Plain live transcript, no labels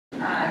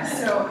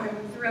So I'm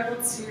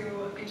thrilled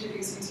to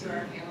introduce you to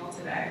our panel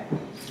today.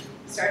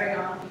 Starting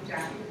off with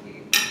Jackie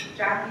McGee.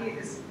 Jackie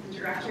is the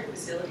Director of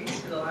Facilities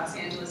for the Los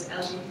Angeles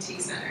LGBT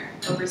Center,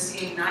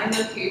 overseeing 9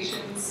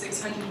 locations,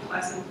 600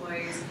 plus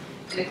employees,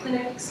 and a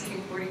clinic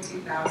exceeding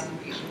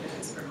 42,000 patient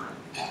visits per month.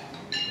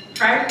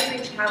 Prior to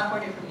moving to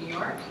California from New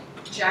York,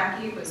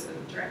 Jackie was the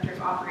Director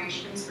of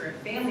Operations for a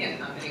family of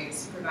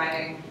companies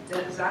providing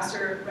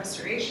disaster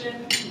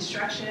restoration,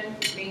 construction,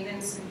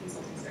 maintenance, and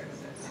consulting services.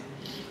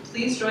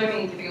 Please join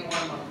me in giving a warm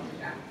welcome to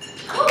Jackie.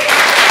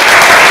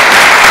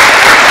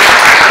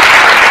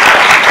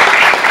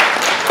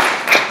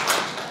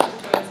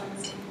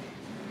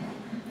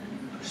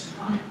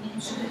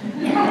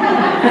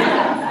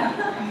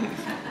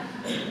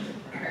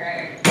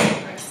 Alright,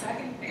 our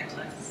second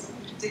panelist,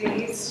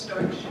 Denise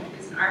Storch,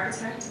 is an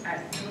architect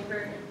at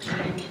Silver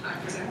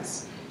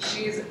Architects.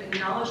 She is a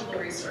knowledgeable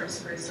resource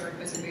for historic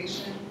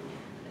preservation,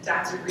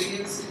 adaptive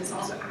reuse, and is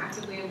also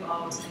actively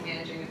involved in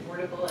managing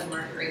affordable and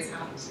market rates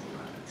housing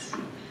projects.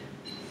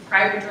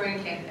 Prior to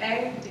joining Camp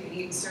A,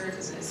 Denise served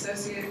as an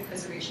associate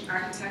preservation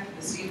architect at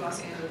the City of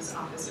Los Angeles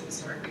Office of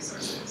Historic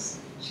Resources.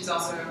 She's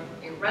also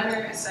a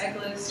runner, a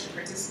cyclist, who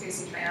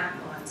participates in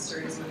triathlons to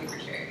raise money for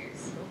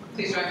charities.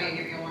 Please join me in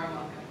giving a warm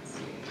welcome to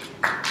Denise.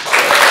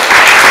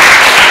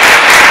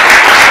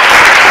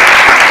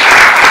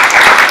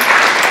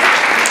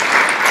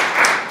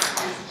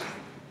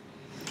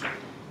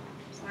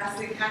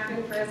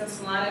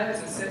 Solano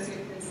is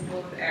Associate Principal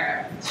of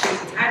ERA.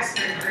 She's an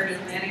expert in urban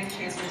planning,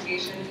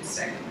 transportation, and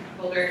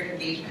stakeholder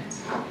engagement.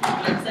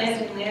 In the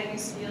plans and land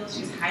use field,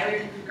 she's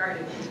highly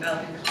regarded in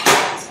developing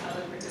complex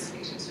public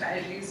participation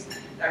strategies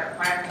that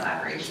require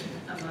collaboration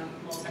among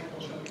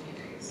multicultural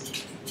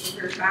communities. With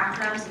her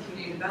backgrounds in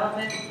community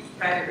development,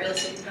 private real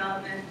estate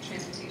development,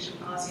 transportation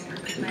policy, and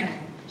urban planning,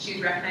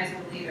 she's recognized as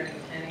a leader in the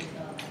planning and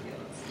development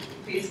fields.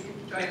 Please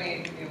join me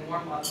in giving a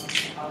warm welcome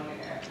to my colleague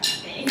at ERA.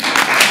 Thank you.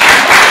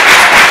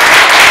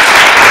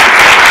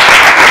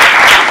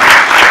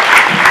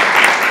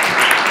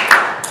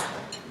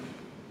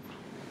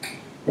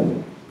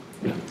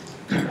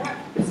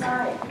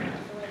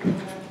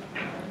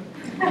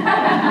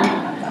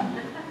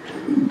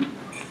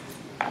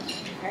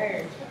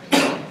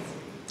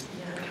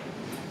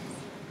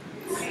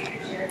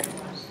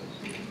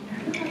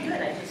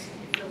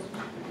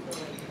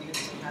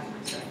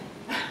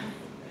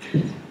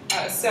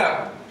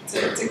 So,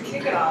 to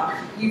kick it off,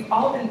 you've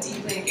all been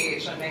deeply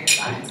engaged on mega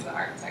science of the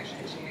architecture,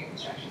 engineering, and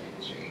construction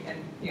industry,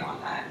 and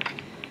beyond that.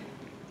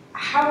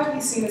 How have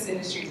you seen this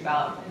industry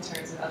develop in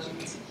terms of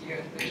LGBTQ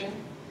inclusion?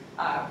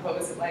 What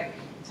was it like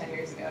 10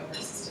 years ago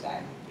versus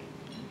today?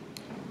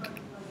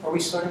 Are we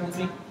starting with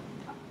me? I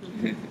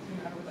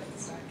would like to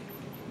start.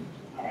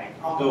 All right,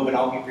 I'll go, but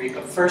I'll be brief.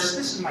 But first,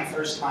 this is my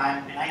first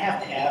time, and I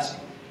have to ask,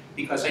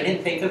 because I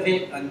didn't think of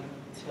it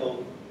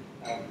until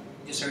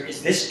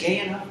is this gay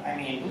enough? I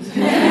mean, as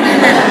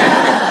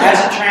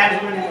a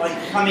trans woman, like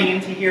coming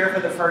into here for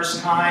the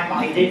first time,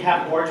 I did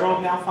have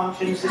wardrobe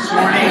malfunctions this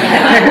morning,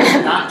 and I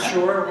was not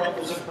sure what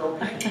was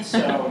appropriate,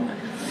 so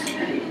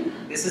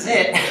this is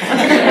it.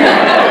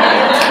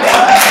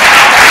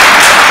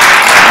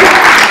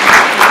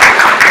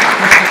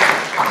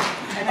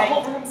 And the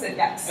whole room said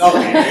yes.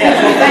 Okay,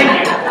 yeah, well, thank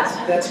you.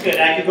 That's good.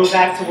 I could go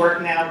back to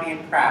work now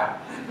being proud.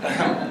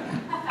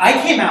 I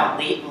came out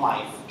late in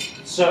life,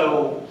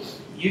 so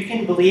you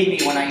can believe me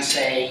when I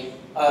say,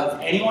 of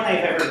anyone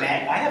I've ever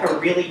met, I have a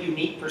really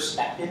unique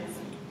perspective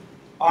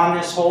on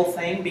this whole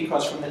thing,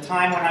 because from the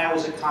time when I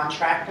was a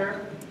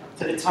contractor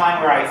to the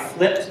time where I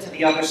flipped to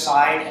the other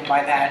side, and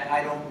by that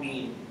I don't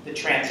mean the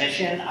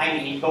transition, I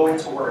mean going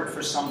to work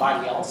for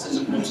somebody else as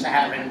opposed to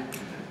having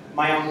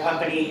my own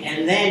company,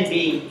 and then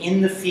being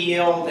in the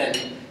field and,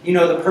 you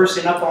know, the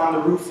person up on the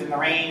roof in the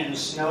rain and the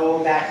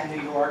snow back in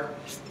New York,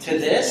 to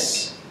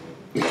this,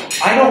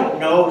 I don't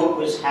know what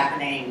was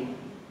happening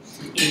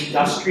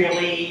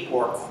industrially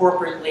or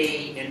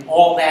corporately in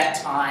all that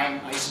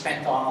time I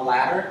spent on a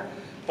ladder,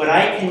 but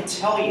I can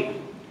tell you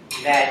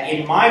that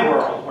in my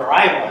world, where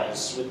I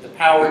was, with the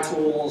power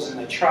tools and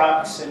the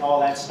trucks and all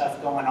that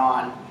stuff going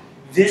on,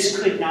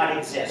 this could not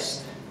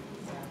exist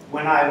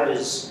when I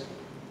was,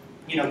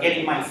 you know,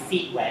 getting my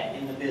feet wet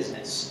in the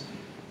business.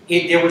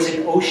 There was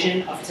an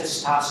ocean of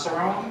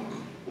testosterone,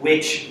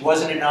 which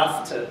wasn't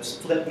enough to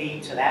flip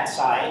me to that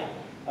side.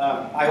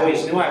 I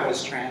always knew I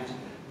was trans,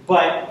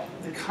 but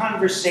the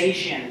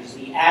conversations,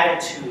 the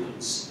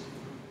attitudes,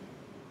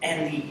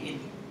 and the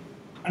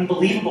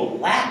unbelievable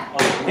lack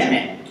of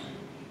women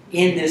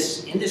in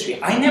this industry.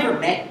 I never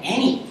met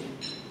any.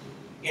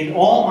 In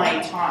all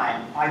my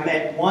time, I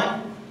met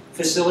one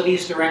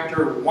facilities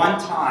director one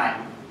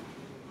time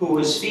who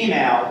was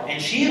female,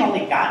 and she had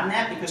only gotten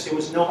that because there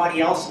was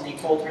nobody else, and they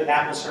told her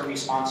that was her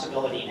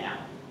responsibility now.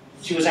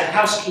 She was a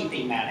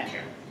housekeeping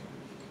manager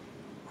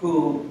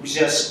who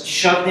just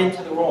shoved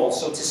into the role.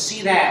 So to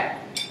see that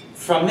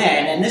from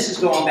then, and this is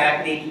going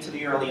back maybe to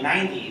the early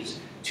 90s,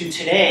 to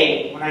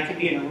today, when I can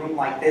be in a room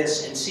like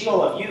this and see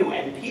all of you,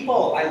 and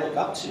people I look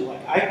up to.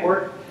 Like, I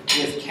work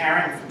with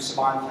Karen from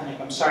Saban Clinic.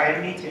 I'm sorry, I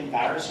didn't mean to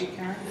embarrass you,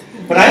 Karen.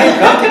 But I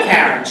look up to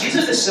Karen background.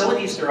 She's a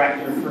facilities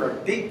director for a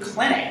big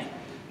clinic,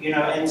 you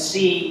know, and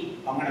see,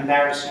 I'm going to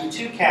embarrass you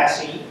too,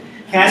 Cassie.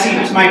 Cassie,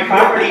 who's my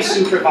property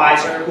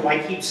supervisor, who I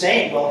keep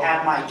saying will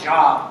have my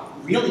job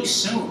really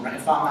soon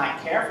if I'm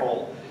not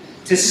careful,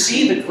 to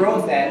see the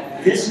growth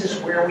that this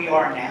is where we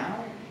are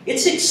now.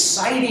 It's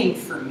exciting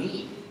for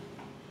me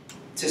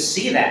to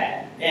see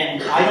that.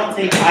 And I don't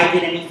think I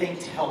did anything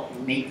to help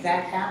make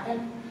that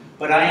happen,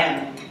 but I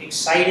am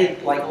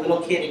excited like a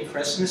little kid at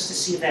Christmas to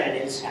see that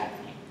it is happening.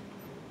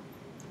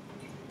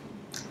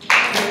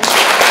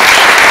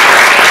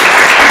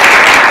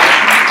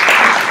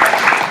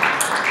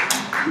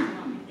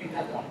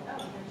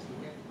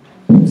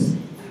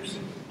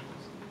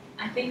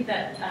 I think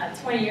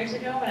that 20 years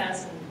ago when I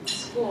was in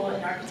school,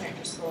 in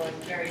architecture school, it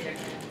was very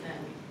different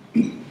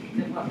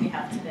than what we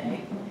have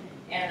today.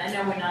 And I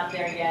know we're not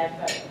there yet,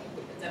 but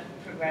the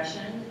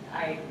progression,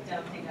 I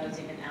don't think I was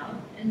even out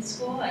in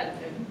school.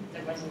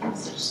 There wasn't no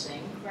such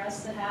thing for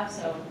us to have.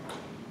 So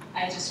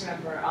I just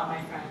remember all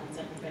my friends,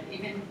 everybody,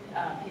 even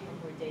people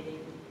who were dating,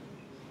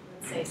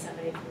 let's say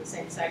somebody from the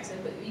same sex,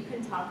 but you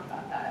couldn't talk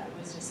about that. It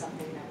was just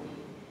something that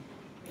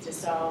we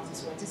just all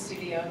just went to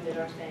studio, did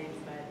our thing.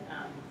 But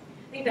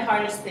I think the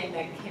hardest thing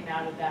that came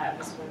out of that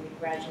was when we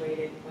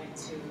graduated, went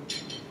to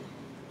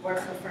work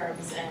for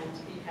firms, and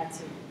you had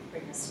to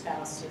bring a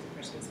spouse to the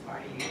Christmas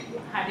party.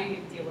 How do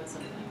you deal with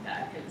something like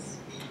that? Because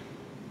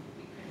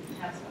we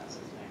couldn't have spouses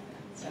back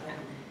then. So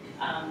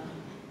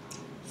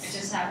I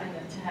just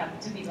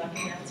happened to be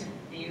lucky enough to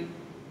be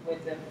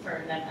with the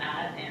firm that I'm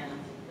at, and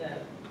the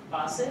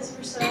bosses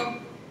were so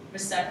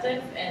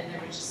receptive, and they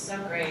were just so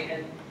great.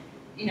 And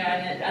you know,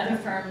 and at other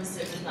firms,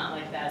 it was not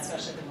like that,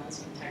 especially the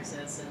ones from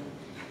Texas. And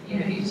you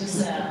know, you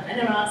just, I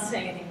don't want to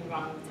say anything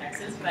wrong with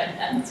Texas, but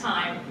at the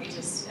time, we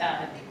just, it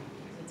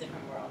was a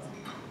different world.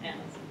 And,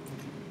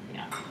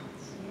 yeah.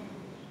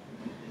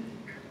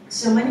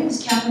 So my name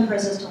is Catherine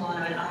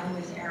Perez-Delano, and I'm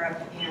with Arab,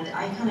 and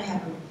I kind of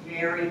have a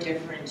very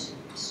different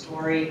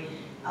story.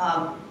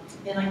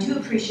 And I do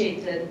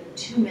appreciate the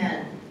two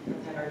men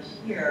that are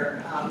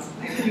here. I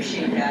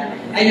appreciate that.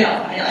 I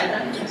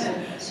know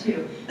so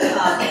too.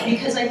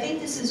 Because I think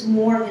this is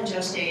more than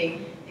just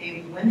a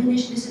women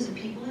issue. This is a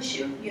people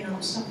issue, you know,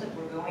 stuff that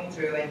we're going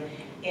through.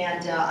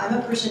 And I'm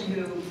a person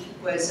who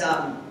was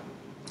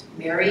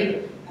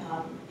married,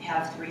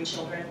 have 3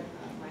 children.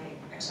 My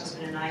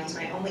ex-husband and I, he's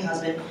my only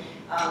husband.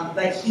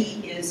 But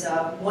he is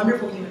a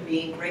wonderful human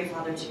being, great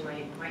father to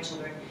my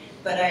children.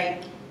 But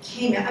I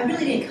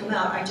really didn't come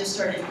out. I just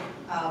started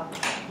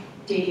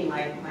dating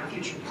my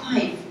future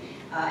wife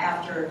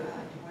after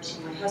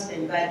divorcing my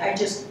husband. But I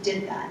just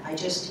did that. I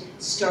just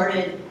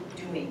started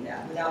doing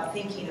that without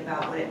thinking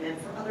about what it meant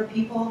for other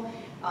people.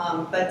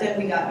 But then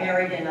we got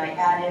married, and I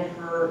added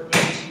her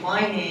into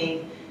my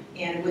name,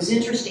 and it was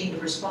interesting, the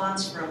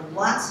response from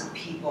lots of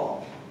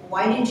people.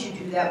 Why didn't you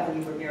do that when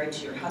you were married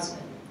to your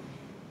husband?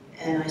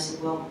 And I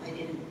said, well, it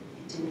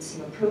didn't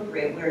seem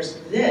appropriate. Whereas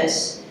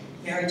this,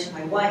 married to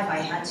my wife, I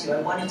had to.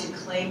 I wanted to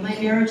claim my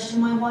marriage to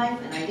my wife,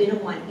 and I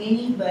didn't want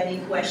anybody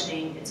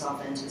questioning its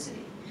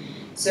authenticity.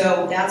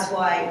 So that's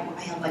why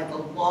I have like the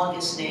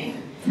longest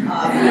name.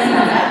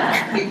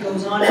 It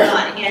goes on and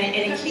on.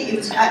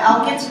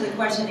 I'll get to the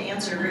question and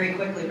answer very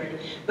quickly, Brenda.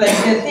 But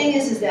the thing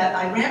is that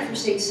I ran for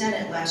state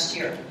senate last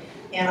year.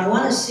 And I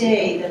want to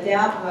say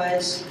that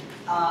was,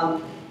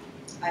 I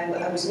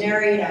was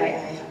married,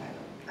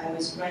 I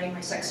was running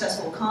my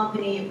successful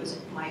company. It was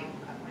my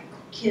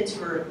kids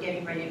were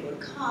getting ready to go to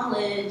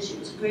college. It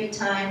was a great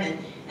time, and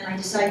I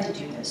decided to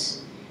do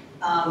this.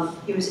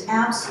 It was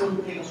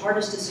absolutely the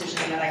hardest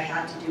decision that I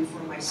had to do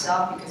for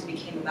myself, because it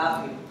became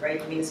about you,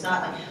 right? I mean, it's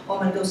not like, oh,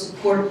 I'm going to go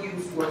support you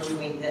for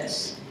doing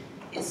this.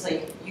 It's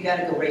like, you got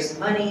to go raise the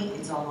money.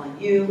 It's all on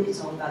you.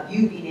 It's all about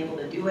you being able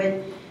to do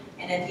it.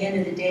 And at the end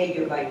of the day,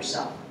 you're by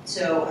yourself.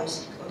 So I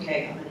said,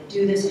 okay, I'm going to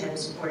do this. I have the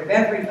support of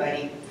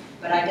everybody.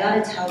 But I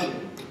got to tell you,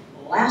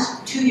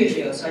 last 2 years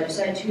ago, so I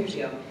decided 2 years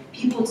ago,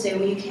 people would say,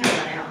 well, you can't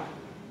run out.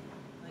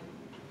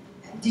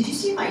 Like, did you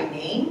see my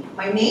name?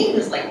 My name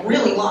is like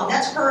really long.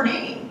 That's her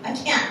name. I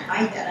can't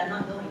hide that. I'm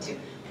not going to.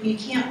 Well, you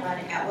can't run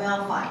it out.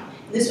 Well, fine.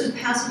 And this was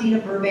Pasadena,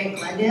 Burbank,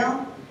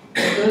 Glendale.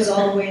 It goes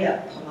all the way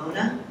to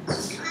Pomona. So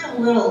it's kind of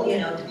a little, you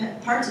know,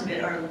 parts of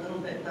it are a little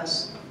bit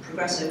less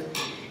progressive.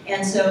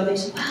 And so they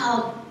said,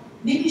 well,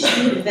 maybe you should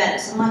move to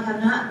Venice. I'm like, I'm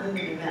not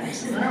moving to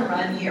Venice. I'm going to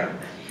run here.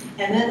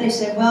 And then they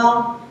said,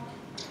 well,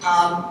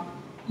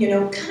 you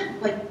know, kind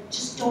of like,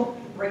 just don't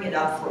bring it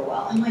up for a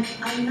while. I'm like,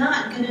 I'm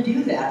not going to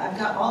do that. I've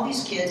got all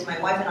these kids. My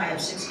wife and I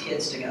have 6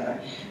 kids together.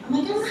 I'm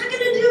like, I'm not going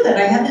to do that.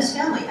 I have this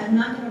family. I'm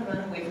not going to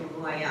run away from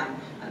who I am.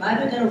 I'm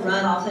either going to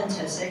run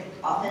authentic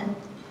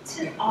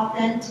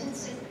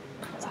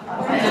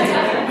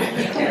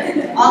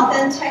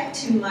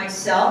to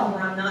myself,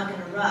 or I'm not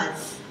going to run.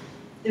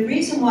 The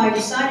reason why I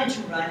decided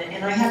to run,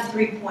 and I have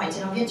 3 points,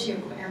 and I'll get to your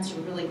answer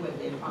really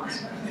quickly, I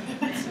promise,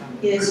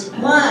 is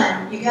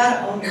 1, you got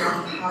to own your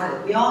own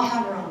power. We all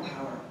have our own power.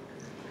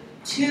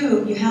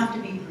 2, you have to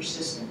be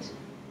persistent.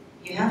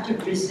 You have to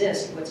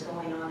resist what's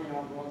going on in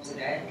our world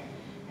today.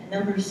 And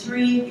number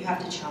 3, you have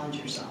to challenge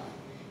yourself.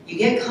 You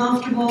get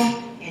comfortable,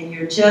 and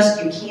you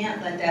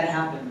can't let that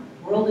happen.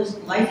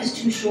 Life is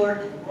too short,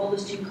 and the world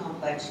is too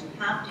complex. You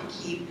have to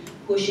keep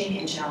pushing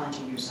and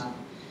challenging yourself.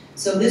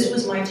 So this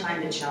was my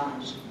time to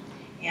challenge.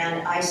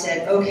 And I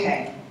said,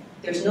 okay,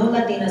 there's no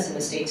Latinas in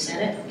the state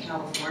Senate of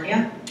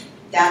California.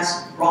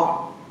 That's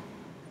wrong.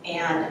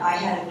 And I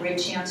had a great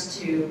chance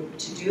to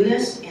do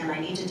this, and I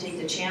need to take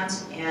the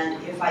chance.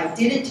 And if I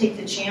didn't take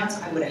the chance,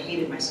 I would have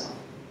hated myself,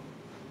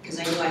 because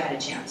I knew I had a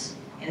chance.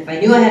 And if I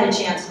knew I had a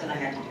chance, then I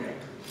had to do it.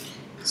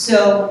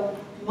 So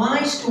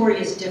my story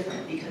is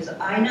different, because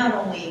I not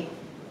only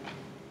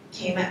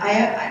I'm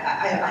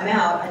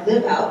out, I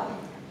live out,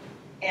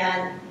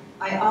 and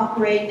I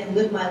operate and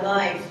live my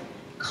life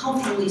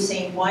comfortably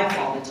saying wife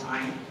all the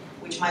time,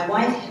 which my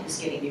wife is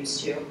getting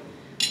used to,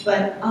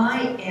 but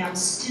I am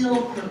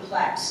still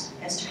perplexed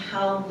as to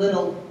how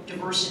little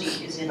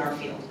diversity is in our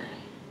field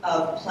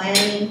of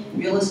planning,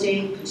 real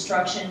estate,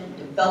 construction,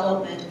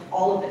 development,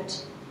 all of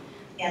it.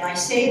 And I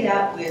say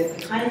that with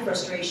the kind of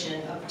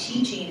frustration of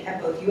teaching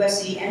at both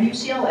USC and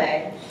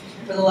UCLA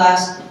for the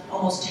last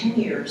almost 10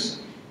 years,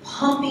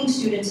 pumping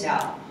students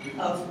out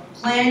of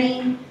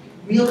planning,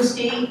 real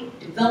estate,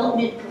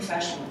 development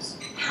professionals.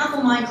 Half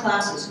of my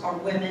classes are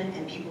women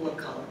and people of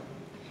color.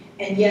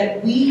 And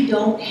yet we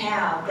don't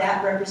have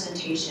that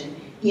representation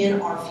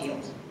in our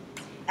field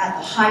at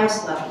the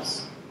highest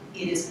levels.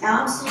 It is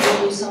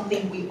absolutely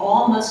something we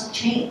all must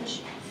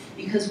change,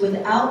 because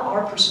without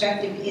our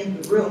perspective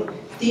in the room,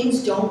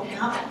 things don't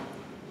happen.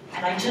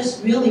 And I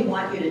just really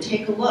want you to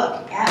take a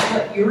look at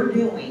what you're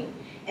doing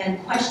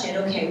and question,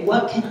 okay,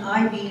 what can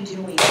I be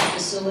doing to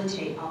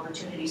facilitate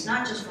opportunities,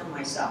 not just for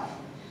myself,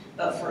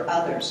 but for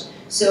others?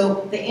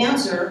 So the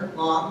answer,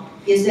 Mom,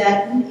 is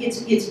that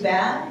it's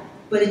bad,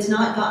 but it's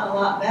not gotten a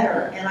lot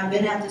better, and I've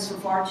been at this for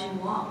far too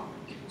long.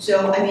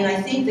 So, I mean,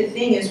 I think the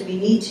thing is we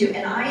need to,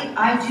 and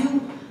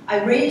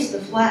I raise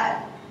the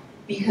flag,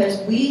 because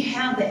we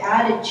have the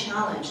added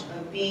challenge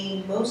of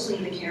being mostly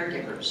the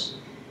caregivers.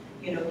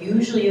 You know,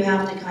 usually you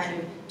have to kind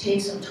of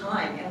take some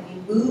time,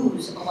 and we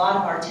lose a lot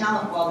of our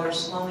talent while they're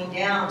slowing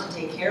down to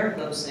take care of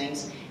those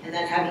things, and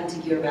then having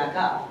to gear back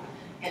up.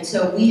 And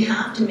so we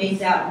have to make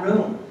that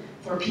room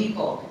for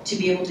people to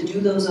be able to do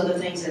those other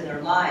things in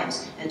their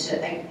lives, and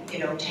to, you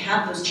know, to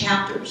have those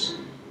chapters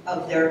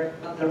of their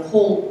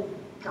whole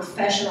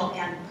professional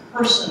and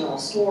personal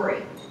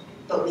story.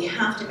 But we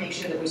have to make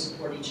sure that we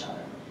support each other.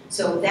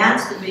 So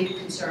that's the big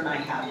concern I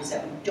have, is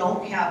that we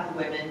don't have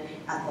women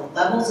at the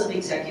levels of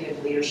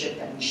executive leadership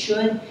that we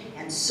should,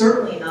 and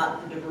certainly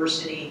not the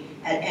diversity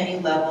at any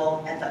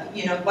level.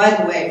 You know, by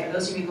the way, for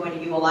those of you going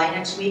to ULI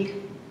next week,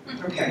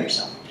 prepare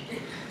yourself.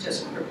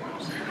 Just prepare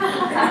yourself.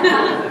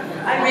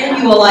 I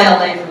ran ULI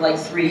LA for like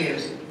 3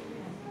 years.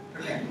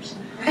 Prepare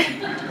yourself.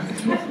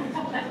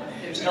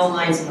 There's no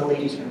lines in the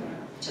ladies' room.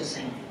 Just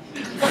saying.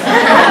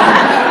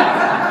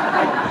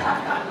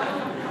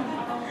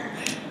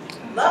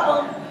 Love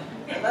them.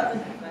 I love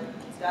them, but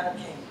it's got to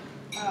change.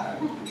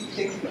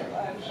 Thank you very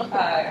much.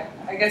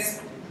 I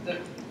guess the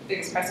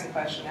biggest pressing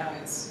question now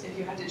is if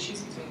you had to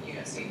choose between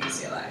USC and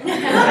UCLA.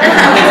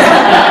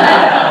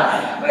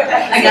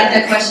 I got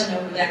that question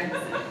over there.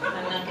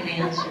 I'm not going to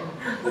answer.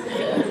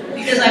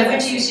 Because I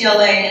went to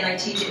UCLA and I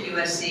teach at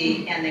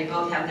USC, and they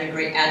both have their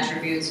great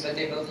attributes, but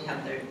they both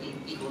have their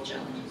equal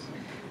challenges.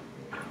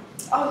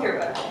 I'll hear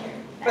about it.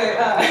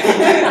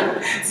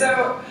 But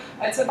so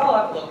to follow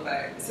up a little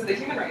bit, so the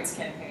Human Rights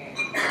Campaign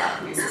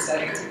produced a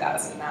study in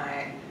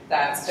 2009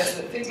 that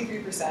suggested that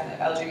 53% of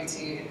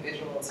LGBT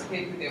individuals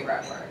hated who they were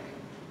at work.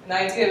 And the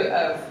idea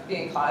of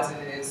being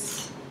closeted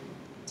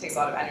takes a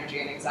lot of energy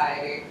and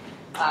anxiety.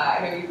 I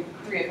know you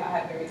three have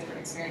had very different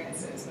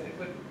experiences, but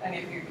would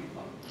any of you be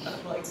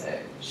willing to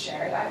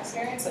share that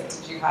experience? Like,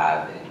 did you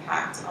have an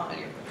impact on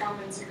your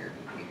performance or your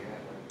behavior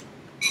at work?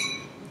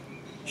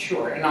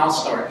 Sure, and I'll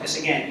start, because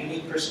again,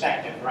 unique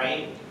perspective,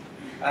 right?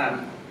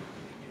 I'm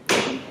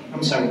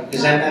sorry,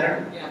 is that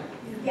better?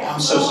 Yeah. I'm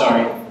so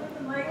sorry. Put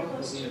the mic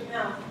close to your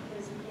mouth,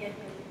 because you can't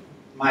hear you.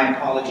 My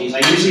apologies. I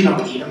usually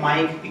don't need a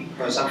mic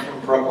because I'm from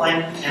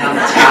Brooklyn and I'm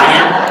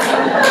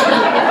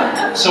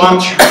Italian. So I'm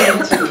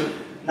trying to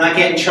not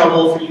get in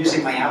trouble for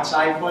using my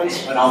outside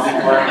voice, but I'll be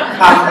more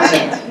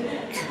cognizant.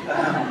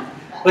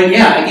 But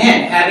yeah,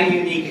 again, having a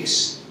unique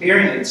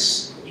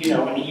experience, you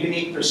know, and a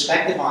unique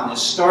perspective on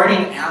this.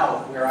 Starting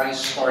out where I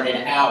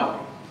started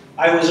out,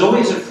 I was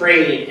always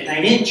afraid, and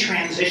I didn't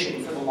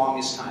transition for the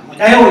longest time.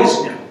 Like I always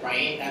knew,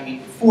 right? I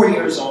mean, 4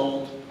 years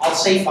old, I'll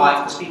say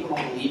 5 because people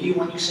don't believe you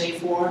when you say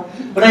 4,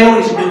 but I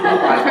always knew who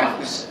I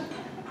was,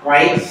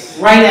 right?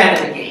 Right out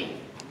of the gate.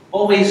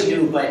 Always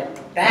knew, but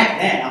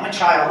back then, I'm a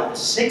child of the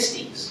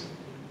 60s.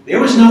 There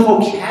was no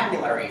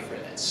vocabulary for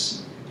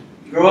this.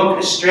 You grow up in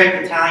a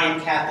strict Italian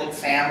Catholic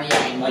family,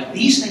 I mean, like,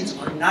 these things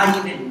are not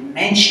even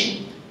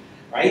mentioned,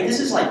 right? This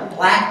is like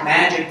black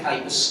magic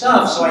type of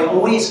stuff, so I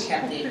always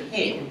kept it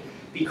hidden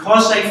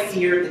because I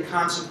feared the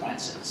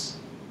consequences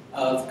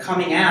of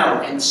coming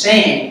out and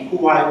saying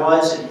who I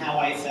was and how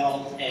I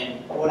felt and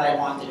what I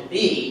wanted to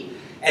be.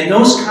 And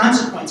those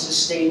consequences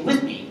stayed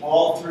with me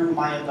all through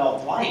my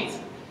adult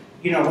life.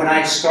 You know, when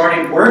I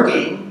started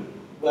working,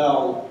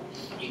 well,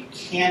 you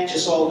can't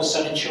just all of a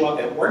sudden show up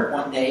at work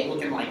one day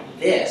looking like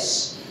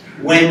this,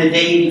 when the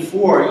day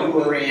before you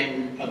were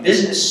in a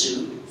business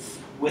suit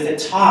with a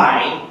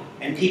tie,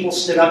 and people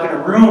stood up in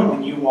a room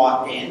when you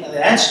walked in.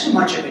 That's too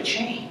much of a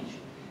change.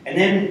 And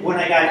then when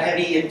I got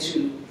heavy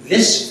into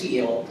this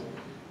field,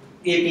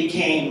 it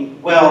became,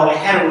 well, I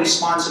had a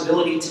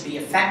responsibility to be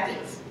effective.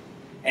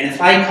 And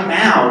if I come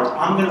out,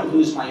 I'm going to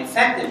lose my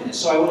effectiveness.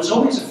 So I was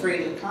always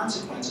afraid of the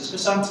consequences,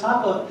 because on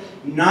top of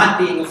not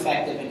being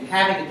effective and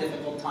having a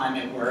difficult time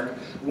at work,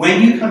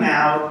 when you come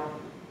out,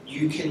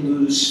 you can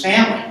lose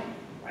family,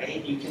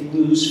 right? You can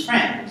lose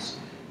friends.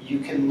 You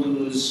can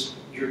lose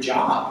your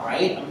job,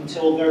 right?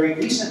 Until very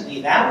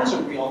recently, that was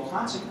a real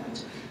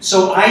consequence.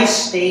 So I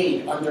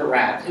stayed under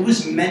wraps. It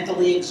was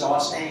mentally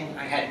exhausting.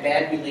 I had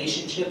bad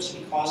relationships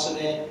because of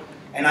it.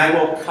 And I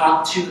will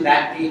cop to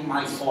that being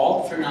my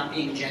fault for not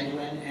being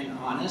genuine and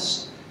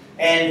honest.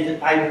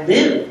 And I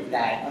lived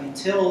that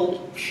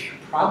until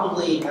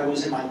probably I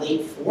was in my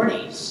late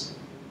 40s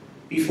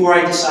before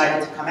I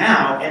decided to come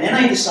out. And then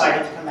I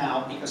decided to come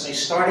out because I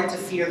started to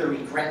fear the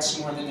regrets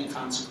more than the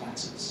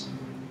consequences.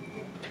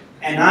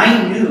 And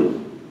I knew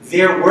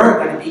there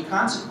were going to be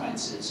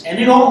consequences. And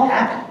it all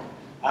happened.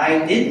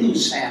 I did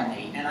lose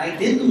family, and I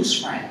did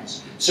lose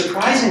friends.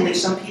 Surprisingly,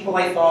 some people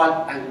I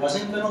thought I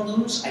wasn't going to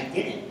lose, I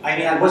didn't. I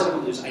mean, I wasn't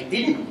going to lose, I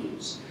didn't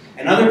lose.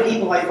 And other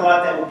people I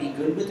thought that would be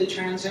good with the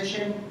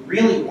transition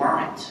really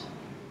weren't,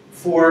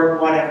 for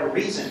whatever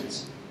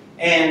reasons.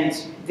 And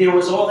there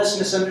was all this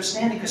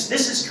misunderstanding, because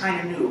this is kind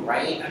of new,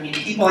 right? I mean,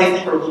 people I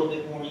think are a little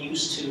bit more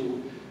used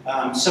to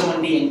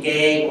someone being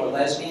gay or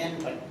lesbian,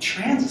 but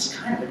trans is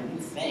kind of a new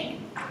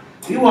thing.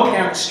 We walk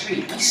down the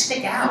street, we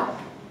stick out.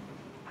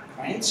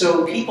 Right?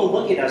 So people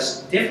look at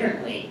us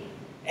differently,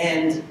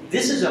 and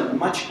this is a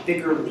much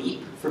bigger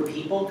leap for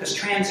people, because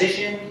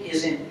transition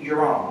isn't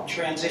your own.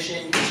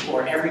 Transition is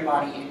for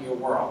everybody in your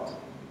world.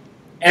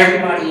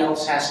 Everybody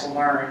else has to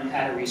learn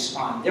how to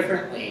respond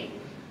differently.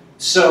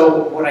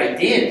 So what I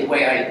did, the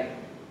way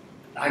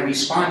I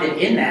responded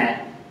in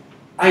that,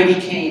 I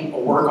became a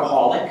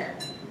workaholic.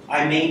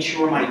 I made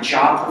sure my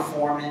job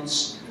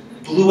performance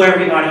blew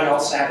everybody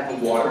else out of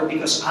the water,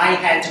 because I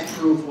had to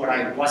prove what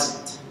I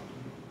wasn't.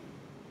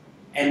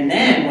 And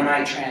then when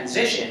I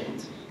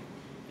transitioned,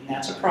 and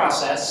that's a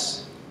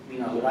process, you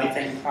know, that I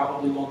think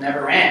probably will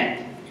never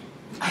end,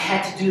 I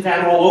had to do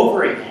that all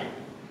over again.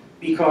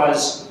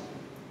 Because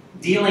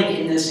dealing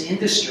in this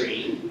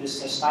industry,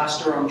 this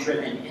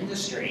testosterone-driven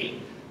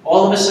industry,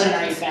 all of a sudden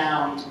I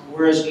found,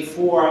 whereas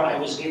before I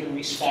was given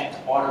respect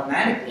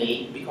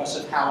automatically because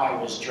of how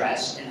I was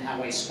dressed and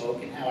how I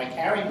spoke and how I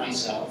carried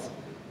myself,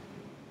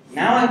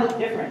 now I look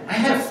different. I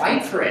had to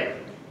fight for it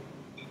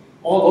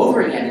all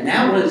over again, and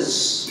that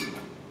was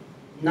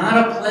not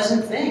a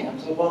pleasant thing. I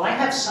was like, well, I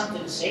have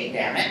something to say,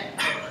 damn it.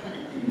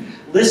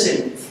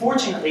 Listen,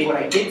 fortunately, what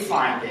I did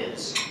find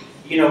is,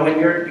 you know, when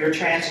you're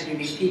trans and you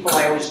meet people,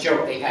 I always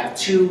joke, they have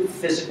two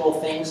physical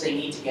things they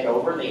need to get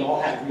over. They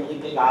all have really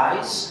big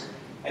eyes,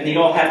 and they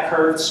all have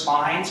curved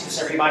spines,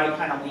 because everybody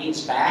kind of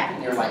leans back,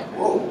 and they're like,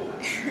 whoa,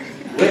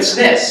 what's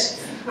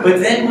this? But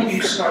then when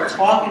you start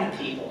talking to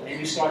people, and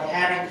you start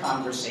having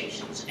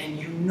conversations, and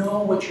you know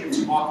what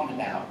you're talking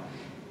about,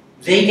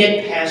 they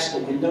get past the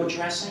window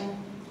dressing,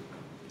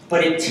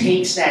 but it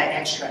takes that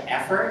extra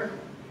effort,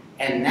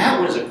 and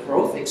that was a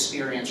growth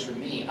experience for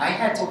me. I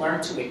had to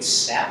learn to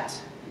accept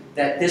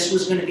that this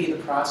was going to be the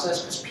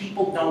process, because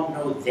people don't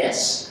know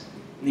this,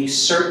 and they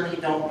certainly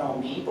don't know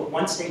me, but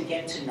once they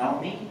get to know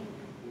me,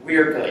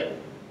 we're good.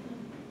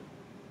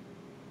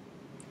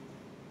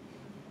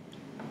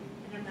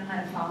 I don't know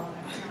how to follow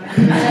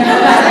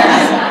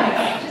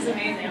that. Which is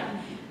amazing.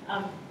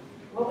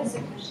 What was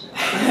the question?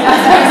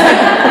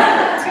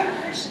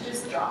 You should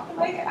just drop the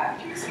mic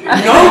after you say No,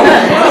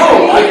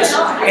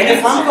 and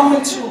if I'm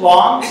going too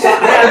long,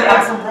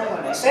 I'm from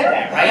Brooklyn, I said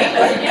that, right?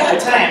 I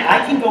tell you,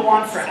 I can go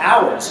on for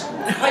hours.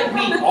 Cut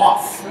me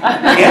off.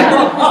 Get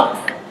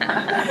up.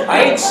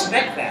 I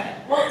expect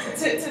that. Well,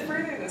 to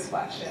further this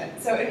question,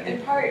 so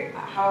in part,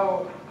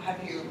 how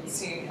have you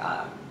seen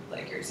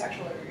like your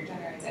sexual or your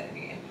gender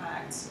identity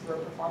impact your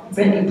performance?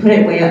 Brittany, put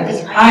it way up.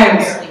 I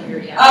barely hear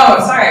you. Oh,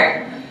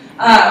 sorry.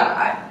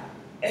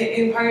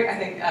 In part, I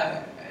think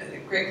a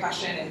great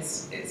question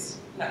is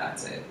not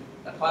to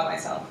applaud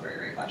myself for a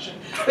great question,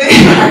 but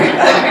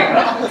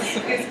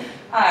is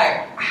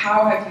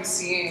how have you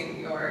seen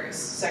your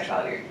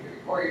sexuality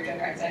or your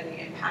gender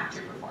identity impact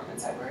your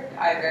performance at work,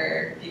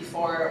 either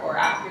before or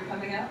after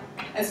coming out,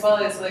 as well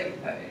as like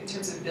in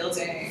terms of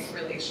building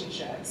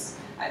relationships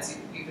as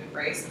you've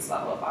embraced this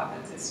level of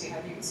authenticity?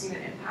 Have you seen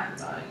an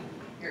impact on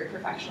your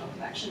professional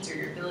connections or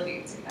your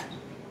ability to connect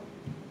with people?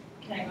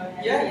 Can I go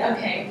ahead? Yeah.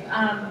 Okay.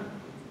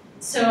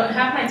 So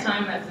half my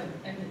time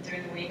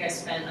during the week I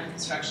spent on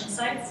construction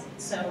sites.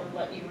 So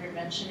what you were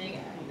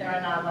mentioning, there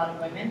are not a lot of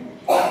women.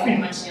 I'm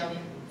pretty much the only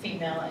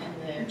female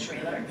in the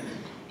trailer.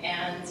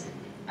 And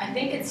I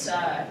think it's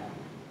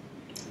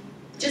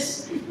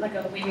just like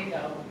a week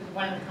ago,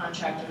 one of the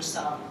contractors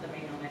saw the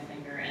ring on my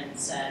finger and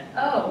said,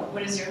 "Oh,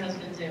 what does your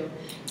husband do?"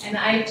 And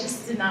I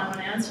just did not want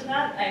to answer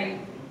that.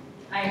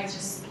 I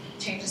just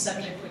change the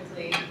subject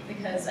quickly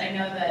because I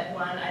know that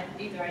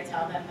either I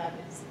tell them that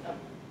it's a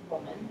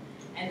woman,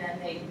 and then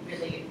they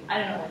really, I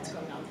don't know what's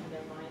going on through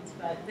their minds,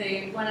 but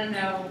they want to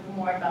know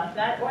more about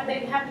that, or they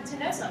happen to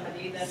know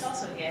somebody that's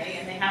also gay,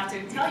 and they have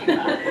to tell you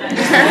about it. So,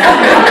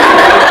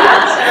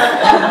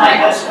 my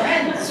best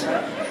friends,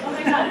 oh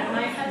my God, and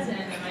my cousin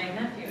and my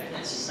nephew, and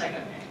it's just like,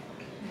 okay.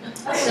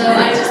 So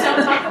I just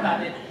don't talk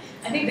about it.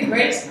 I think the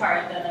greatest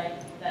part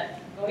that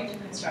going to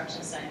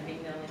construction site and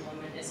being the only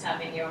woman is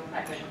having your own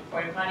private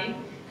porta potty,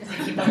 because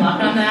they keep a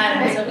lock on that,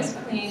 and it's always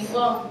clean,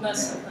 well,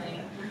 mostly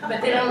clean,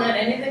 but they don't let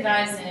any of the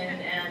guys in,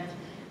 and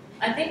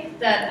I think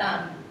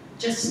that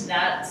just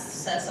that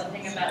says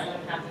something about what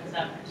happens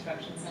at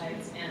construction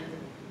sites, and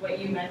what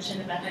you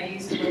mentioned about how you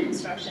used to do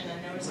construction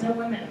and there was no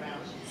women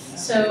around.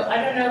 So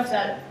I don't know if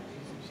that,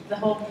 the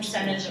whole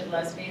percentage of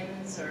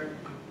lesbians or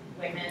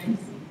women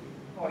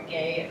who are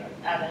gay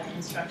at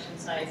construction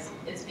sites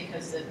is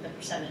because the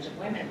percentage of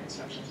women at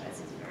construction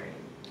sites is very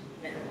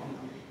minimal.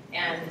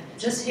 And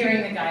just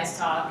hearing the guys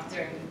talk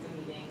during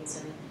the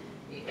meetings, and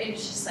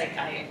it's just like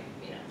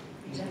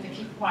you have to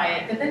keep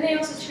quiet, but then they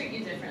also treat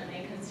you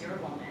differently because you're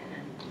a woman,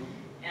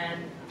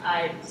 and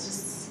I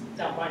just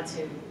don't want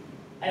to,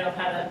 I don't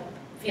have a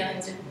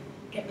feeling to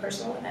get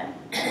personal with them.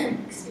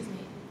 Excuse me.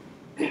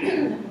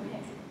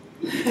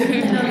 I'm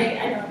okay.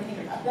 I know everything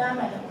about them,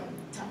 I don't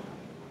want to talk about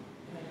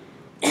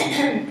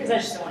them. Because I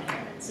just don't want to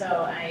hear it. So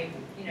I,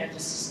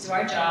 just do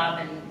our job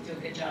and do a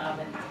good job,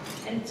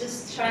 and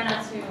just try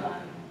not to,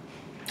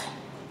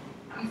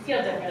 you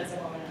feel different as a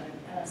woman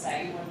on a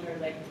site. You wonder,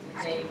 like,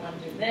 do they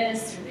want to do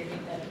this, or do they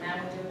think that a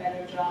man would do a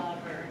better job,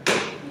 or,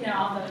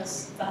 all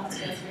those thoughts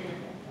go through your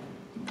head.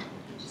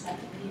 You just have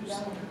to be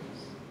yourself.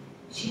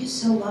 She is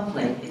so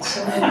lovely. It's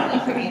so lovely.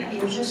 I mean,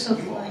 you're just so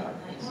polite.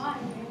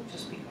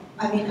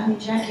 I mean,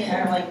 Jackie and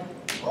I are like,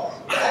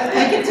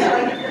 I can tell.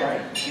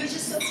 You're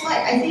just so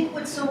polite. I think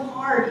what's so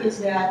hard is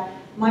that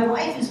my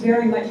wife is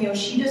very much,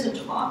 she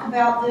doesn't talk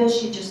about this.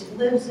 She just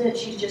lives it.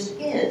 She just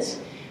is.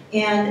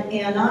 And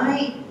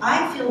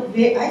I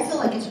feel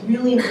like it's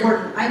really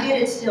important. I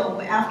get it still.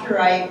 After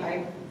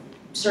I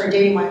started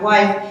dating my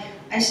wife,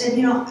 I said,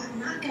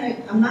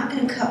 I'm not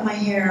gonna cut my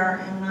hair,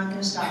 and I'm not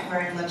gonna stop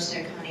wearing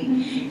lipstick,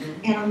 honey,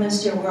 and I'm gonna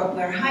still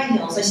wear high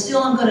heels. I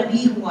still am gonna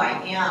be who I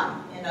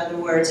am, in other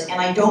words,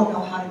 and I don't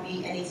know how to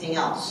be anything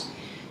else.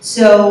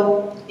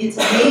 So it's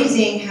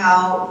amazing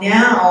how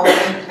now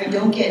I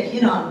don't get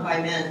hit on by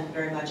men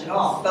very much at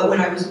all. But when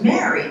I was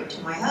married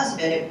to my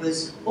husband, it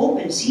was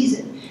open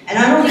season. And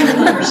I don't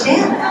even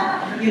understand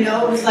that.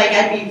 It was like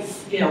I'd be,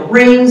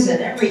 rings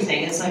and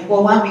everything. It's like,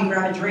 well, why don't we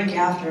grab a drink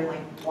after? I'm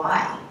like,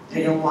 why?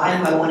 Why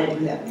do I want to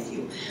do that with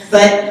you?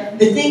 But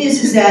the thing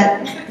is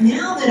that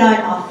now that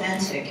I'm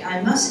authentic,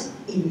 I must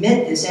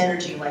emit this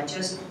energy, like,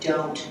 just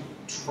don't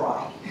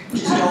try.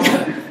 Just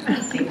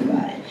don't think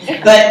about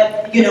it.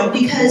 But,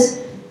 because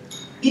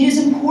it is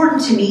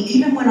important to me,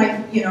 even when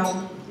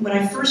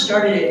I first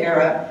started at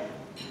ERA,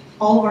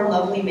 all of our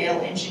lovely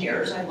male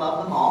engineers, I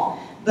love them all,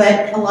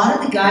 but a lot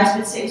of the guys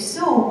would say,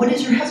 so, what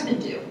does your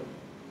husband do?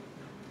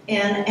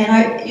 And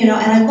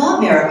I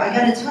love ERA, I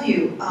gotta tell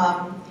you,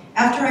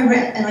 after I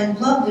read, and I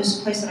love this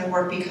place that I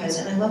work because,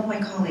 and I love my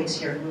colleagues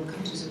here who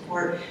come to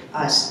support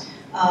us.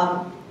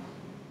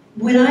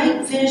 When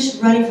I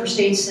finished running for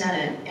state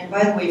senate, and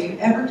by the way, if you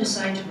ever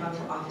decide to run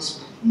for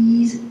office,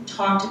 please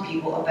talk to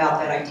people about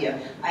that idea.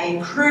 I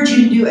encourage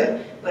you to do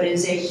it, but it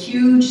is a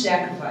huge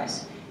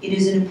sacrifice. It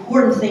is an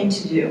important thing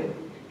to do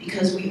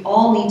because we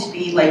all need to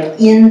be like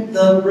in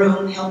the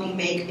room helping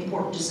make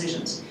important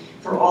decisions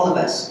for all of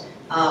us.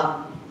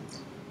 I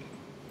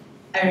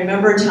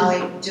remember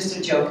telling, just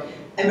a joke,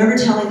 I remember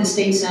telling the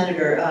state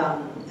senator,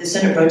 the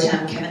Senate Pro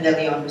Tem, Kevin De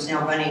Leon, who's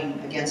now running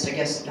against, I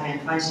guess, Dianne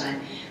Feinstein,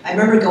 I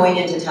remember going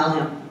in to tell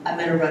him, I'm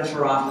going to run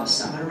for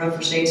office, I'm going to run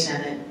for state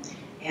senate,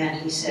 and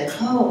he said,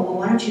 oh, well,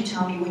 why don't you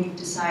tell me when you've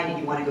decided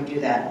you want to go do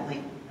that? I'm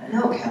like,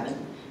 no, Kevin,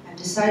 I've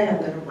decided I'm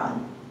going to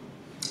run.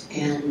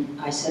 And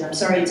I said, I'm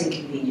sorry it's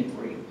inconvenient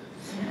for you.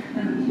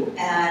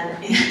 And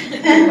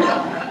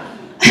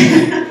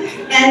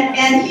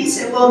he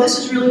said, well, this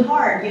is really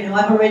hard.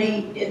 I've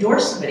already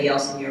endorsed somebody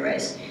else in your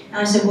race. And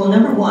I said, well,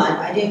 number one,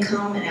 I didn't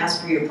come and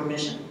ask for your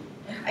permission.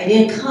 I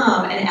didn't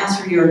come and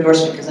ask for your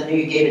endorsement because I knew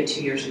you gave it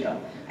 2 years ago.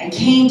 I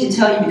came to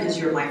tell you because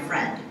you're my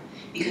friend.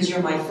 Because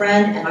you're my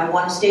friend and I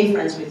want to stay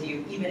friends with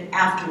you even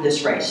after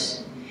this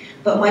race.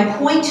 But my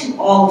point to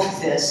all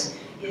of this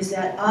is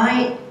that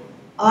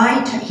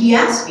he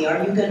asked me, are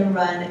you going to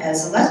run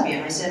as a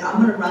lesbian? I said, I'm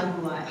going to run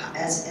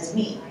as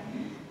me.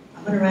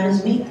 I'm going to run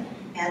as me.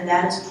 And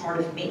that is part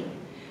of me.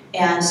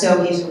 And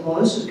so he said,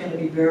 well, this is going to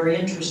be very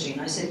interesting.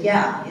 I said,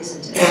 yeah,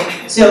 isn't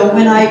it? So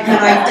when I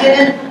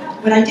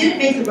didn't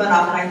make the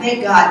runoff, and I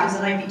thank God, because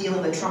then I'd be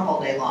dealing with Trump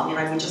all day long, and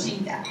I would just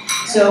hate that.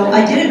 So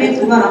I didn't make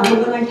the runoff,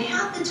 but when I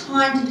had the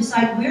time to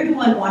decide where do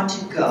I want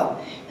to go,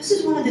 this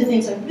is one of the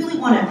things I really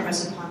want to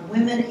impress upon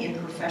women in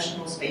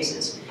professional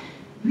spaces.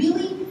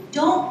 Really,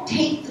 don't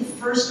take the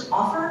first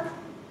offer.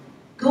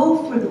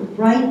 Go for the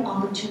right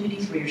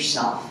opportunity for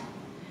yourself.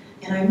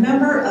 And I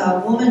remember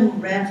a woman who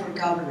ran for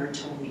governor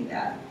told me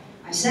that.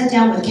 I sat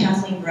down with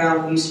Kathleen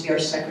Brown, who used to be our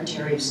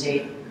Secretary of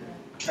State,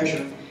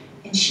 Treasurer,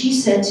 and she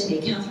said to me,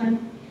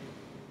 Catherine,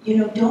 you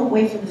know, don't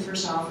wait for the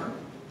first offer.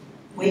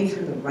 Wait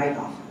for the right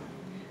offer.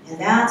 And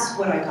that's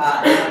what I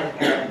got out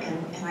of Arab.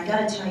 And I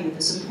got to tell you,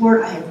 the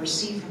support I have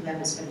received from them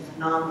has been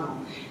phenomenal.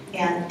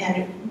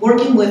 And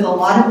working with a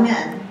lot of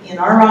men in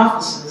our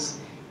offices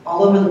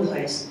all over the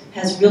place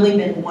has really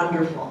been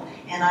wonderful.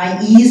 And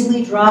I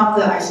easily dropped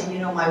I said, you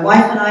know, my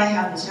wife and I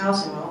have this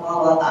house, and blah,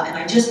 blah, blah, and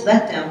I just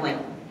let them, like,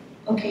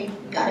 okay,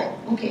 got it,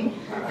 okay.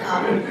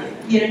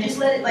 You know, just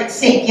let it, like,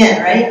 sink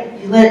in,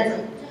 right? You let it,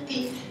 like,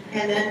 okay,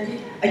 and then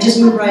I just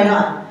move right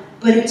on.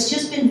 But it's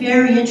just been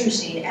very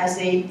interesting. As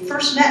they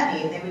first met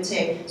me, they would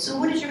say, so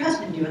what does your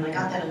husband do? And I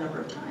got that a number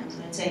of times.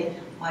 And I'd say,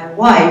 my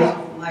wife,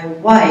 my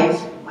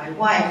wife, my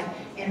wife.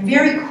 And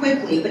very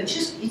quickly, but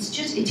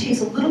it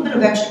takes a little bit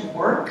of extra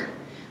work.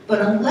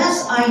 But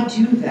unless I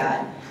do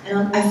that,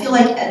 and I feel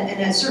like,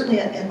 and certainly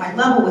at my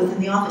level within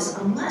the office,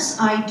 unless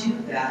I do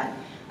that,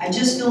 I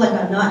just feel like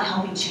I'm not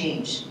helping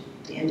change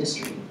the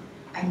industry.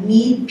 I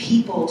need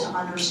people to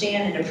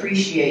understand and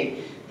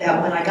appreciate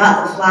that when I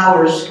got the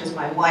flowers, because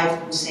my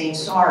wife was saying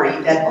sorry,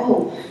 that,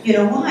 oh, you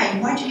know,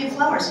 why'd you get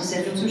flowers? I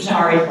said, those are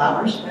sorry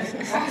flowers.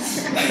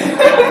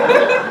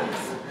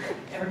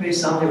 Everybody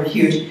saw them, they were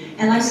huge.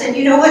 And I said,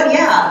 you know what,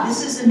 yeah,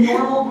 this is a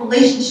normal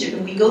relationship,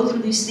 and we go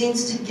through these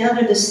things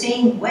together the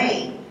same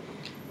way.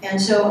 And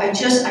so I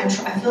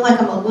feel like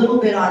I'm a little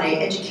bit on an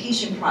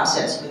education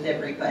process with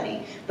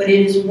everybody, but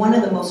it is one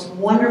of the most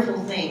wonderful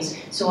things.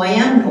 So I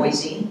am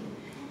noisy,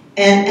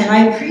 and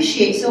I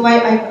appreciate, so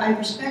I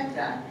respect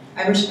that.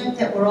 I respect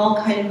that we're all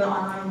kind of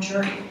on our own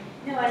journey.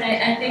 No, and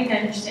I think I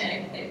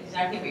understand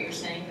exactly what you're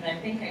saying, but I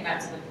think I got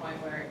to the point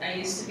where I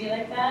used to be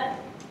like that,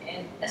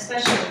 and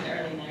especially in the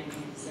early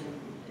 90s and,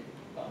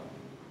 well,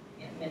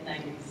 yeah,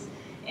 mid-90s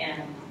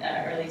and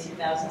early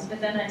 2000s.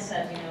 But then I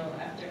said, you know,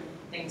 after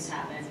things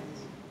happened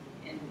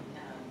in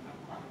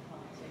our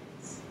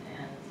politics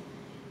and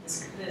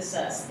this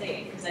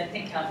state, because I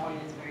think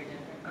California is very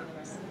different from the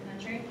rest of the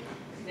country,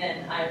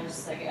 then I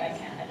was like, I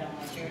don't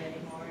want to do it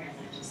anymore, and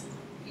I just,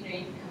 you know, you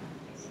can come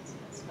to things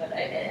like this. But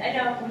I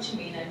know what you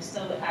mean. I'm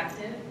still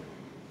active.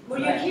 Well,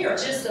 you're here,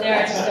 just so there, I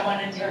that's just don't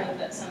right. want to deal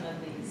with some of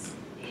these.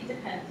 It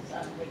depends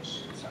on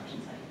which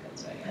construction site you go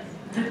to, I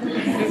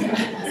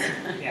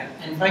guess. Yeah,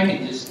 and if I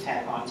can just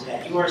tap onto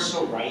that, you are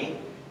so right,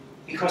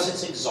 because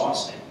it's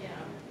exhausting. Yeah.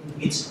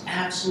 It's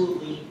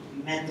absolutely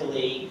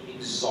mentally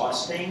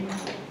exhausting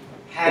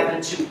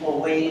having to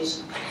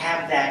always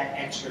have that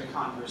extra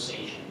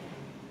conversation.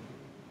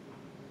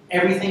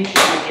 Everything should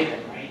be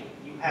given, right?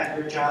 You have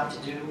your job to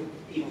do,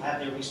 people have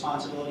their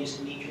responsibilities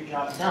to meet your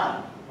job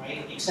done,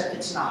 right? Except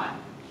it's not.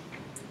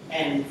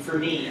 And for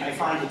me, I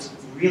find it's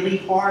really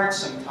hard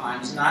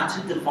sometimes not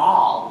to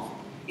devolve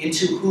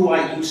into who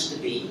I used to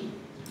be,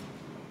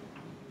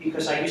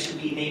 because I used to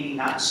be maybe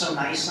not so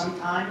nice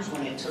sometimes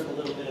when it took a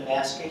little bit of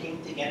ass kicking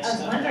to get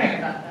stuff. I was wondering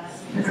about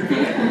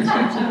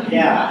that.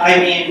 Yeah, I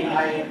mean,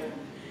 I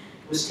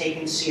was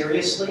taken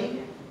seriously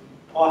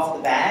off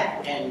the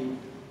bat, and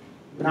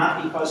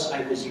not because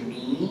I was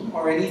mean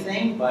or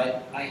anything,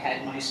 but I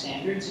had my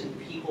standards and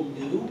people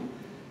knew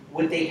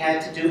what they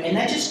had to do, and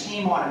that just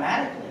came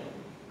automatically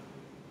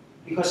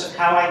because of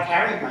how I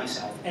carried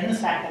myself and the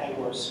fact that I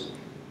wore a suit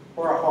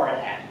or a hard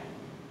hat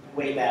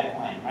way back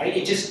when, right?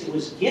 It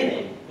was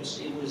given,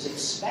 it was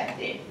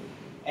expected.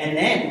 And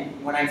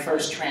then when I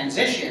first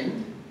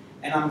transitioned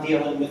and I'm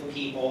dealing with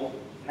people,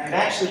 and I've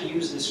actually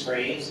used this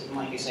phrase, and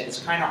like I said, it's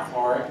kind of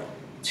hard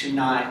to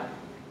not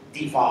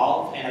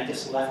devolve, and I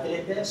just left it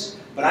at this,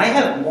 but I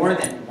have more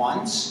than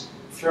once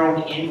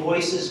thrown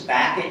invoices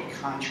back at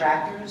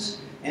contractors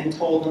and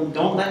told them,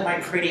 don't let my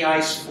pretty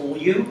eyes fool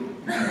you.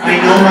 I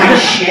know my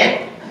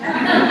shit.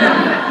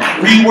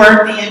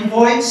 Rework the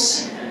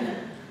invoice.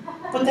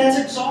 But that's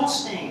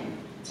exhausting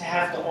to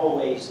have to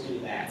always do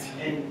that.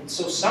 And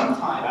so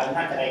sometimes,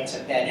 not that I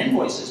accept bad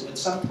invoices, but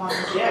sometimes,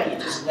 yeah, you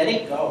just let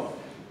it go.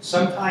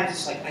 Sometimes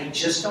it's like, I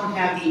just don't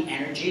have the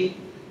energy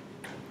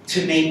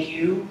to make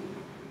you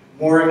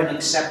more of an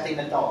accepting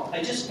adult.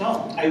 I just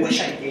don't. I wish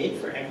I did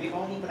for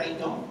everybody, but I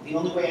don't. The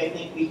only way I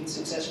think we can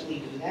successfully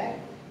do that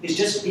is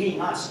just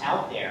being us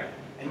out there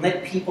and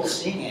let people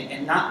sing it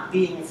and not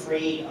being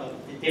afraid of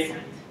the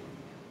different.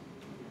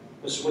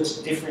 Because what's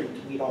different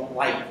we don't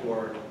like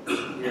or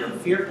we're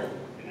fearful.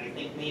 And I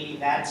think maybe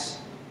that's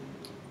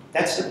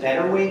the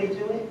better way to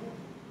do it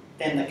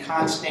than the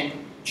constant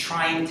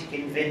trying to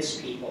convince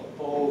people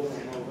over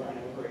and over and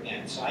over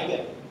again. So I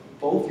get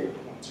both your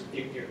points, or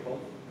they're both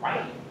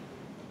right.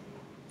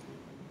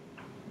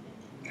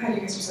 God, you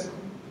guys are so cool.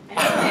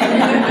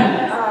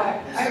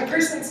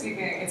 Personally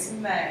speaking, it's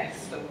meant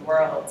the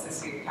world to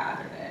see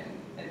Catherine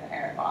in the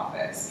Arab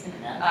office.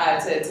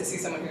 To see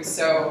someone who's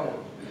so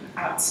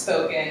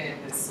outspoken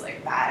and this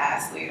like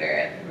badass leader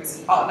and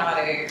who's not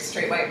a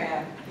straight white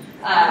man.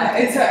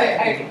 And so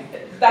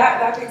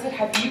that being said,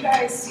 have you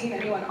guys seen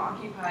anyone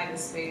occupy the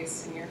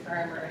space in your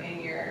firm or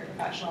in your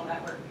professional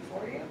network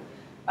before you?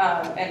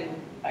 And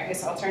I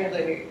guess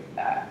alternatively,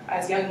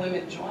 as young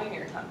women join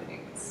your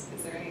companies,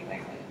 is there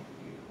anything that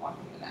you want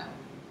them to know?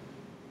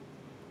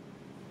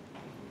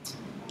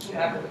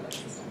 Whoever would like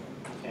to start.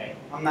 Okay,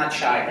 I'm not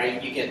shy,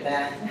 right? You get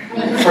that?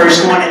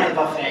 First one at the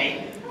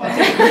buffet.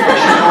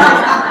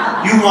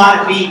 You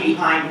want to be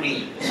behind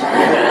me.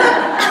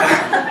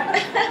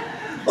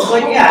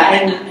 But yeah,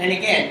 and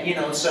again, you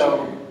know,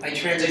 so I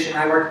transitioned,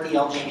 I work at the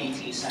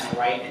LGBT Center,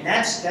 right? And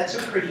that's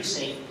a pretty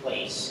safe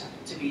place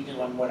to be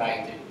doing what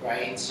I do,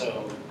 right?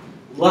 So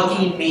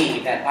lucky me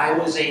that I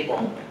was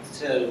able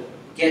to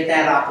get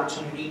that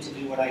opportunity to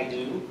do what I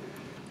do.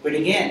 But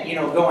again, you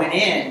know, going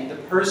in, the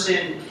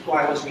person who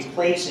I was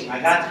replacing,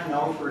 I got to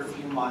know for a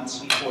few months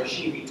before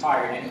she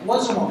retired, and it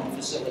was a woman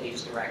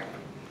facilities director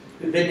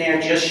who'd been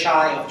there just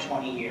shy of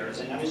 20 years.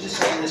 And I was just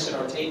saying this at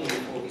our table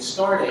before we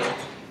started,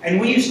 and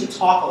we used to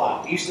talk a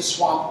lot. We used to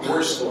swap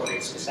war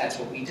stories, because that's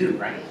what we do,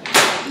 right?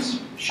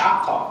 Just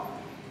shop talk.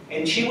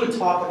 And she would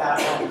talk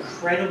about how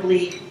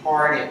incredibly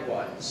hard it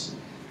was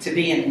to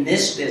be in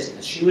this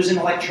business. She was an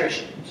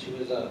electrician. She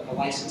was a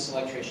licensed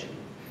electrician.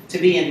 To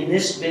be in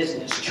this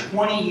business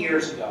 20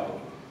 years ago,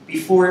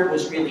 before it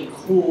was really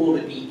cool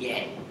to be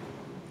gay.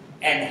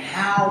 And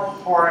how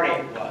hard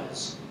it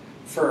was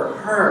for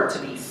her to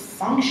be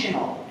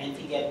functional and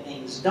to get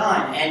things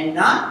done. And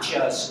not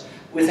just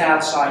with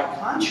outside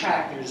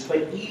contractors,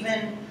 but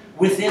even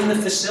within the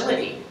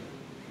facility.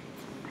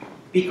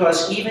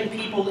 Because even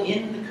people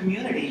in the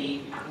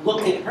community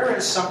looked at her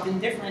as something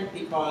different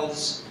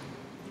because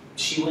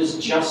she was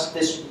just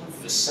this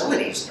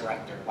facilities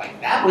director. Like,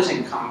 that was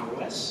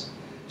incongruous.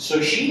 So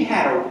she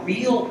had a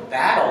real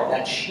battle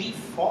that she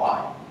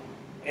fought.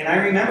 And I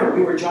remember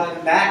we were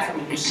driving back from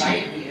a new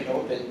site we had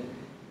opened,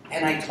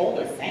 and I told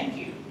her, thank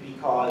you,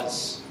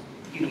 because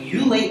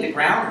you laid the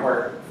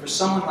groundwork for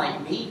someone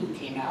like me who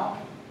came out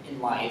in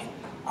life.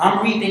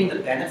 I'm reaping the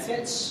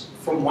benefits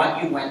from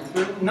what you went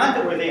through. Not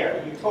that we're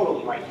there, you're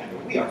totally right,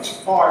 Kendra. We are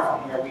far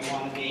from where we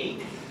want to be.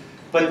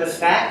 But the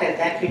fact that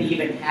that could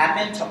even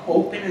happen to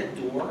open a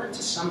door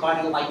to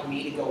somebody like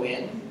me to go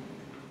in,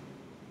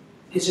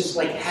 it's just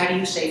like, how do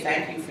you say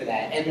thank you for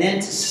that? And then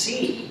to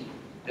see,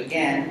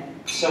 again,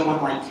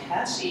 someone like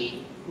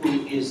Cassie,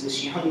 who is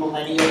this young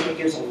millennial who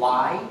gives a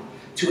lie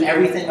to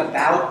everything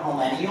about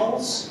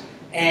millennials,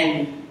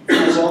 and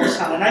has all this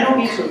time. And I don't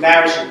mean to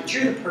embarrass you, but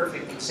you're the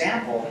perfect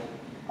example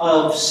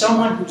of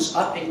someone who's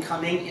up and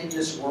coming in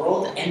this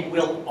world and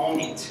will own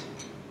it.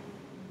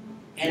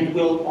 And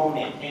will own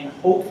it, and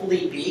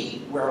hopefully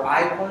be where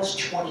I was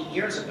 20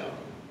 years ago,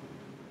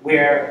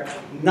 where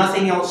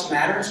nothing else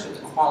matters but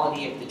the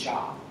quality of the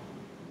job.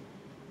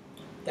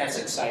 That's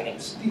exciting.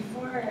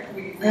 Before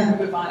we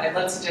move on, I'd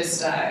love to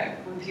just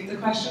repeat the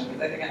question,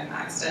 because I think I'm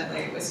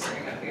accidentally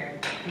whispering up here.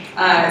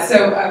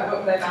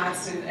 What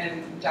Max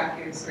and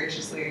Jackie has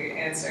graciously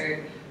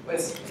answered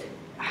was,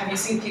 have you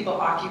seen people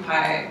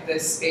occupy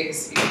this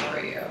space before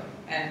you?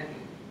 And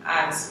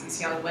as these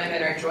young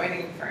women are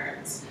joining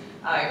firms,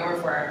 your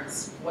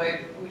firms,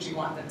 what would you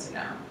want them to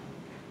know?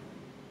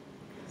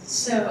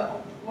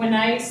 So when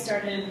I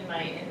started in the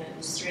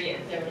industry,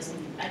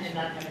 I did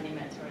not have any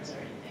mentors or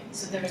anything.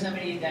 So there was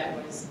nobody that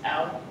was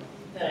out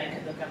that I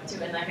could look up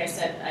to. And like I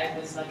said, I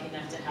was lucky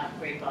enough to have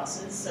great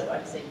bosses, so I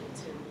was able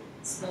to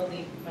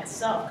slowly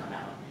myself come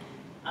out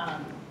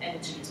and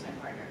introduce my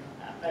partner and all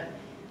that.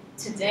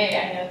 But today,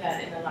 I know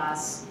that in the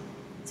last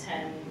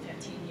 10,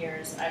 15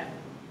 years, I've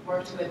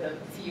worked with a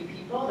few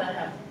people that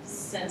have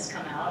since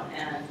come out,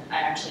 and I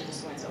actually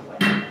just went to a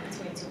wedding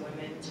between two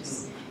women.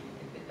 Just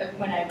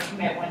when I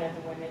met one of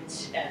the women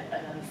at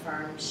another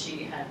firm,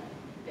 she had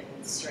been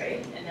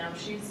straight, and now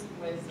she's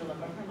with the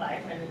love of her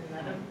life and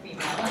another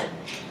female. And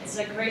it's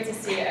like great to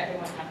see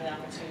everyone have an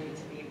opportunity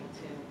to be able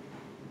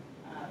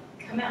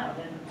to come out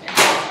and be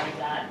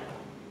part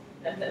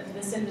of that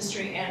this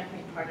industry and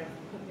be part of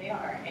who they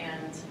are.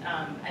 And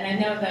I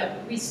know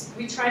that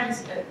we try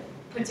to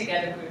put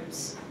together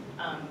groups.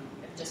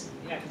 Just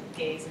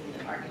gays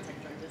in architecture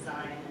and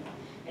design,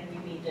 and we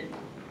meet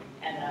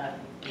at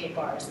gay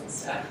bars and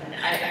stuff. And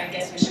I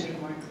guess we should be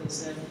more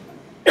inclusive.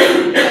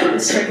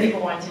 Certain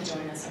people wanted to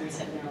join us, and we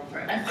said no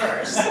at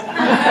first.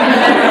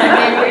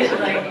 Maybe we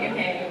should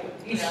okay,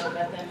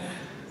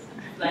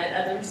 let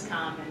others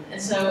come.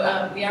 And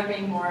so we are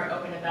being more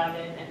open about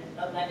it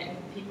and letting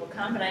people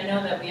come. But I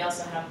know that we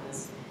also have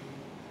this.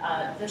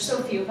 There's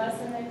so few of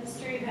us in the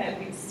industry that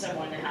we still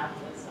want to have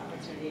this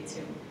opportunity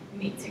to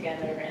meet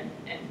together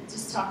and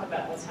just talk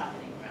about what's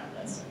happening around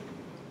us.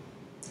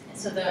 And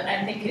so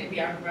I think we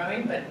are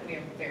growing, but we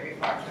are very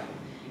far from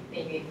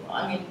being equal.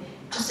 I mean,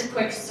 just a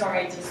quick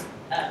story, just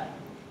a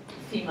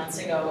few months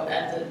ago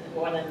at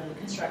one of the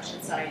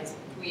construction sites,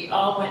 we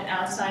all went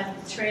outside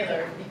the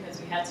trailer because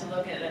we had to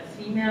look at a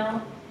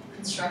female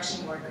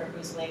construction worker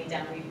who's laying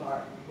down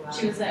rebar. Wow.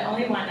 She was the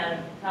only one out of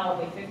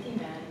probably 50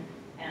 men.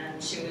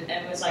 And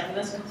it was like,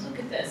 let's go look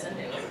at this. And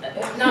it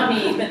was not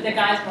me, but the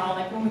guys were all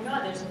like, oh my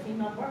God, there's a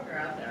female worker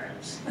out there. And it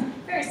was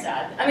very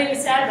sad. I mean,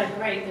 it's sad, but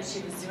great that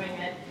she was doing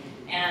it.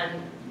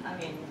 And I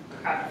mean,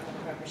 proud of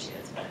whoever she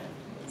is, but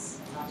it's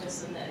not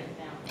just an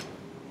example.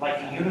 Like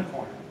a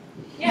unicorn.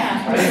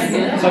 Yeah.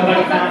 Right?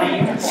 Somebody found a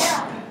unicorn.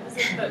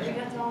 Yeah, but we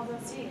got to all go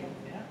see it.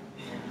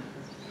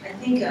 I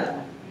think,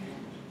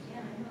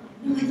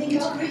 No, I think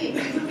it's great.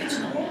 I think it's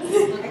great.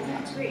 I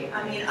think it's great.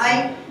 I mean,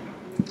 I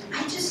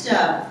just,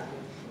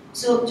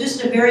 so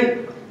just the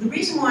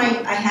reason why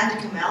I had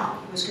to come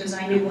out was because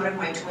I knew one of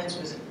my twins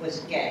was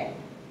gay.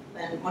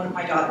 And one of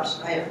my daughters,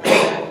 I have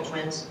identical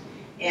twins.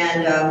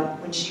 And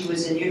when she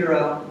was in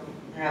utero,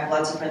 and I have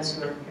lots of friends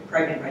who are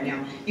pregnant right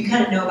now, you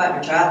kind of know about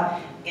your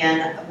child.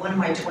 And one of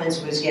my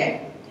twins was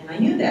gay. And I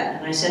knew that.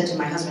 And I said to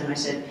my husband, I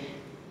said,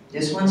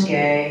 this one's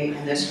gay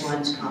and this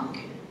one's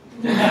complicated.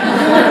 and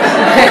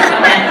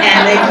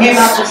they came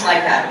out just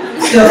like that.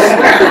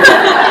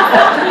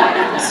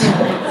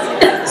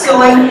 So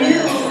I knew,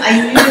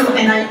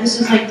 and this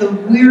is like the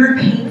weird,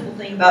 painful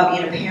thing about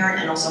being a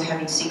parent and also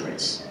having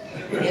secrets,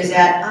 is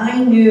that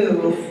I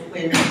knew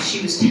when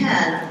she was 10,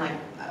 I'm like,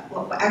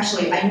 well,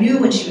 actually, I knew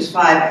when she was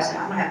 5, I said,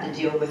 I'm gonna have to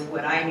deal with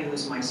what I knew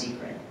was my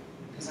secret,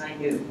 because I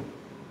knew.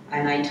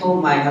 And I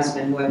told my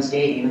husband, who I was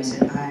dating, I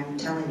said, I'm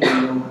telling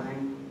you,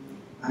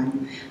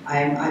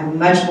 I'm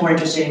much more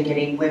interested in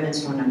getting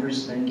women's phone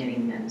numbers than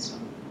getting men's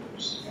phone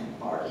numbers at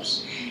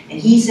bars. And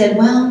he said,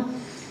 well,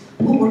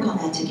 we'll work on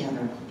that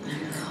together.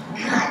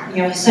 God,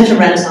 you know, he's such a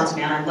Renaissance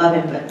man. I love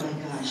him, but my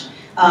gosh,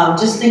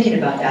 just thinking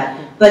about that.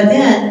 But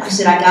then I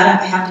said, I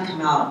have to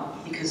come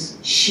out because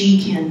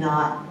she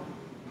cannot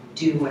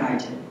do what I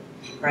did,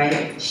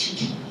 right?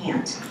 She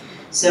can't.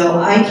 So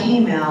I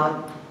came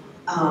out,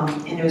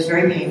 and it was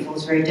very painful. It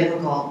was very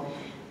difficult,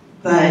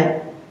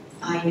 but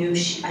I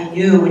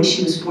knew when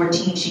she was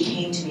 14, she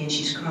came to me and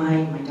she's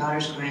crying, my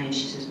daughter's crying, and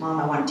she says, Mom,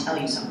 I want to tell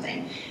you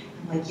something.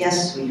 I'm like,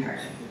 yes, sweetheart.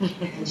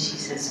 And she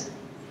says,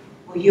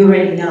 well, you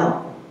already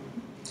know.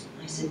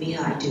 I said, Mija,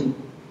 I do.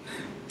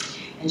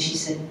 And she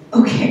said,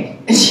 okay.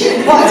 And she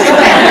walked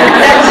away.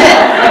 That was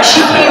it.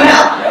 She came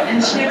out.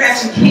 And she never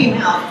actually came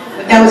out,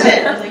 but that was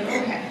it. I was like,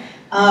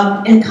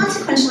 okay. And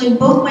consequently,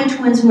 both my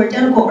twins who are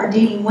identical are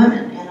dating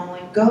women. And I'm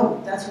like,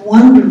 go. That's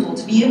wonderful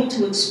to be able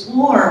to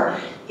explore.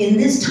 In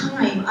this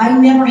time, I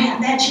never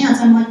had that chance.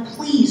 I'm like,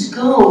 please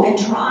go and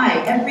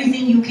try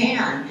everything you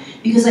can,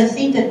 because I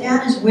think that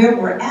that is where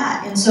we're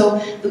at. And so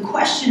the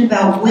question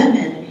about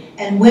women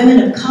and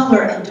women of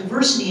color and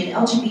diversity and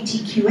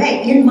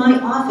LGBTQA, in my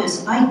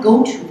office, I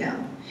go to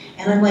them.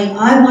 And I'm like,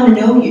 I want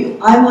to know you.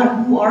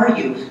 Who are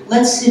you?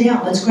 Let's sit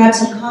down. Let's grab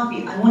some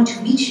coffee. I want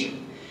to meet you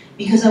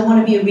because I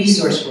want to be a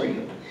resource for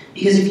you.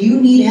 Because if you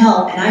need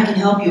help and I can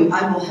help you,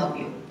 I will help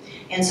you.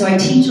 And so I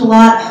teach a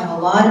lot. I have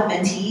a lot of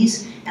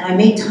mentees. And I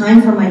make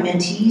time for my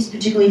mentees,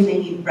 particularly if they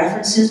need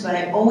references, but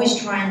I always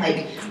try and,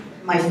 like,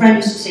 my friend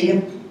used to say, you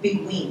have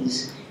big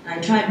wings. And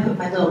I try and put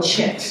my little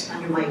chicks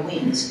under my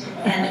wings.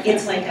 And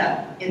it's like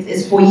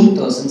it's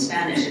pollitos in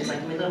Spanish, it's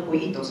like my little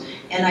pollitos.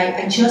 And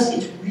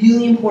it's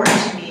really important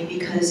to me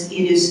because it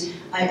is,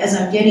 as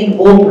I'm getting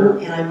older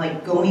and I'm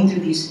like going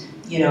through these,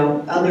 you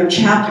know, other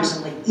chapters,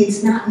 I'm like,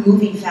 it's not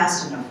moving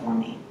fast enough for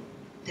me.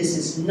 This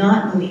is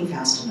not moving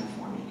fast enough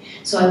for me.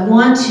 So I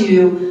want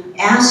to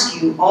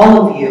ask you,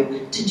 all of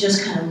you, to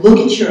just kind of look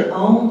at your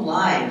own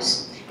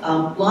lives.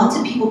 Lots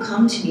of people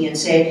come to me and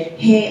say,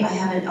 hey, I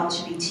have an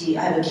LGBT,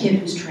 I have a kid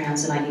who's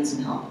trans and I need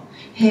some help.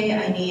 Hey,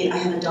 I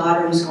have a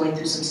daughter who's going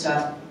through some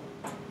stuff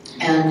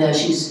and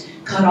she's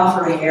cut off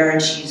her hair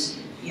and she's,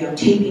 you know,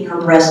 taping her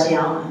breast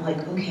down. I'm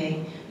like,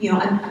 okay, you know,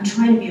 I'm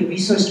trying to be a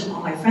resource to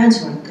all my friends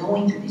who are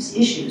going through these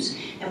issues,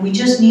 and we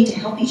just need to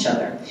help each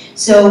other.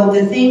 So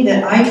the thing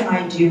that I try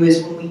and do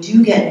is when we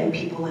do get new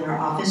people in our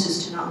office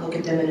is to not look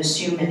at them and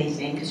assume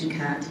anything, because you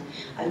can't.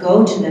 I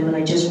go to them and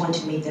I just want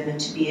to meet them and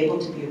to be able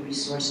to be a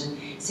resource and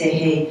say,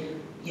 hey,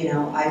 you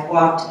know, I've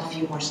walked a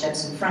few more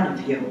steps in front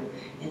of you,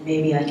 and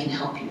maybe I can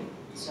help you.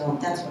 So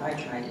that's what I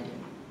try to do.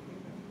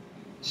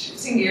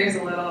 Shifting gears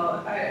a little,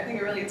 I think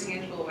a really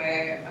tangible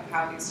way of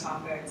how these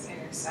topics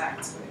intersect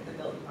with the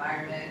built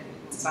environment and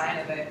the design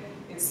of it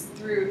is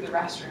through the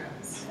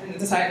restrooms and the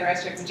design of the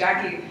restrooms. And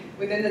Jackie,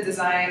 within the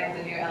design of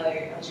the new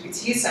LA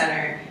LGBT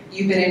Center,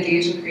 you've been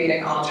engaged in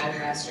creating all-gender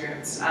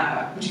restrooms.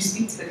 Would you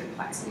speak to the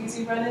complexities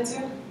you've run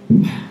into?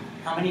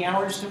 How many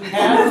hours do we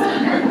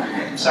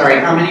have? Sorry,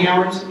 how many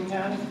hours do we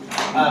have?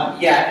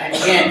 Yeah, and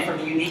again, from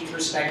a unique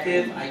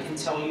perspective, I can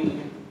tell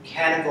you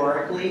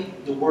categorically,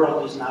 the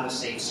world is not a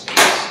safe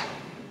space,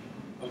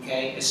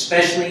 okay?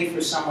 Especially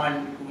for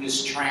someone who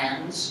is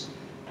trans.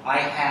 I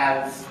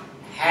have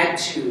had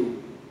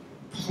to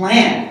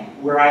plan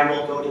where I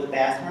will go to the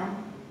bathroom,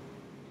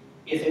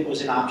 if it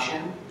was an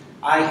option.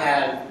 I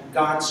have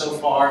gone so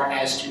far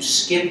as to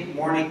skip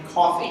morning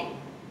coffee,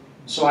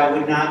 so I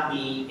would not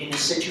be in a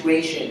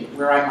situation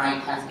where I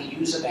might have to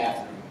use a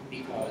bathroom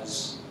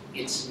because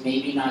it's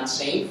maybe not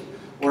safe,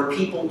 or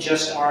people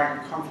just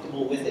aren't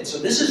comfortable with it. So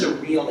this is a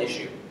real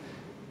issue.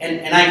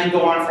 And I can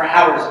go on for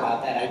hours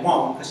about that. I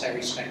won't, because I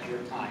respect your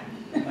time,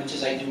 as much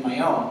as I do my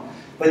own.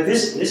 But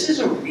this is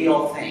a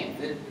real thing,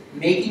 that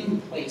making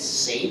the place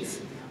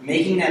safe,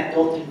 making that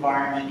built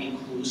environment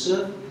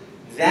inclusive,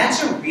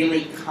 that's a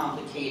really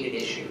complicated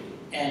issue.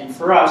 And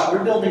for us,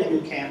 we're building a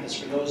new campus,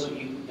 for those of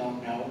you who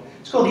don't know.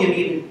 It's called the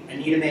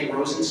Anita Mae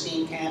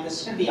Rosenstein campus.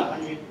 It's going to be a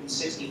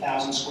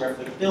 160,000 square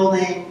foot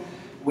building.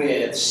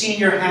 with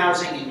senior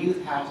housing and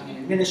youth housing and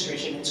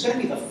administration. It's going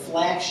to be the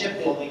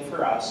flagship building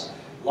for us,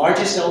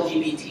 largest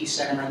LGBT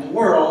center in the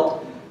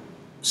world.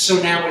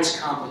 So now it's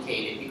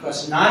complicated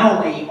because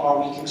not only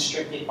are we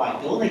constricted by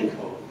building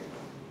code,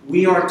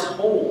 we are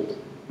told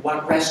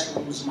what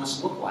restrooms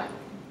must look like.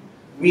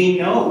 We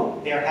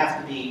know there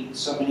have to be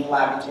so many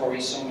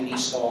lavatories, so many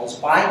stalls.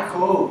 By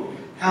code,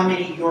 how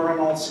many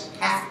urinals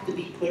have to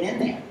be put in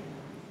there.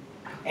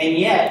 And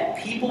yet,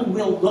 people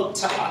will look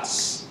to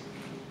us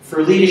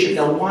for leadership.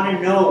 They'll want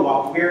to know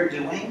what we're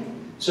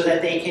doing so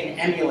that they can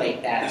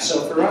emulate that.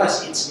 So for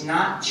us, it's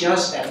not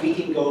just that we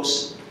can go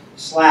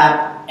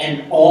slap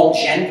an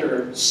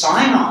all-gender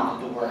sign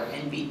on the door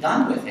and be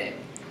done with it.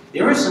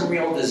 There are some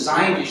real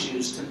design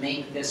issues to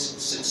make this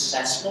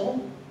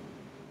successful.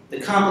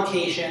 The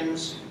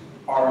complications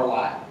are a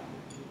lot.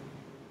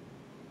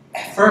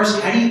 At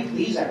first, how do you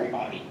please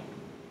everybody?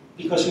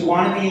 Because we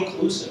want to be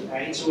inclusive,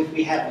 right? So if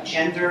we have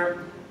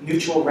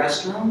gender-neutral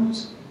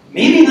restrooms,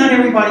 maybe not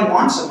everybody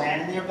wants a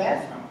man in their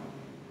bathroom.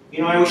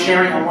 You know, I was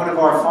sharing on one of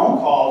our phone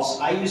calls,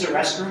 I use a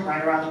restroom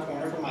right around the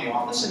corner from my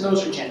office, and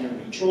those are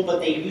gender-neutral, but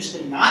they used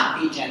to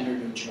not be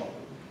gender-neutral.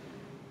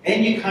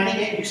 And you kind of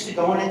get used to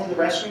going into the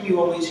restroom you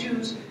always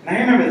use. And I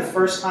remember the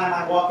first time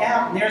I walk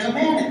out, and there's a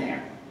man in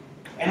there.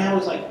 And I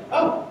was like,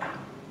 oh,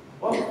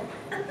 whoa.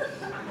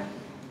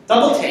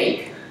 Double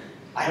take.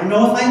 I don't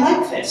know if I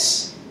like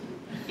this.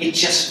 It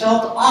just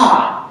felt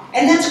odd.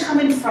 And that's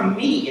coming from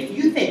me. If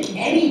you think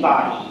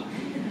anybody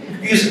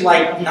used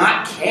like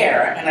not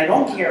care, and I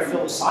don't care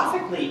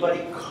philosophically, but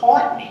it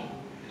caught me.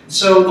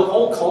 So the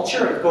whole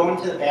culture of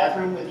going to the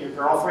bathroom with your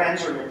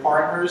girlfriends or your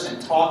partners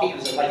and talking,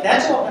 was like,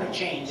 that's all going to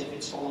change if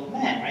it's full of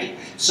men, right?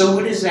 So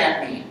what does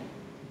that mean,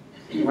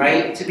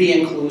 right? To be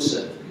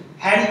inclusive.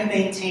 How do you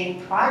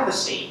maintain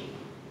privacy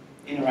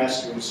in a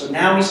restroom? So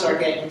now we start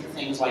getting into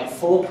things like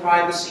full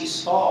privacy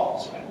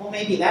stalls, right? Well,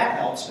 maybe that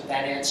helps, but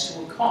that adds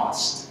to a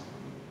cost.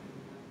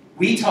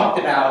 We talked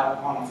about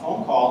on a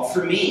phone call,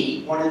 for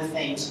me, one of the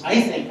things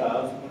I think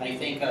of when I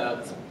think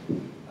of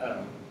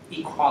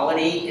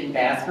equality in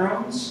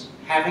bathrooms,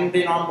 having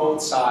been on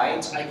both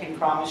sides, I can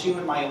promise you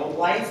in my old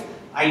life,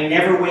 I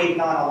never waited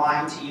on a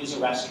line to use a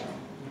restroom.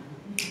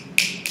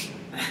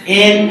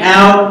 In,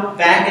 out,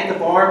 back at the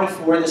bar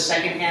before the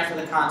second half of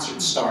the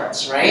concert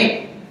starts,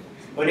 right?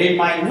 But in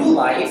my new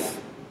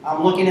life,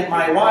 I'm looking at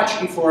my watch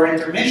before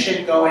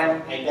intermission going,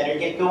 I better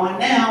get going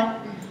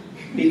now,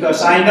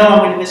 because I know I'm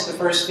going to miss the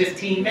first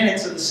 15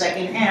 minutes of the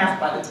second half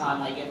by the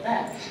time I get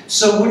back.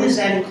 So what does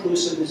that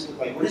inclusiveness look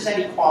like? What does that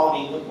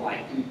equality look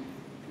like?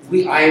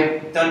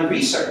 I've done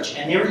research,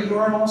 and there are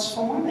urinals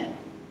for women.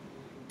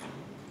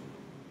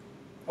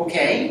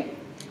 Okay,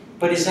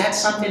 but is that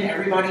something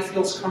everybody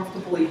feels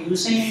comfortable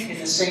using in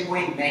the same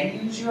way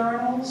men use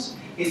urinals?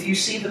 If you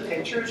see the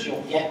pictures,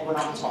 you'll get what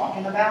I'm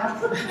talking about.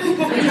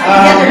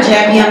 Together,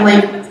 Jackie, I'm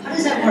like, how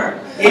does that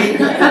work?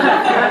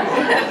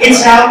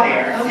 It's out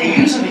there. They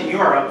use them in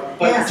Europe,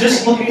 but Yes.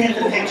 just looking at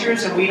the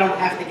pictures, and we don't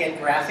have to get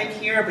graphic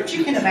here, but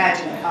you can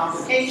imagine the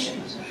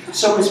complications.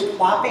 So is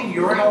plopping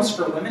urinals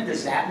for women,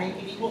 does that make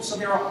it equal? So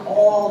there are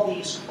all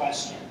these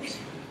questions.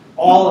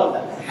 All of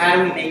them. How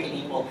do we make it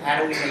equal?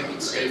 How do we make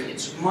it safe?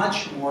 It's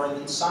much more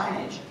than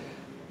signage.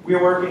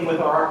 We're working with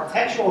our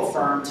architectural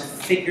firm to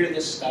figure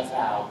this stuff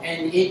out.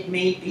 And it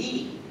may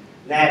be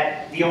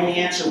that the only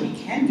answer we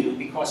can do,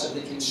 because of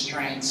the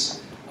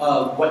constraints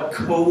of what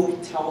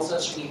code tells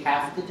us we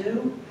have to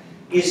do,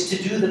 is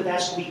to do the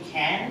best we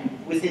can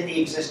within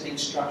the existing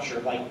structure,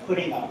 like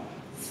putting up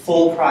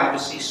full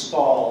privacy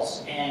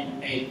stalls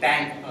and a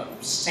bank of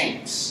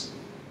sinks.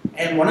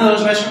 And one of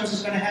those restrooms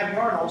is going to have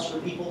urinals for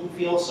people who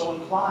feel so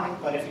inclined,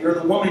 but if you're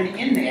the woman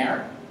in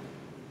there,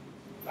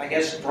 I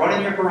guess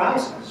broaden your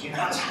horizons, you know?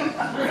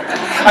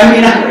 I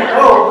mean, I don't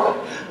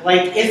know,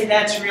 like, if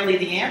that's really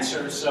the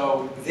answer.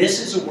 So this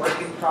is a work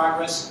in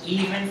progress,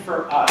 even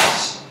for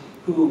us,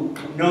 who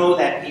know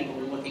that people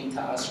are looking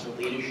to us for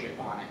leadership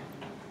on it.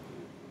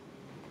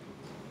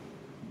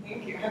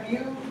 Thank you. Have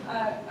you,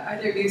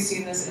 either of you,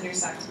 seen this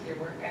intersect with your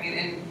work? I mean,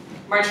 in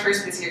March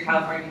 1st this year,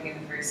 California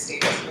became the first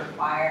state to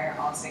require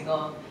all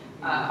single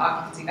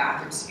occupancy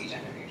bathrooms to be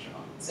gender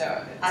neutral.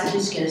 So I was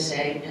just going to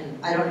say,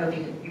 and I don't know if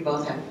you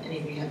both have, any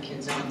of you have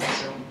kids on this,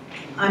 so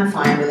I'm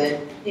fine with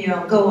it. You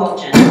know, go all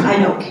gender. I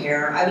don't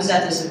care. I was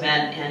at this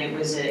event, and it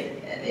was a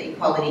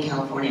Equality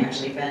California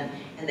actually event,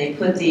 and they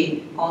put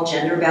the all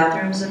gender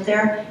bathrooms up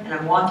there, and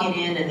I'm walking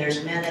in, and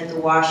there's men at the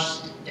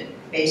wash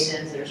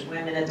basins, there's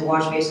women at the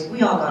wash basins.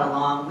 We all got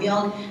along.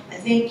 I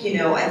think, you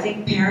know, I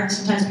think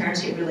sometimes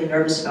parents get really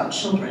nervous about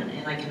children,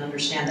 and I can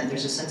understand that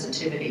there's a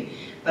sensitivity.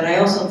 But I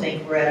also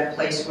think we're at a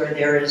place where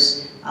there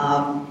is,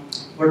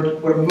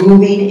 we're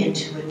moving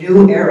into a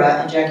new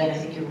era, and Jackie, and I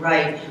think you're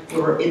right,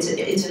 where it's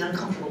an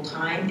uncomfortable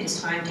time.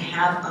 It's time to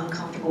have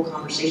uncomfortable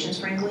conversations,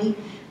 frankly.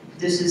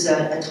 This is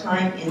a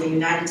time in the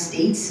United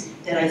States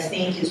that I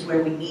think is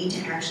where we need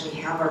to actually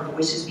have our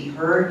voices be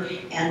heard.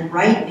 And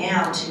right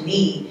now, to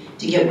me,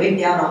 to get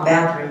wigged out on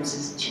bathrooms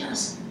is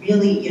just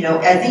really, you know,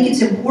 I think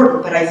it's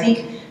important, but I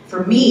think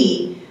for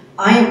me,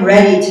 I am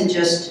ready to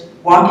just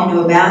walk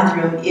into a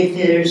bathroom, if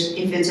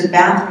it's a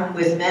bathroom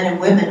with men and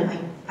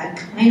women, I'm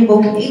kind of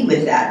okay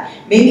with that.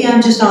 Maybe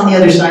I'm just on the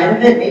other side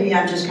of it. Maybe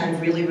I'm just kind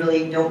of really,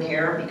 really don't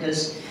care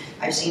because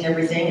I've seen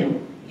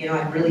everything, and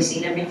I've really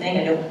seen everything.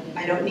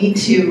 I don't need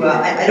to.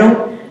 I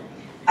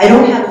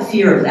don't have a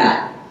fear of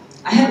that.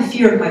 I have a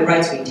fear of my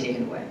rights being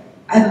taken away.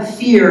 I have a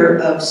fear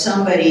of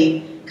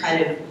somebody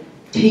kind of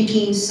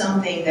taking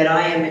something that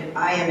I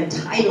am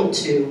entitled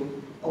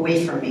to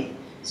away from me.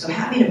 So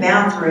having a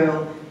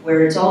bathroom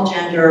where it's all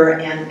gender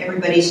and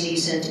everybody's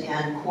decent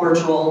and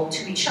cordial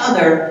to each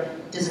other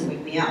doesn't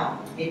weed me out.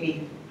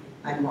 Maybe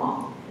I'm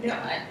wrong. No,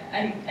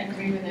 I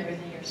agree with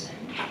everything you're saying.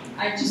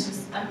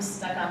 I'm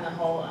stuck on the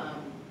whole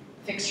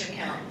fixture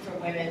count for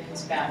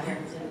women's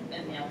bathrooms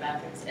and male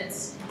bathrooms.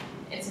 It's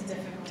a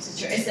difficult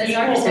situation. As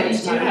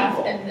architects, you do have,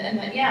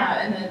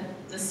 and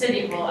the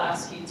city will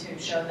ask you to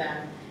show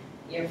them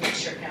your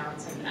fixture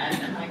counts, and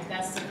I'm like,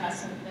 that's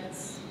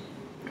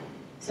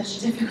such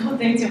a difficult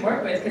thing to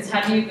work with, because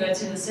how do you go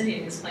to the city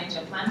and explain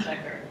to a plan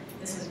checker,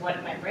 this is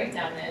what my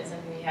breakdown is,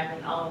 and we have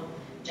an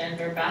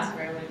all-gender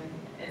bathroom, and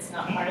it's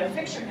not part of the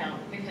fixture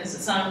count, because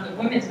it's not the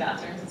women's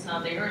bathrooms, it's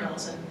not the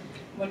urinals, and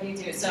what do you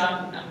do?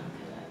 So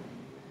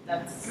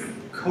that's...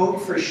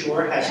 Code for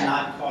sure has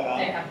not caught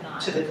They have not.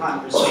 up to the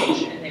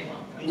conversation. And they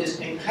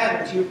won't. And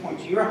Kevin, to your point,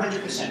 you're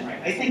 100%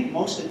 right. I think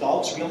most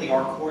adults really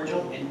are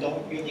cordial and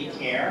don't really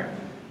care.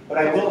 But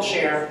I will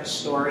share a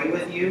story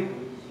with you,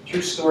 a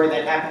true story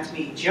that happened to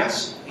me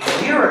just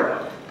a year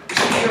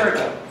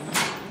ago.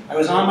 I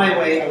was on my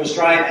way, I was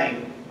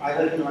driving. I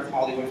live in North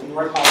Hollywood. From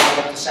North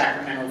Hollywood up to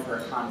Sacramento for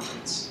a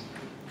conference.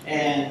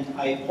 And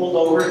I pulled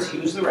over to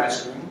use the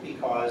restroom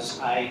because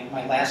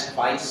my last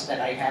vice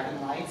that I have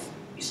in life,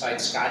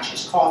 besides scotch,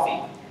 is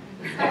coffee.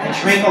 And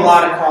I drink a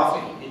lot of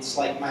coffee. It's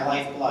like my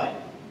lifeblood.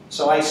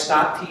 So I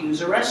stopped to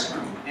use a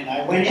restroom. And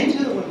I went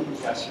into the women's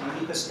restroom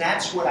because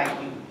that's what I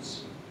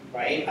use,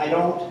 right?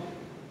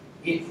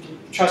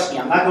 Trust me,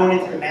 I'm not going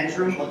into the men's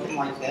room looking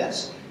like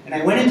this. And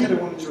I went into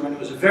the women's room, and it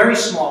was a very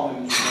small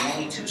women's room,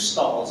 only 2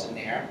 stalls in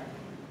there.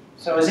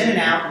 So I was in and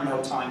out in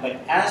no time, but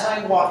as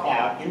I walked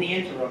out, in the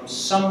interim,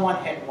 someone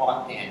had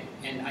walked in.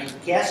 And I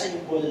guess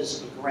it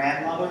was a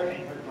grandmother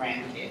and her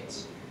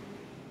grandkids.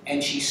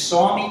 And she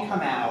saw me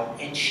come out,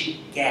 and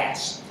she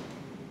gasped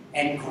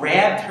and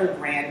grabbed her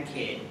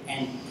grandkid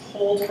and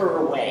pulled her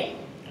away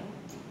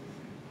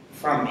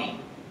from me.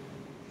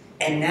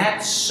 And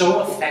that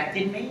so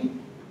affected me,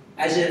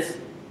 as if,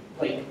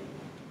 like,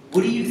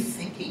 what are you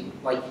thinking?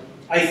 Like,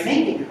 I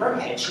think in her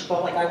head, she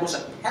felt like I was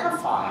a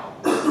pedophile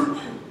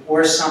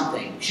or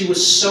something. She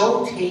was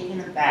so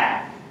taken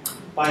aback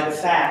by the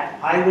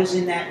fact I was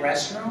in that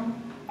restroom.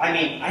 I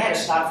mean, I had to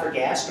stop for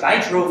gas, but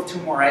I drove 2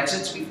 more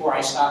exits before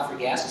I stopped for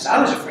gas because I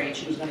was afraid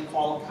she was going to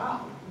call a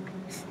cop.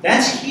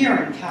 That's here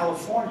in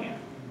California.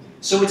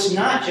 So it's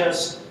not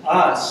just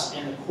us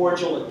and the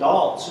cordial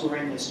adults who are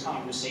in this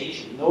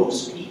conversation.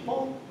 Those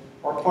people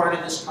are part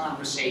of this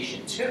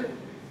conversation too.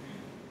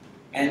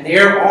 And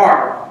there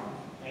are,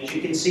 as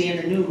you can see in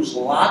the news,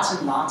 lots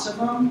and lots of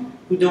them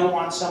who don't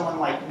want someone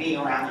like me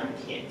around their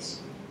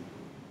kids.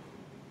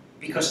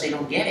 Because they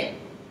don't get it.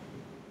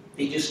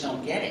 They just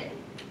don't get it.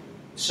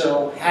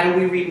 So how do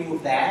we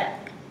remove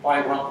that?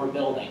 By what we're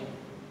building,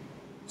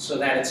 so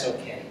that it's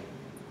okay.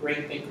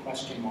 Great big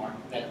question mark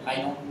that I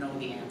don't know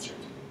the answer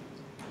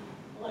to.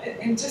 Well,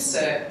 and just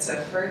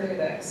to further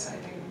this, I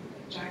think,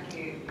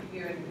 Jackie,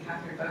 you and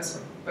Catherine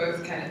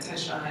both kind of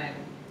touched on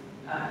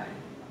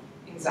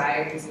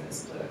anxieties in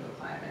this political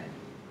climate.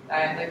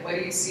 Like, what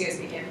do you see as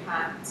the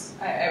impact?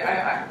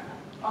 I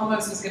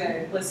almost was going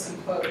to list some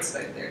quotes,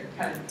 but they're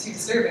kind of too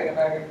disturbing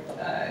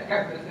about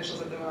government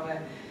officials at the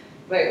moment.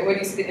 But what do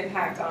you see the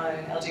impact on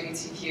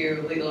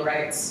LGBTQ legal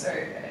rights?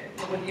 Or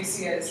what do you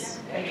see as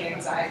any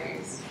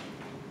anxieties?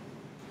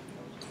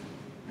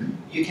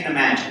 You can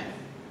imagine.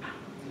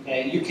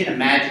 Okay, you can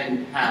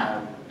imagine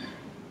how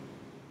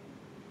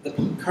the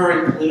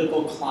current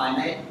political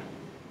climate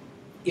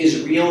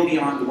is real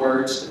beyond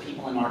words to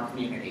people in our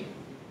community.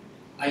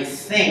 I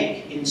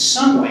think, in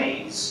some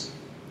ways,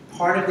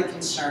 part of the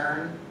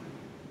concern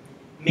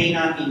may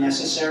not be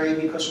necessary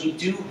because we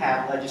do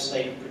have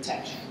legislative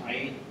protection,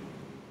 right?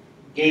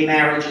 Gay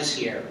marriage is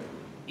here.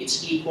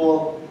 It's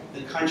equal.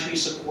 The country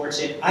supports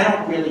it. I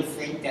don't really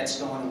think that's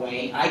going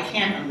away. I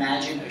can't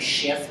imagine a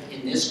shift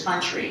in this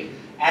country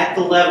at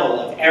the level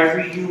of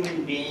every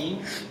human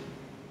being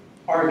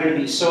are going to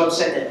be so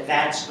upset that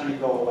that's going to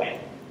go away.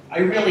 I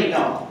really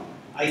don't.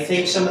 I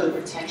think some of the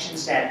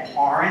protections that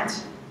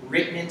aren't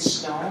written in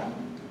stone,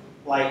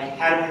 like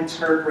how to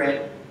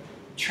interpret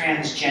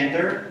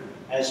transgender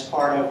as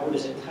part of, what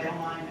is it, Title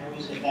IX? I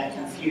always get that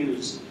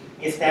confused.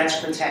 If that's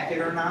protected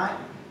or not.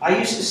 I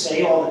used to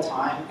say all the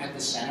time at the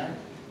center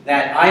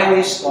that I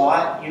always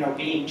thought,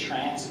 being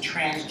trans, the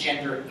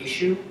transgender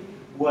issue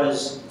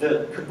was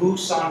the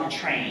caboose on the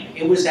train.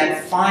 It was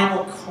that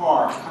final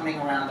car coming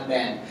around the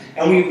bend.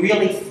 And we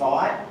really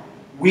thought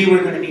we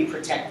were going to be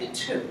protected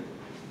too.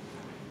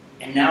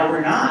 And now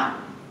we're not.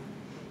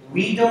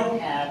 We don't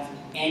have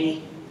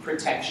any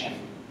protection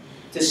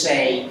to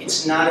say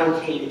it's not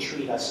okay to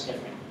treat us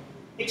different.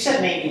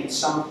 except maybe in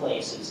some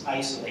places,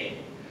 isolated.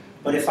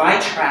 But if I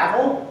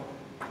travel,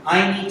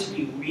 I need to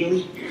be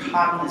really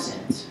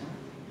cognizant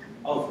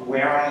of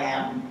where I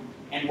am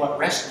and what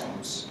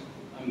restrooms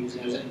I'm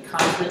using. There was a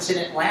conference in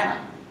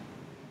Atlanta,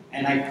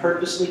 and I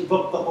purposely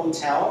booked the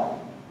hotel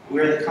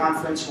where the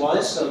conference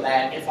was so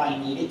that if I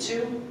needed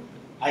to,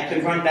 I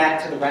could run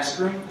back to the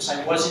restroom because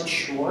I wasn't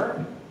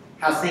sure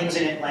how things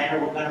in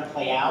Atlanta were going to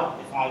play out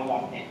if I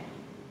walked in.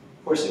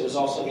 Of course, it was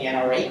also the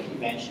NRA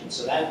convention,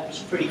 so that was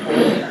pretty cool.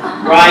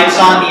 Rides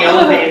on the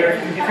elevator,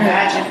 you can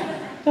imagine.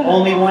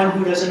 Only one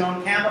who doesn't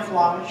own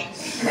camouflage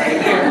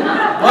right here.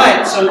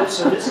 But, so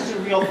this is a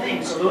real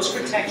thing. So those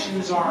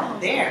protections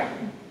aren't there.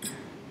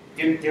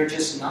 They're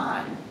just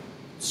not.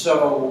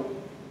 So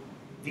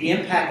the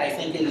impact, I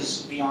think,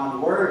 is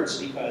beyond words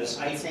because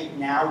I think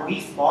now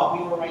we thought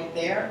we were right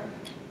there.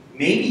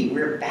 Maybe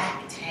we're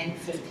back 10,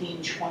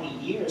 15, 20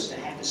 years to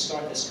have to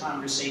start this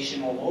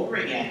conversation all over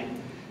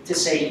again to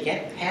say,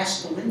 get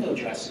past the window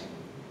dressing.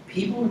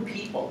 People are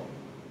people.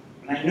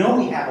 And I know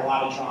we have a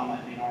lot of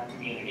drama in our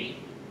community.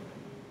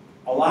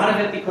 A lot of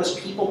it because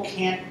people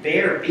can't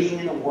bear being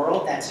in a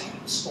world that's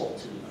hostile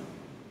to them.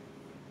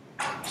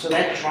 So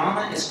that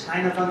drama is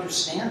kind of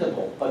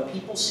understandable, but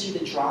people see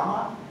the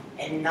drama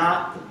and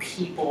not the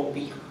people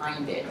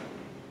behind it.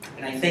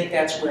 And I think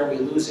that's where we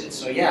lose it.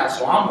 So yeah,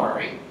 so I'm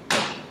worried.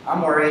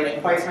 I'm worried,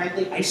 and quite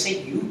frankly, I say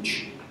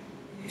huge.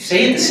 I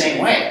say it the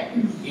same way.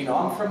 You know,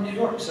 I'm from New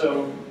York,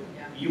 so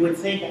you would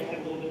think I had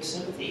a little bit of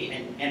sympathy,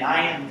 and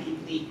I am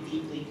deeply,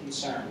 deeply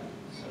concerned.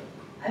 So.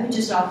 I would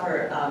just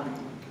offer,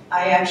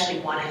 I actually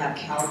want to have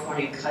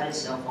California cut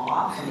itself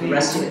off from the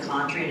rest of the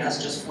country and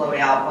us just float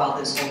out while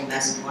this whole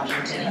mess in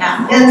Washington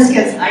happens,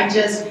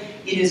 because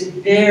it is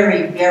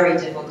very, very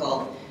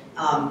difficult.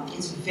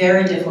 It's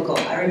very difficult.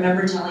 I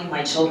remember telling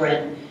my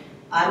children,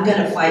 I'm going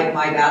to fight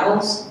my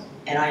battles,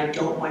 and I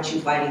don't want you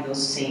fighting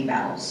those same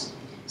battles.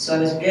 So I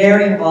was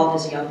very involved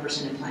as a young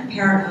person in Planned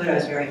Parenthood. I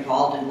was very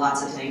involved in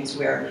lots of things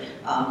where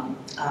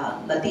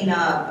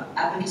Latina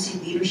advocacy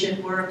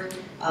leadership work,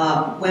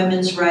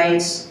 women's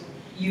rights,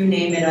 you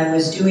name it, I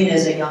was doing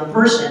as a young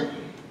person.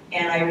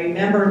 And I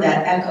remember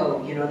that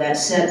echo, you know, that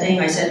said thing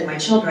I said to my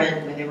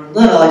children when they were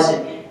little. I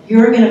said,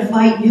 you're going to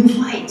fight new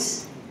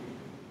fights.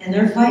 And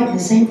they're fighting the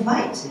same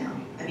fights now.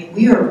 I mean,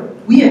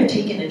 we have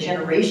taken a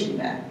generation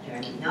back,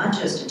 Jackie, not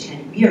just a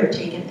 10, we have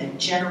taken a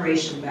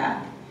generation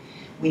back.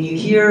 When you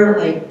hear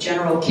like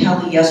General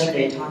Kelly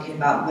yesterday talking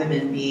about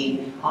women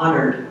being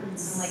honored,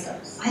 I'm like,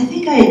 I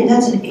think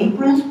that's an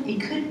apron.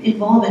 It could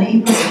involve an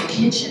apron in the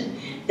kitchen.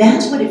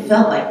 That's what it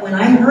felt like. When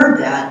I heard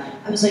that,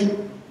 I was like,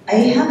 I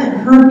haven't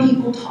heard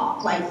people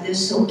talk like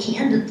this so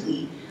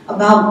candidly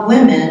about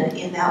women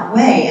in that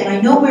way. And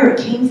I know where it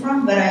came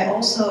from, but I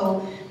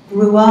also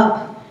grew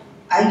up.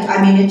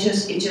 I mean, it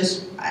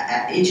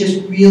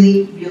just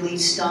really, really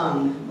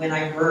stung when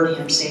I heard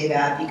him say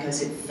that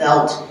because it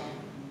felt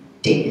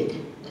dated,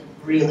 like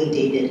really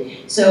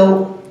dated.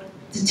 So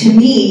to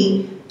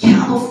me,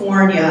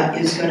 California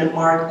is going to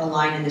mark a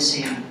line in the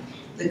sand.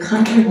 The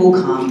country will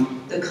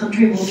come, the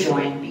country will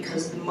join,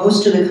 because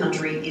most of the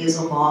country is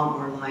along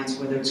our lines,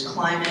 whether it's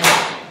climate,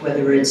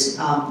 whether it's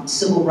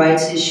civil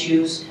rights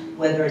issues,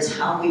 whether it's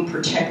how we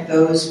protect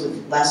those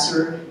with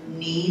lesser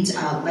needs,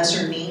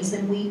 lesser means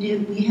than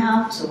we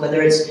have. So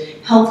whether it's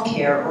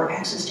healthcare or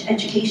access to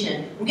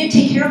education, we're going to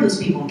take care of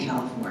those people in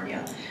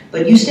California.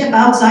 But you step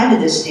outside of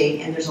this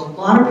state and there's a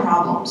lot of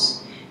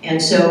problems.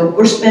 And so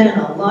we're spending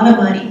a lot of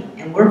money,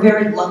 and we're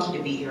very lucky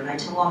to be here. And I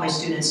tell all my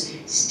students,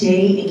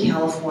 stay in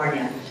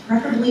California,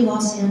 preferably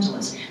Los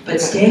Angeles,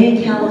 but stay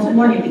in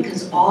California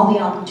because all the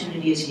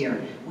opportunity is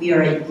here. We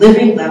are a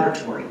living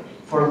laboratory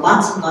for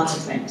lots and lots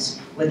of things,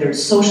 whether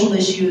it's social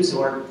issues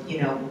or,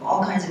 you know,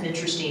 all kinds of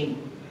interesting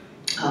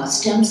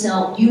stem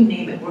cell, you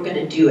name it, we're going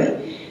to do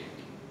it.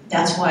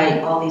 That's why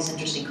all these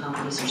interesting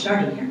companies are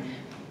starting here.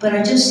 But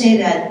I just say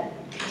that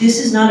this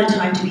is not a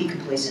time to be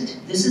complacent.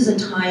 This is a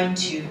time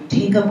to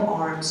take up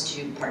arms,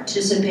 to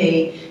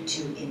participate,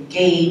 to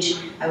engage.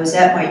 I was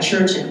at my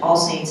church in All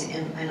Saints,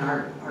 and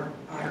our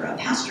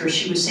pastor,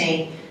 she was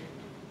saying,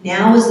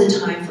 now is the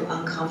time for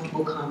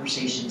uncomfortable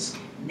conversations.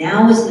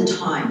 Now is the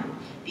time,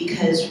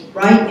 because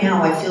right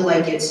now I feel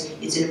like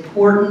it's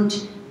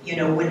important, you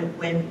know,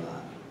 when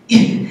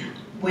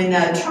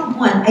Trump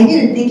won, I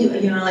didn't think,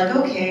 you know, like,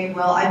 okay,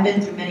 well, I've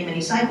been through many,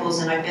 many cycles,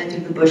 and I've been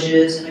through the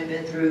Bushes, and I've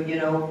been through, you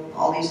know,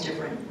 all these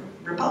different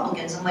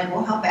Republicans. I'm like,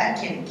 well, how bad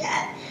can it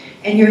get?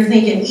 And you're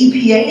thinking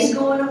EPA is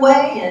going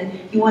away, and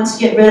he wants to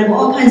get rid of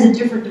all kinds of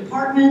different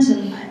departments,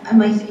 and I'm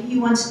like, he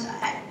wants,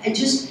 I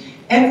just,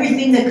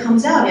 everything that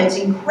comes out, it's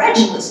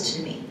incredulous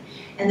to me.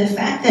 And the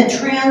fact that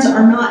trans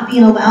are not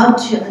being allowed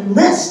to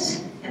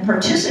enlist and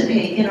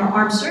participate in our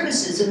armed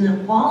services, in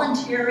the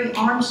voluntary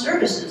armed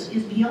services,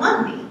 is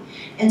beyond me.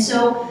 And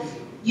so,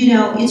 you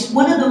know, it's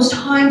one of those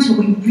times when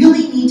we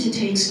really need to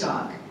take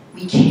stock.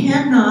 We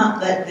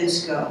cannot let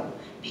this go,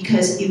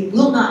 because it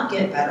will not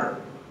get better.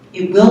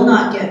 It will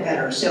not get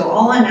better. So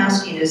all I'm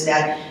asking is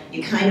that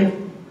you kind of,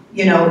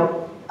 you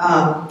know,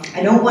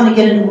 I don't want to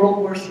get into World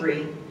War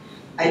III.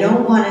 I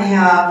don't want to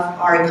have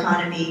our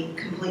economy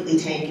completely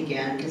tank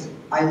again, because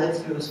I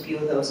lived through a few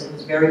of those and it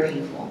was very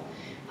painful.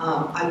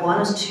 I want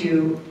us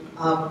to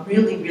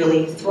really,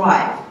 really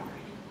thrive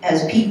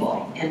as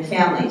people and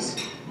families.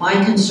 My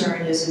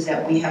concern is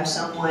that we have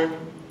someone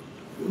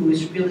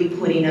who's really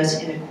putting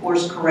us in a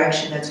course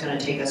correction that's going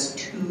to take us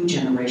 2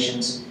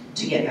 generations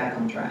to get back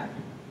on track.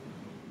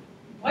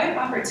 What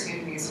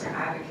opportunities for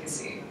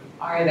advocacy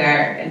are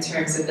there in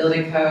terms of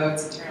building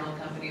codes, internal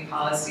company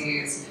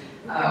policies,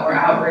 or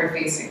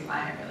outward-facing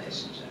client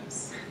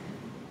relationships?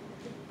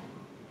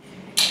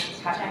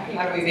 How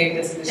do we make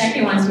this initiative?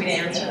 Jackie wants me to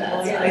answer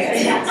that. So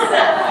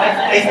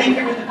I think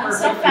you're in the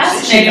perfect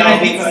position though,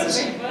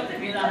 because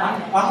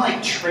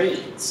unlike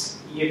trades,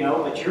 you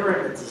know, but you're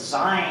in the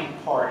design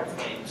part of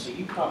things, so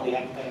you probably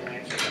have a better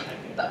answer than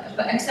I do.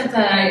 But except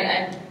that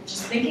I'm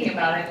just thinking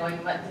about it,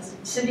 going, what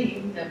the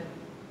city, the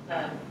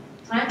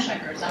time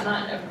checkers,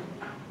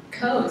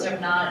 codes are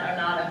not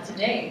up to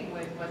date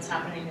with what's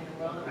happening in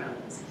the world around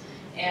us.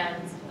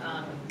 And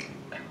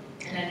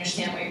I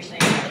understand what you're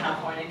saying about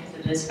California,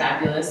 because it is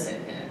fabulous.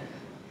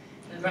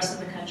 The rest of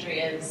the country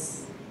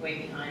is way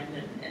behind,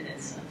 and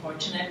it's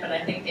unfortunate, but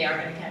I think they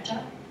are going to catch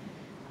up.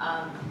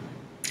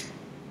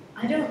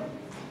 I don't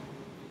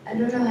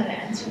know how to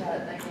answer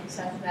that, like,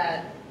 except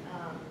that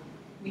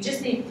we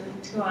just need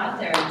to go out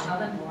there and tell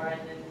them more,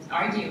 and then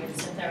argue and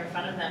sit there in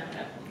front of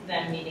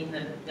them meeting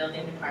the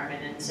building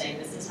department and saying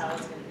this is how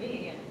it's going to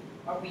be,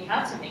 or we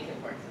have to make it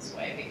work this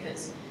way,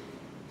 because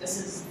this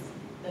is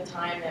the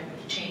time that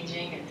we're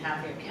changing, and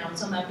have your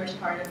council members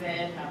part of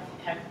it,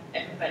 have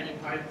everybody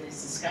part of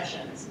these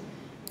discussions,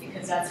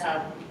 because that's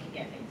how we can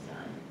get things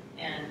done.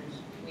 And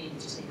we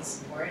just need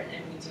support,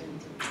 and we do need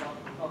to be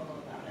vocal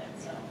about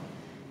it. So,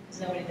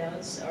 because nobody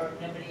knows, or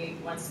nobody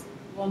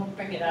won't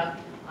bring it up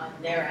on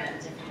their end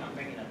if you don't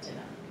bring it up to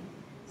them.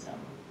 So,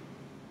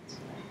 that's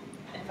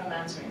what if I'm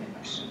answering the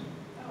question.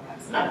 Oh,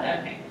 absolutely.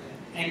 Okay.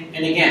 And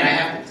again, I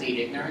have to plead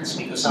ignorance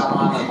because I'm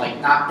on the like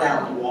knock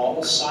down the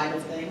walls side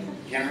of things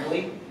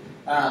generally.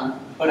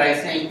 But I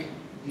think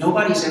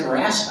nobody's ever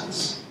asked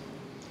us,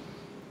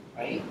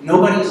 right?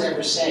 Nobody's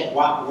ever said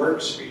what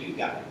works for you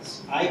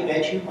guys. I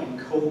bet you when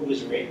code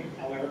was written,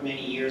 however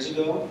many years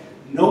ago,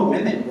 no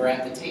women were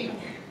at the table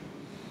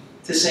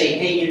to say,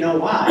 hey, you know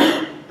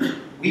what?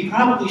 We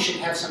probably should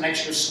have some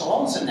extra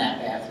stalls in that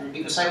bathroom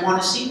because I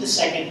want to see the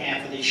second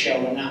half of the show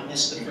and not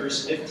miss the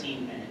first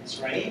 15 minutes,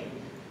 right?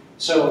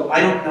 So I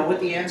don't know what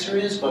the answer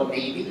is, but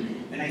maybe,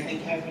 and I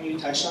think, Catherine, you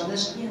touched on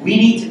this, we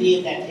need to be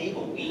at that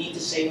table. We need to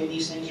say when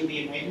these things are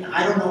being written.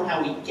 I don't know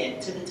how we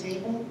get to the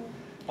table,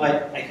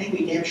 but I think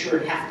we damn sure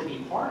have to be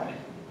part of it.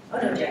 Oh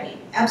no, Jackie,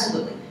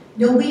 absolutely.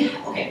 No,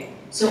 okay,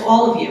 so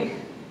all of you,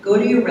 go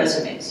to your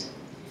resumes.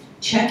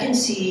 Check and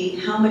see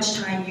how much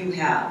time you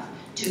have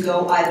to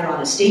go either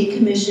on a state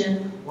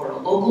commission or a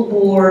local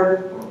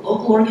board or a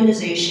local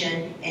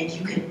organization, and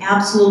you can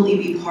absolutely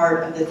be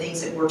part of the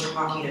things that we're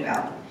talking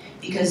about.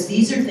 Because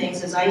these are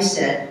things, as I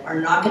said,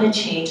 are not going to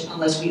change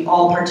unless we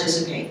all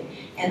participate.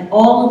 And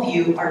all of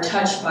you are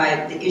touched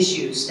by the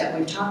issues that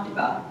we've talked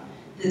about.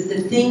 The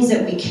things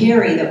that we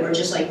carry, that we're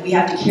just like, we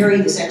have to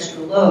carry this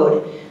extra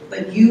load,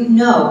 but you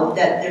know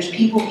that there's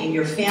people in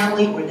your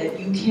family or that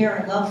you care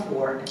and love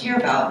for, care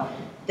about,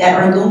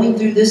 that are going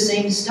through this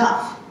same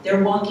stuff.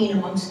 They're walking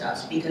amongst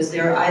us because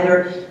they're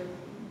either,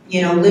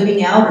 you know,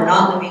 living out or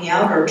not living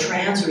out, or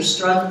trans or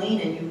struggling,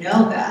 and you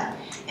know that.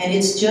 And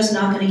it's just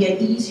not going to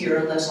get easier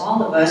unless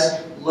all of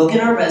us look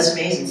at our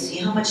resumes and see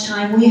how much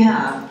time we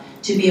have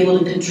to be able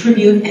to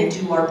contribute and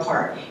do our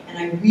part. And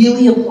I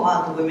really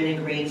applaud the Women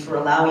in Green for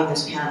allowing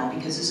this panel,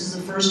 because this is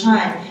the first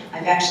time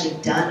I've actually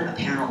done a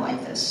panel like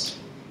this.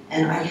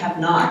 And I have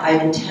not.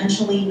 I've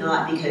intentionally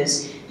not,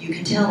 because you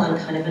can tell I'm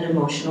kind of an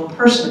emotional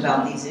person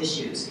about these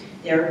issues.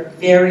 They're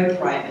very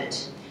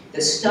private.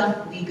 The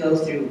stuff we go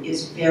through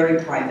is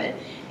very private.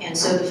 And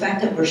so the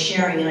fact that we're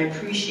sharing, and I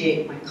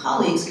appreciate my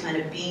colleagues kind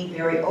of being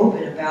very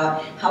open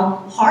about how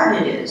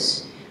hard it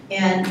is.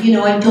 And, you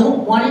know, I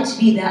don't want it to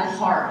be that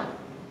hard.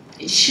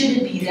 It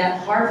shouldn't be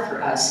that hard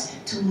for us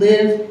to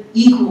live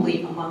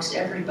equally amongst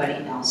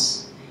everybody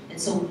else.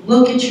 And so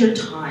look at your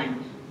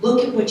time.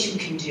 Look at what you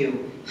can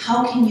do.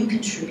 How can you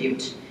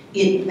contribute?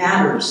 It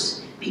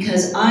matters,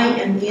 because I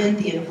am in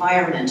the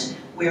environment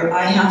where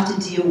I have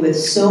to deal with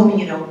so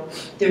many, you know,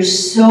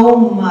 there's so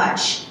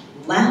much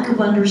lack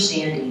of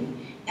understanding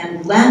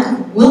and lack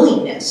of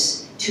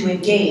willingness to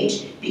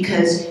engage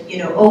because, you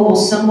know, oh, well,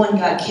 someone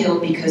got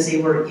killed because they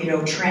were, you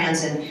know,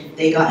 trans and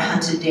they got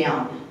hunted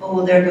down. Oh,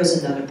 well, there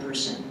goes another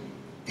person.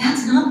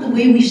 That's not the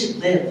way we should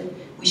live.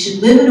 We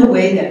should live in a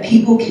way that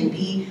people can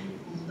be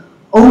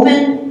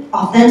open,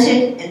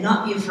 authentic, and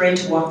not be afraid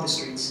to walk the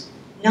streets.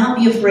 Not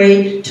be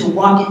afraid to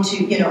walk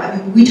into, you know, I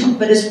mean, we talk,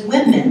 but as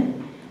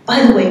women,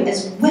 by the way,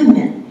 as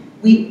women,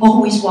 we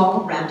always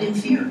walk around in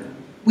fear.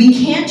 We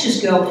can't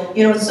just go,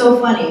 you know, it's so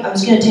funny. I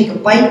was going to take a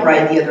bike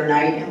ride the other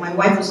night, and my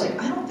wife was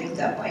like, I don't think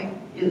that bike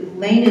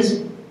lane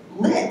is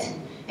lit.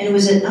 And it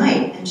was at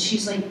night, and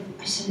she's like,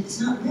 I said,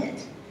 it's not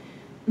lit.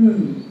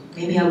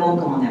 Maybe I won't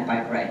go on that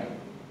bike ride.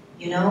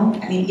 You know,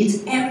 I mean,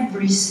 it's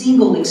every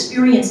single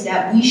experience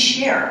that we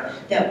share,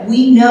 that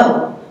we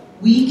know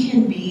we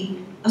can be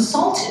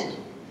assaulted.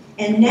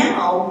 And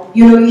now,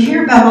 you know, you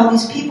hear about all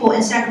these people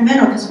in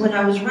Sacramento, because when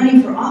I was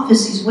running for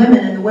office, these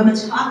women in the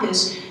Women's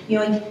Caucus, you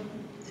know,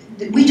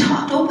 we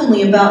talked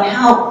openly about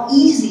how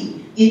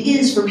easy it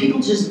is for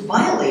people to just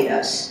violate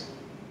us,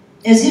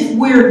 as if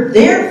we're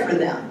there for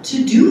them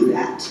to do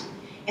that.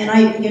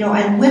 And you know,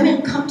 and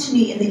women come to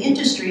me in the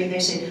industry and they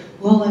say,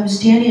 well, I was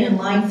standing in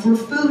line for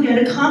food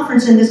at a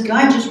conference and this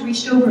guy just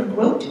reached over and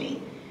groped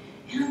me.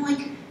 And I'm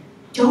like,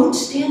 don't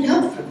stand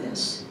up for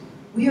this.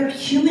 We are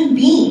human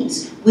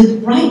beings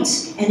with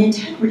rights and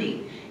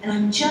integrity. And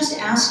I'm just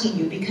asking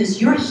you,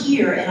 because you're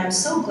here, and I'm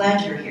so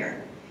glad you're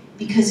here,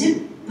 because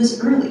it was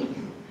early.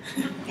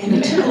 And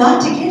it took a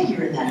lot to get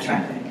here in that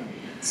traffic.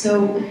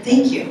 So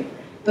thank you.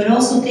 But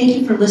also thank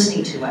you for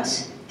listening to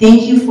us.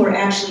 Thank you for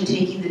actually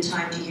taking the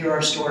time to hear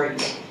our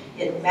stories.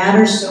 It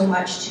matters so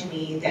much to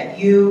me that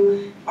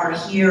you are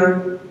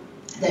here,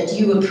 that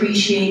you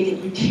appreciate,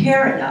 that you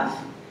care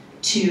enough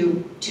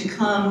to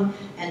come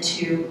and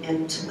to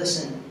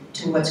listen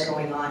to what's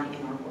going on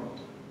in our world.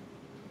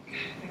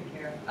 Thank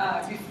you.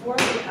 Before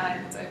we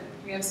end,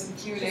 we have some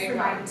Q&A.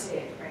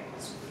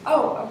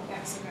 Oh,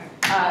 yes,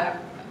 okay.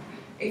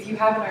 If you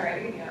haven't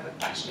already, and you have a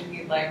question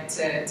you'd like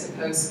to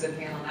pose to the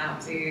panel now,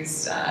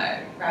 please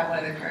grab one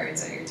of the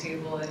cards at your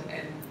table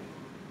and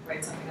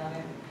write something on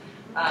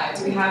it.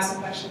 Do we have some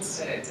questions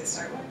to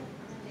start with?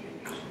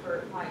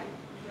 For my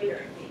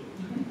later.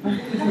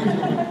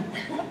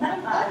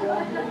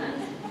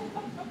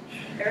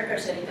 Eric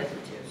Garcetti does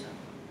it too,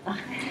 so.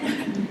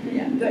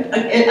 Yeah, good.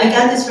 I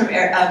got this from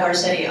Eric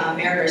Garcetti,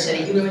 Mayor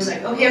Garcetti. He was always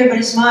like, okay,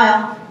 everybody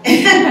smile.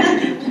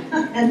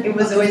 And it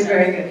was always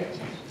very good.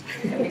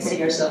 And we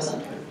see ourselves on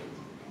Twitter.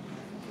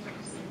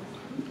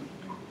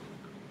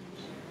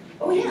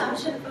 Oh yeah, I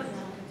should have.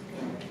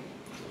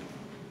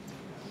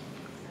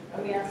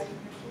 Are we asking?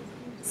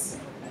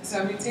 So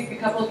I'm going to take a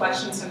couple of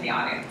questions from the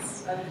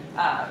audience.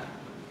 I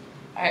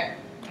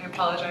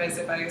apologize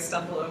if I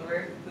stumble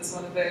over this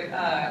one a bit.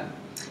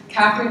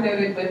 Catherine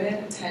noted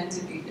women tend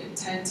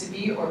to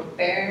be or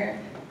bear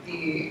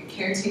the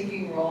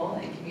caretaking role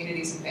in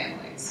communities and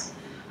families.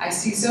 I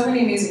see so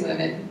many amazing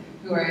women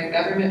who are in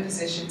government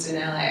positions in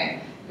LA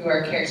who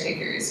are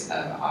caretakers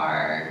of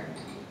our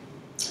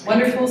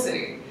wonderful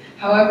city.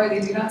 However, they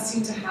do not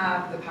seem to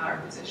have the power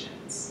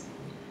positions.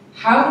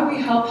 How do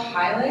we help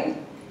highlight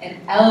and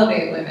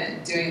elevate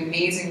women doing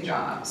amazing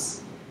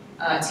jobs,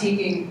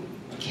 taking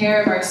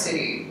care of our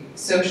city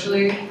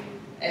socially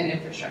and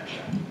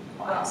infrastructure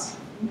wise?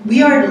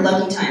 We are at a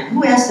lucky time.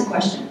 Who asked the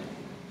question?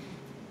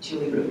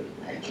 Julie Root.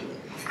 Julie.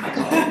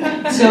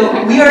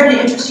 So we are at an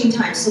interesting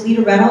time.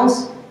 Salita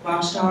Reynolds,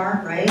 rock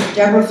star, right?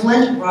 Deborah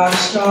Flint, rock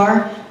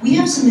star. We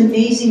have some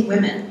amazing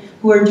women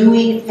who are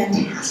doing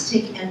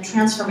fantastic and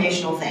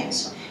transformational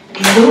things. I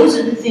mean, those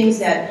are the things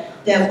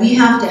that we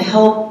have to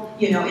help,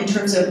 you know, in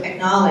terms of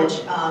acknowledge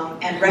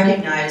and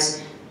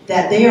recognize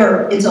that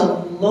it's a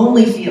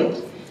lonely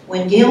field.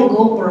 When Gail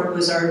Goldberg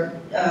was our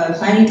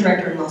planning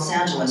director in Los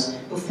Angeles,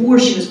 before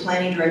she was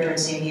planning director in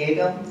San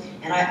Diego,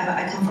 and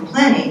I come from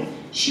planning,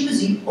 she was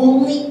the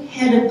only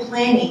head of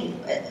planning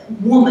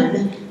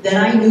woman that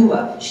I knew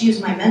of. She is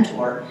my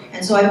mentor.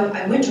 And so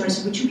I went to her and I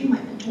said, would you be my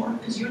mentor?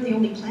 Because you're the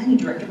only planning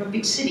director of a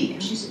big city.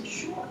 And she said,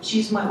 sure.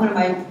 She's one of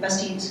my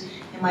besties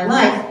in my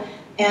life.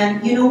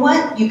 And you know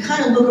what? You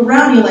kind of look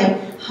around, you're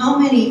like, how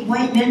many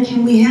white men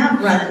can we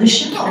have running the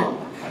show?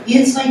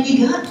 It's like,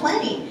 you got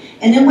plenty.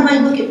 And then when I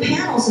look at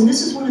panels, and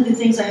this is one of the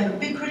things I have a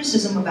big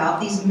criticism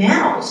about, these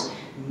panels,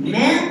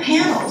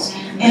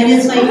 and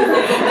it's like,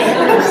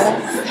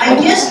 I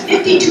guess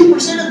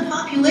 52% of the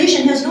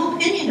population has no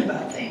opinion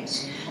about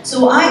things.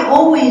 So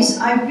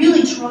I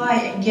really try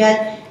and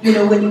get, you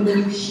know, when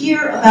you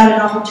hear about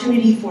an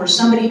opportunity for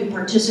somebody to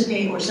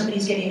participate or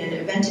somebody's getting an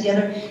event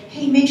together,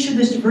 hey, make sure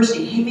there's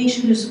diversity. Hey, make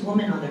sure there's a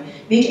woman on there.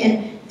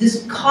 And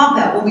this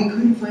cop-out, well, we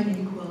couldn't find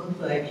any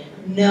qualified.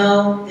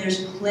 No,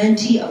 there's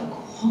plenty of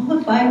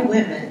qualified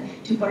women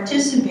to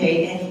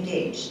participate and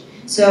engage.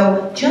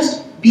 So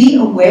just be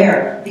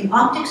aware. The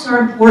optics are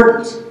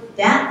important.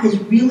 That is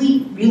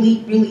really,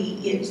 really, really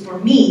is for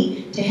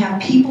me to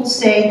have people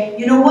say,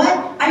 you know what?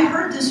 I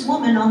heard this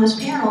woman on this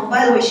panel. And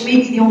by the way, she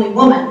may be the only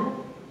woman,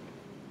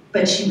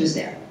 but she was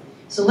there.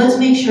 So let's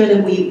make sure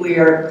that we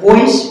are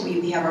voice,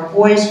 we have our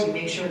voice, we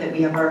make sure that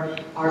we have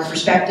our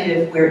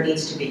perspective where it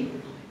needs to be.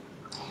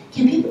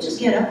 Can people just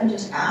get up and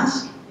just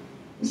ask?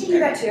 You can do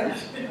that too.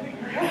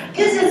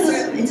 Because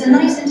it's a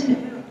nice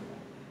intimate.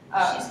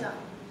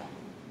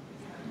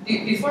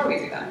 Before we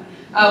do that,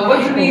 what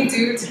can we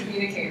do to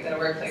communicate that a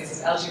workplace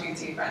is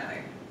LGBT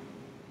friendly?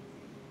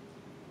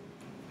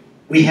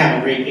 We have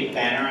a great big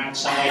banner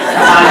outside. Come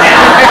on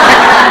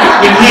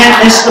now. You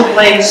can't miss the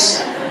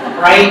place.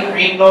 Bright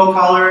rainbow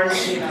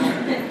colors, you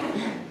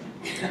know.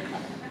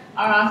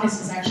 Our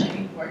office is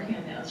actually working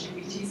on the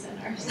LGBT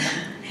center. So.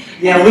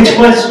 Yeah, which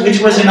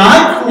was an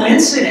odd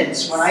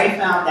coincidence when I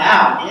found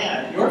out.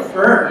 Yeah, your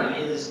firm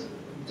is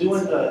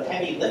doing the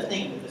heavy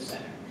lifting with the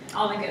center.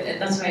 all the good,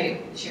 that's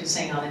why she was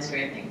saying all these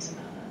great things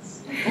about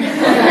us.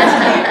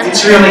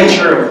 It's really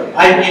true.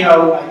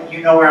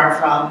 You know where I'm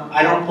from.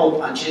 I don't pull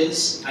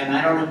punches, and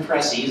I don't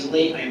impress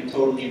easily. I am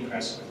totally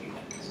impressed with you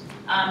guys.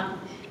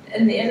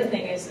 And the other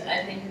thing is,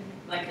 I think,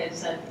 like I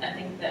said, I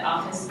think the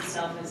office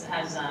itself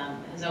has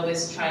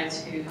always tried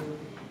to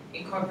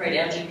incorporate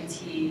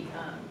LGBT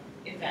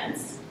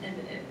events and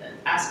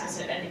ask us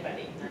if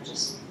anybody, not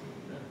just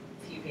the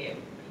few gay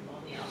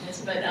people in the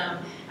office, but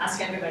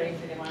ask everybody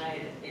if they want to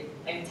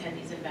attend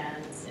these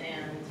events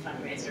and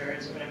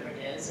fundraisers or whatever it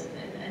is.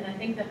 And I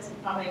think that's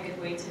probably a good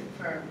way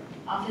for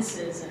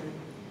offices and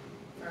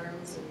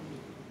firms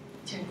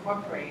to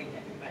incorporate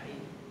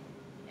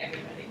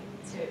everybody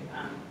to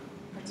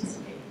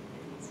participate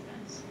in these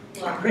events.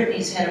 Well,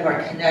 Brittany's head of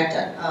our Connect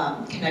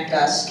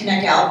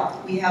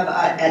Out. We have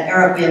at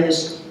Arab, we have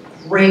this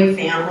great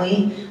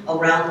family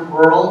around the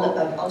world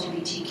of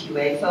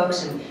LGBTQA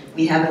folks, and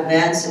we have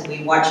events and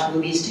we watch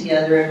movies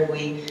together and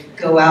we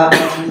go out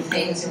and do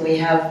things and we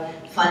have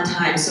fun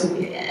times. So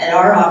at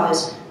our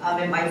office,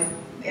 at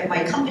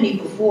my company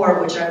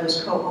before, which I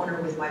was co-owner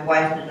with my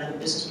wife and another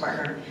business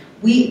partner,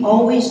 we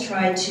always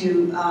try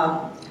to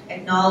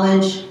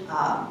acknowledge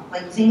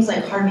like things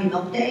like Harvey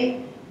Milk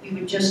Day. We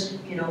would just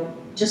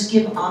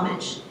give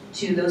homage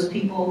to those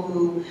people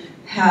who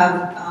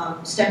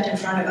have stepped in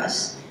front of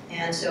us.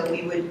 And so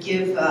we would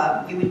do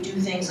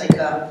things like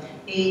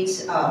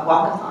AIDS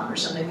walkathon or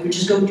something. We would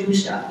just go do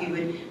stuff.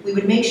 We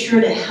would make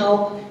sure to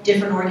help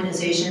different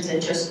organizations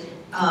and just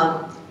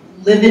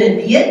live it and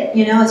be it.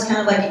 It's kind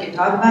of like you can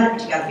talk about it,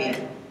 but you got to be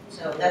it.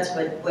 So that's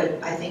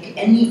what I think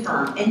any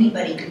firm,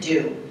 anybody could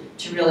do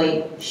to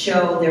really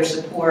show their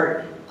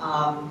support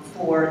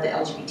for the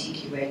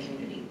LGBTQA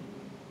community.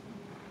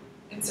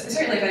 And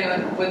certainly if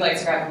anyone would like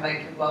to grab a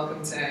mic, you're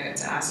welcome to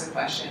ask a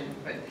question.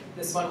 But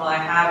this one, while I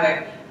have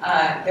it,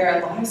 there are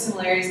a lot of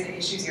similarities in the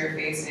issues you're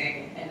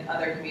facing in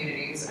other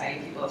communities, i.e.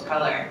 people of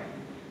color.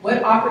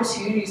 What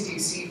opportunities do you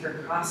see for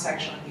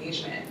cross-sectional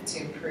engagement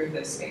to improve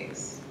this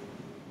space?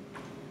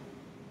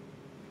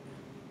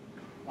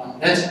 Well,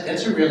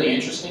 that's a really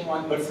interesting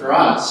one, but for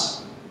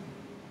us,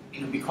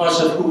 because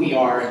of who we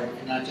are,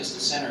 and not just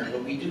the center,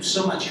 but we do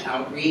so much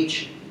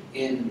outreach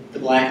in the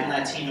Black and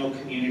Latino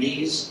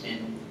communities,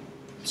 and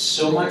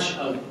so much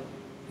of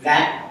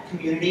that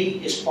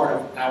community is part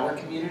of our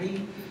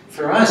community.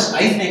 For us,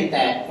 I think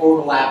that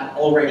overlap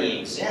already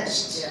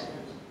exists. Yeah.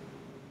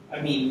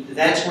 I mean,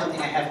 that's one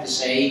thing I have to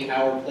say.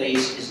 Our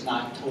place is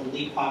not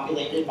totally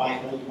populated by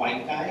old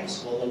white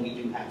guys, although we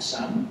do have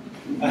some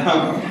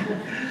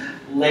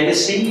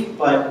legacy,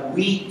 but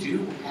we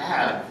do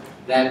have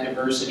that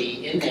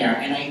diversity in there,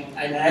 and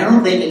I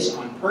don't think it's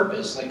on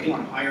purpose. Like, we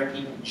don't hire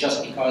people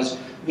just because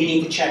we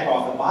need to check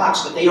off a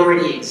box, but they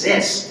already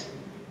exist.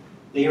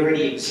 They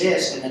already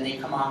exist, and then they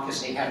come on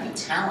because they have the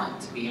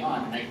talent to be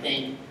on, and I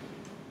think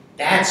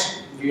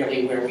that's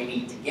really where we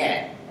need to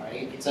get,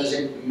 right? It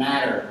doesn't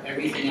matter.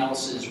 Everything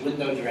else is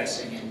window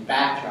dressing and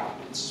backdrop.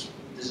 Does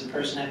the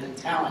person have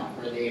the talent?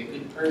 Are they a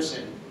good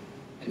person?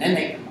 And then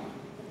they come on.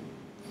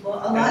 Well,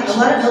 a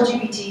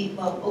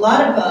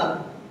lot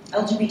of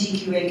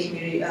LGBTQA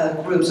community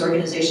groups,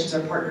 organizations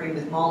are partnering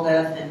with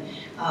MALDEF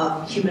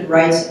and human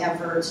rights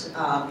efforts,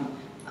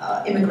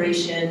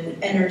 immigration,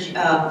 energy,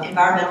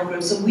 environmental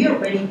groups. So we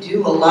already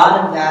do a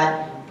lot of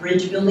that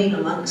bridge building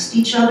amongst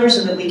each other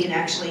so that we can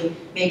actually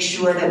make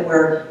sure that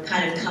we're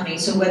kind of coming.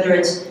 So whether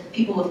it's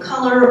people of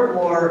color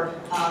or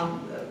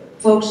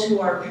folks who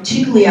are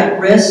particularly at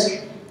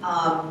risk,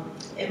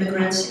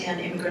 immigrants and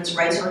immigrants'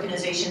 rights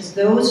organizations,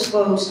 those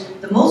folks,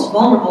 the most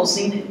vulnerable,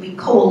 seem that we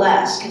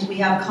coalesce because we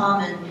have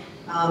common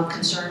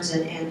concerns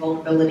and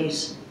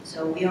vulnerabilities.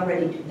 So we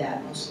already do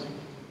that mostly.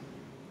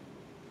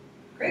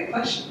 Great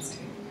questions,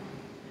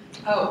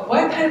 too. Oh,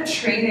 what kind of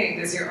training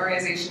does your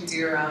organization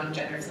do around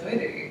gender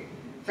fluidity?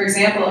 For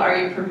example, are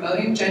you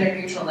promoting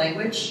gender-neutral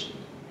language?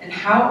 And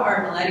how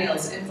are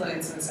millennials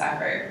influenced in this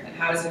effort? And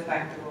how does it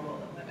affect the role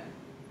of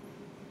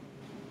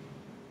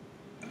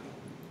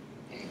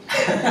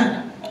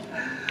women?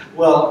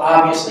 Well,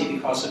 obviously,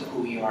 because of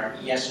who we are,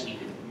 yes, we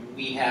do.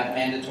 We have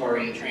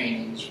mandatory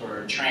trainings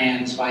for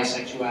trans,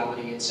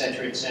 bisexuality,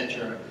 etc.,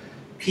 etc.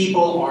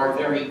 People are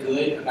very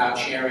good about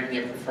sharing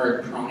their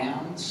preferred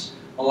pronouns.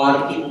 A lot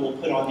of people will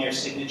put on their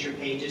signature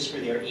pages for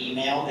their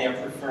email their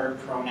preferred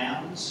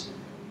pronouns.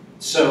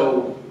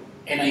 So,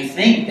 and I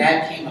think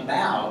that came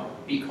about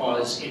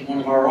because in one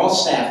of our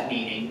all-staff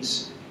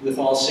meetings with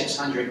all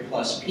 600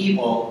 plus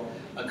people,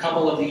 a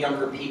couple of the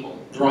younger people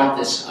brought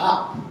this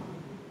up.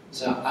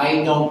 So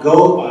I don't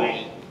go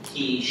by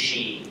he,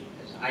 she.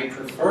 I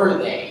prefer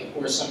they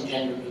or some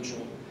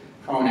gender-neutral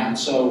pronoun.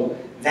 So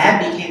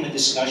that became a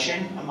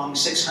discussion among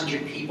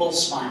 600 people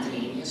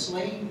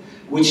spontaneously,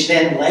 which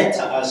then led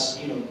to us,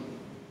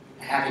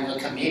 having a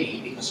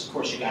committee, because of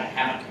course you got to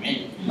have a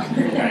committee,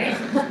 right?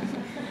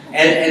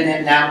 And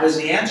then that was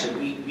the answer.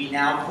 We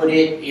now put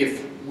it,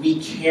 if we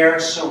care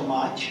so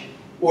much,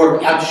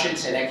 or I should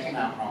say that came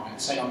out wrong,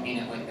 because I don't mean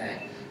it like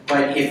that.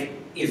 But if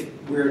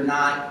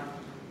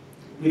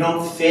we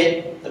don't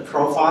fit the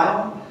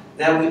profile,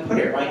 that we put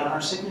it right on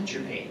our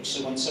signature page.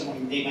 So when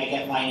someone, they might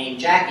get my name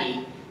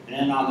Jackie, and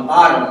then on the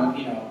bottom,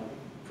 you know,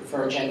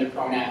 preferred gender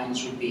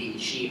pronouns would be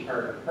she,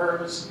 her,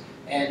 hers,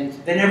 and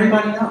then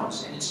everybody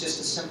knows, and it's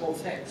just a simple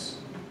fix.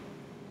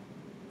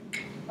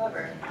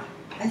 Clever.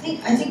 I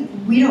think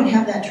we don't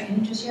have that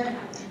training just yet.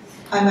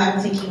 I'm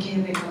thinking,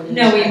 can we go to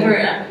No,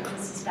 this?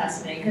 this is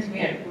fascinating, because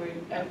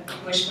I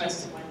wish for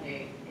us to one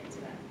day get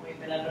to that point,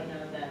 but I don't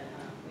know that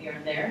we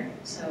are there,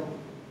 so.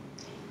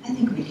 I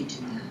think we could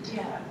do that.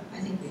 Yeah. I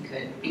think we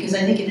could, because I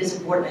think it is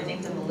important. I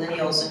think the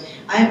millennials,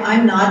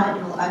 I'm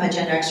a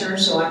Gen Xer,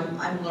 so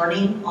I'm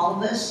learning all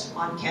of this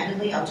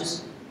candidly. I'll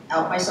just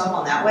out myself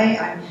on that way.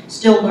 I'm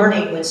still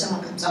learning when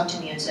someone comes up to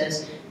me and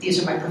says, these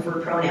are my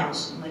preferred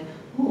pronouns. I'm like,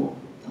 ooh,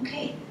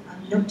 okay,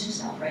 note to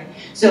self, right?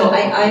 So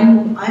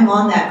I'm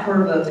on that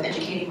curve of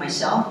educating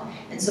myself.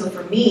 And so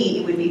for me,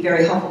 it would be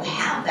very helpful to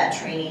have that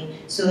training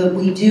so that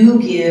we do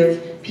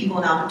give people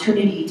an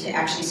opportunity to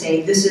actually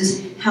say, this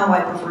is how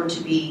I prefer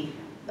to be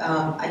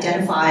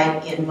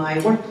identified in my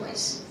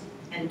workplace,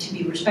 and to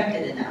be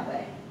respected in that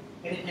way.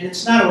 And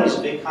it's not always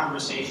a big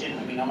conversation.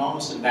 I mean, I'm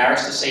almost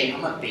embarrassed to say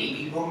I'm a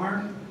baby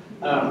boomer.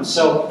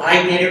 So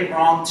I get it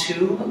wrong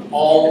too,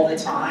 all the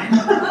time.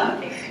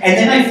 And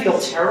then I feel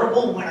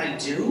terrible when I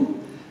do,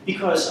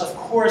 because of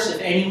course, if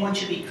anyone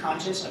should be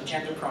conscious of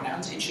gender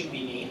pronouns, it should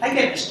be me. I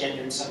get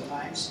misgendered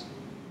sometimes.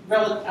 I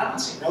don't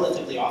say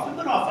relatively often,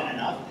 but often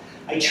enough.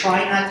 I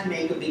try not to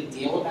make a big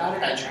deal about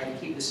it. I try to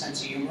keep a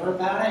sense of humor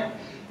about it.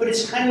 But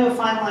it's kind of a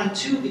fine line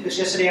too, because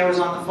yesterday I was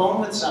on the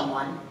phone with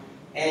someone,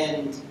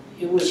 and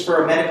it was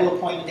for a medical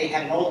appointment. They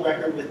had an old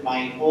record with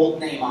my old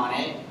name on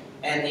it,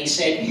 and they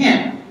said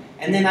him.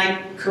 And then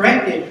I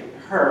corrected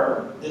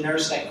her, the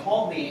nurse that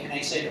called me, and I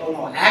said, oh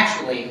no,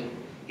 actually,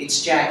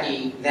 it's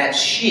Jackie, that's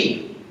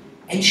she.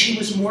 And she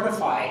was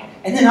mortified.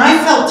 And then I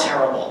felt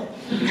terrible.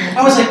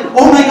 I was like,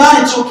 oh my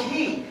God, it's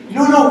okay.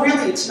 No,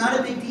 really, it's not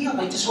a big deal.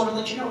 I just want to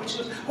let you know. And she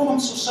goes, oh, I'm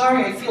so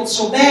sorry, I feel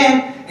so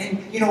bad.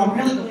 And, you know, I'm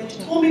really glad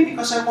you told me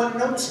because I want to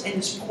know this. And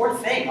this poor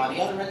thing on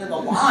the other end of the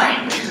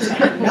line is just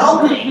like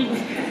melting.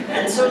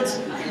 And so it's,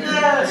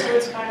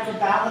 kind of a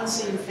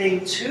balancing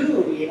thing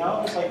too, you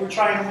know? It's like we're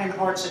trying to win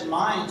hearts and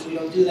minds. We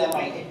don't do that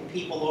by hitting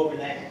people over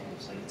the head.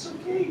 It's like, it's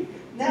okay.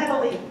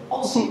 Natalie,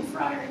 I'll see you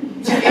Friday.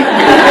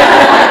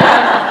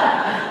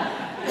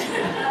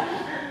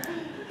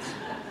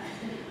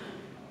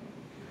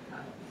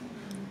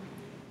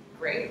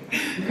 Great.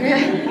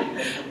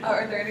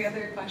 Are there any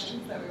other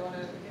questions that we want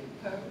to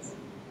pose?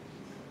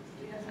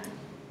 Do you have time?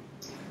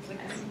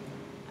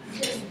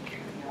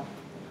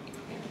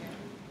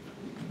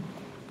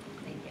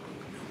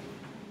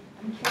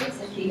 I'm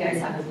curious if you guys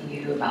have a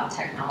view about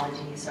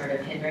technology sort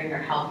of hindering or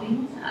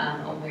helping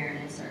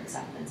awareness or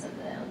acceptance of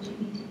the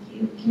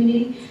LGBTQ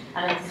community.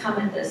 And I come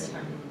at this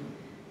from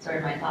sort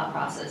of my thought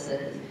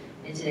processes.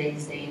 In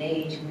today's day and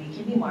age, we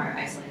can be more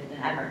isolated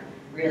than ever.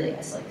 Really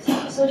isolated.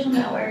 So social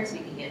networks, we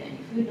can get any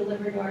food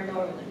delivered to our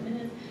door within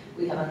minutes.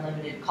 We have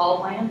unlimited call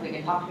plans. We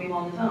can talk to people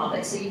on the phone all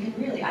day. So you can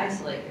really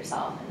isolate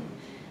yourself.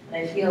 And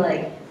I feel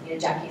like, you know,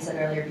 Jackie said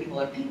earlier, people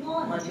are people,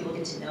 and once people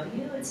get to know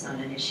you, it's not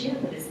an issue,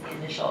 but it's the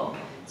initial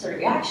sort of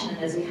reaction.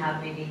 And as we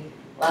have maybe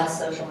less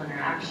social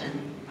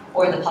interaction,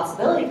 or the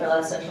possibility for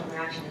less social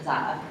interaction, is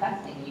that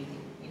affecting you?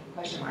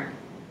 Question mark.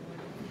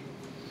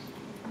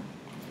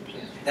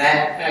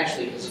 That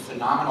actually is a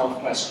phenomenal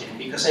question,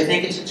 because I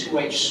think it's a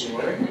two-edged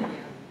sword.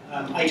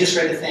 I just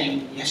read a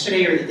thing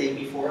yesterday or the day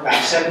before, about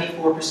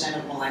 74%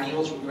 of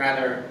millennials would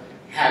rather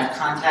have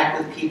contact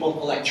with people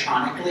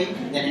electronically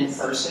than in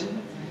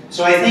person.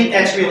 So I think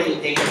that's really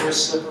a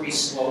dangerous, slippery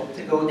slope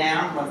to go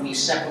down when we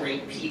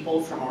separate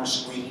people from our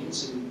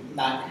screens and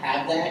not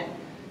have that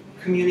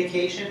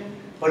communication.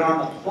 But on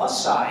the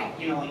plus side,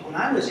 you know, like when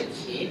I was a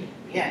kid,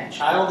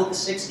 child of the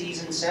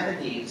 60s and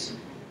 70s,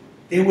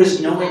 there was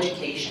no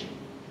education.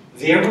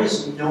 There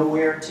was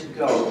nowhere to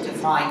go to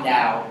find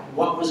out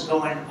what was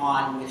going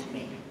on with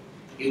me.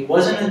 It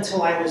wasn't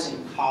until I was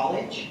in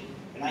college,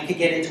 and I could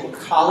get into a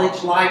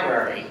college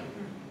library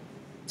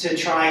to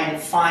try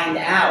and find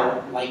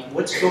out, like,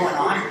 what's going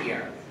on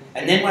here.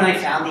 And then when I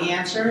found the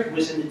answer, it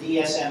was in the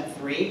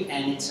DSM-3,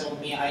 and it told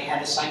me I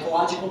had a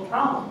psychological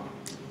problem.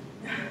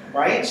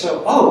 Right?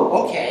 So,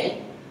 oh,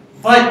 okay.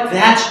 But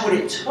that's what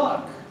it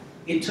took.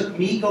 It took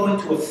me going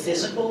to a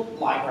physical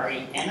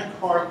library and a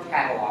card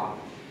catalog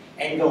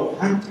and go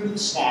hunt through the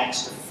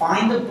stacks to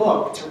find a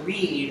book to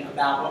read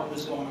about what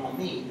was going on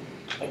with me.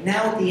 But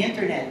now with the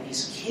internet,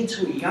 these kids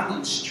who are young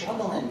and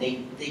struggling,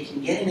 they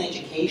can get an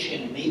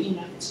education, and maybe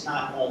it's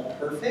not all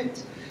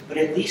perfect, but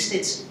at least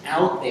it's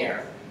out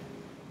there.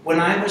 When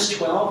I was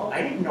 12,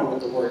 I didn't know what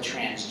the word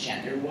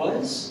transgender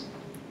was.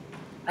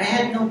 I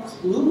had no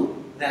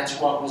clue that's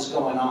what was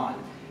going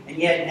on. And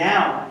yet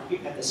now,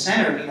 at the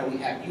center, you know, we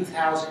have youth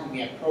housing, we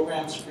have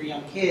programs for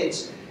young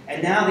kids,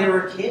 and now there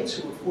are kids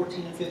who are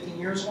 14 and 15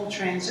 years old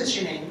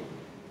transitioning,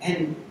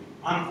 and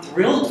I'm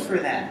thrilled for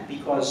them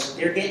because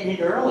they're getting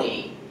it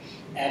early.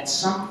 At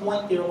some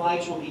point, their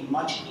lives will be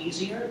much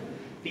easier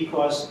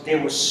because they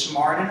were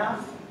smart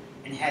enough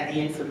and had the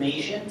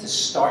information to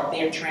start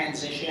their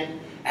transition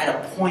at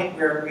a point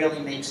where it really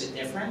makes a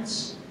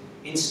difference,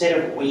 instead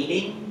of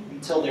waiting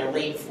until their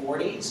late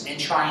 40s and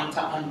trying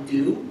to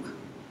undo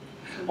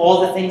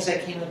all the things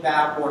that came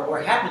about or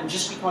happened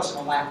just because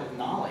of a lack of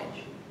knowledge.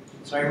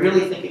 So I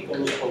really think it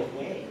goes both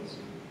ways.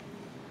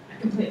 I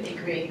completely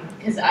agree,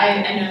 because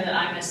I know that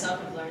I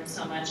myself have learned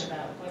so much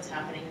about what's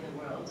happening in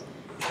the world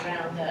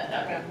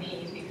around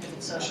me because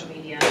of social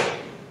media,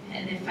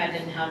 and if I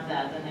didn't have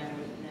that, then I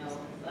wouldn't know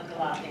like a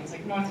lot of things,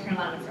 like North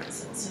Carolina, for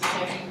instance.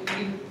 And so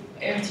you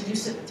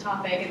introduce the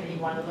topic, and then you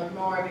want to learn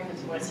more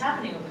because of what's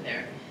happening over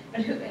there.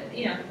 But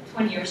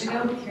 20 years ago,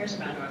 who cares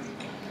about North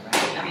Carolina,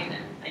 right? I mean,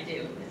 I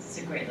do. It's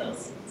a great little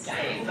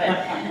state, but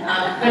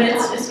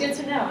it's good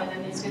to know, and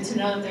then it's good to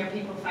know that there are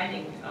people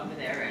fighting over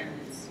there, and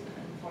it's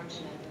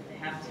unfortunate that they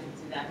have to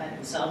do that by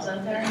themselves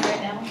out there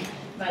right now.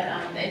 But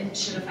it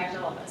should affect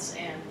all of us.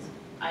 And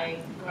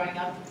growing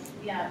up,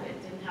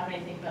 it didn't have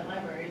anything but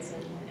libraries,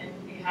 and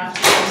you have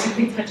to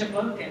basically touch a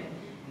book. And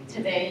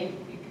today,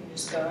 you can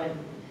just go and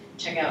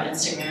check out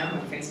Instagram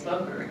or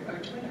Facebook or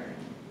Twitter,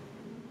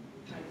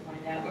 and try to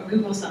find out, or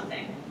Google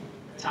something,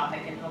 a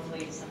topic, and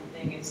hopefully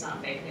something it's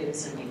not fake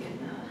news, and you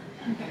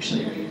can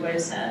actually read what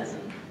it says.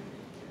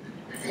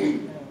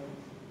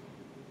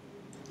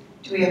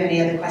 Do we have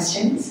any other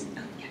questions?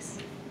 Oh, yes.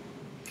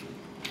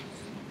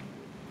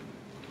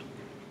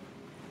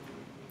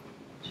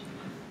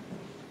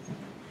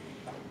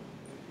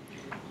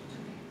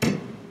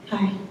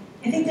 Hi.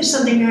 I think there's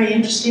something very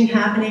interesting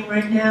happening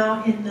right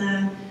now in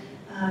the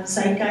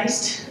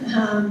zeitgeist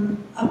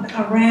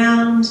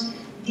around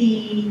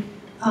the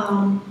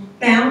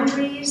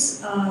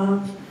boundaries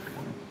of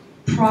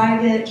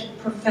private,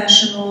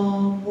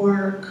 professional,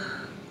 work,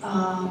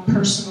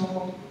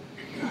 personal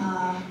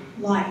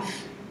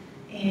life.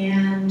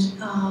 And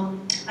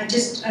I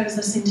was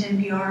listening to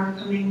NPR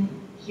coming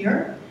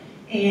here,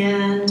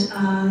 and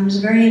there was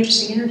a very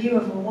interesting interview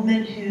of a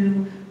woman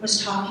who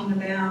was talking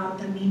about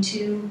the Me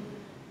Too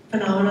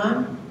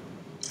phenomenon,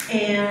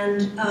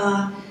 and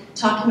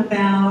talking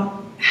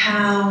about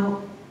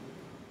how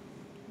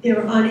they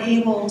were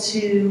unable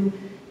to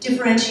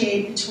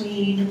differentiate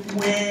between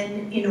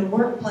when, in a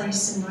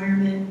workplace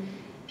environment,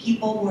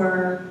 people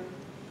were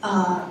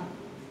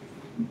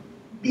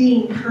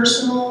being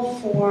personal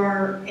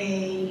for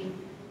a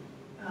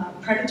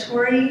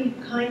predatory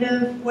kind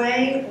of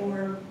way,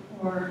 or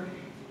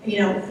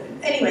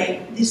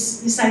anyway,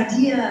 this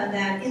idea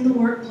that in the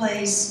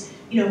workplace,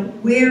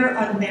 where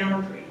are the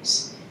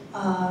boundaries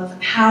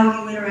of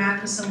how you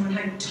interact with someone,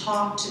 how you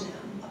talk to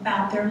them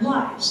about their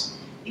lives,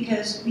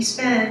 because we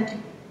spend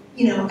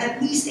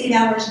at least 8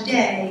 hours a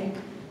day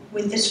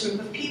with this group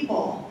of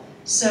people.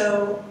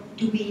 So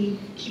do we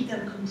keep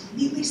them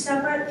completely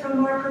separate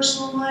from our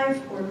personal life,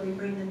 or do we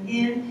bring them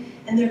in?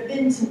 And there have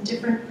been some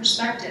different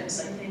perspectives,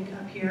 I think,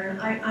 up here.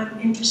 And I'm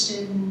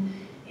interested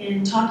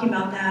in talking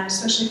about that,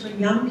 especially for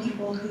young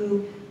people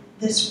who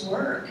this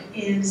work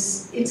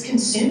it's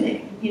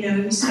consuming.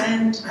 You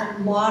spend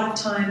a lot of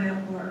time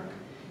at work.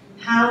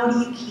 How do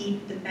you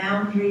keep the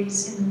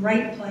boundaries in the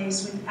right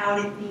place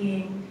without it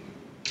being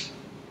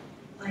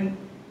like,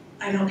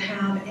 I don't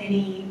have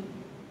any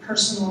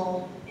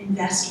personal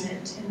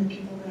investment in the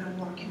people that I'm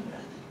working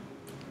with?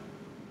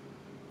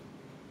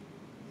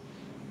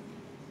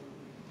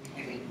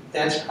 I think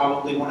that's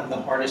probably one of the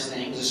hardest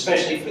things,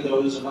 especially for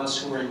those of us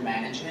who are in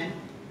management,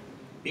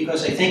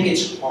 because I think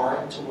it's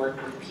hard to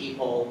work with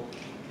people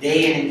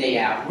day in and day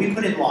out. We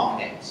put in long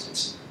days.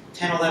 It's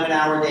 10,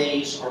 11-hour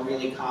days are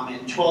really common.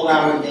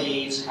 12-hour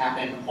days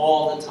happen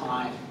all the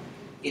time.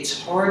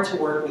 It's hard to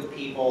work with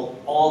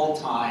people all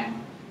the time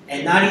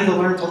and not either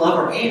learn to love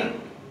or hate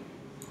them,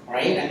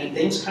 right? I mean,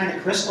 things kind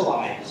of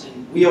crystallize,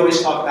 and we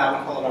always talk about,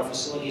 we call it our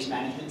facilities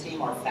management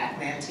team, our Fat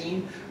Man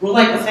team. We're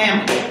like a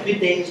family. We have good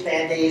days,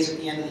 bad days. At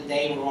the end of the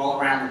day, we're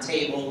all around the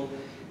table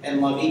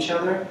and love each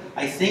other.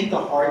 I think the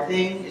hard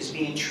thing is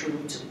being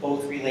true to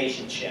both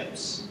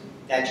relationships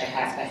that you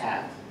have to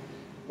have.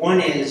 One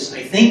is,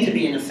 I think, to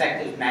be an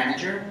effective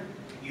manager,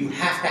 you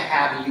have to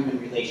have a human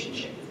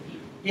relationship with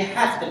people. You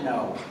have to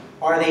know.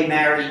 Are they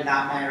married,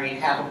 not married,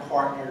 have a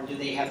partner, do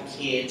they have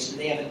kids, do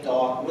they have a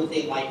dog, what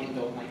they like and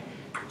don't like?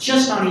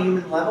 Just on a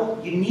human level,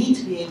 you need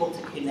to be able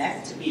to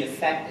connect to be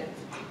effective.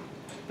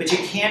 But you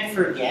can't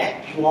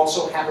forget, you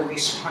also have a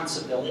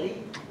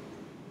responsibility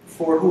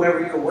for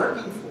whoever you're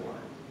working for.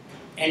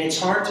 And it's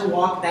hard to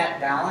walk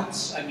that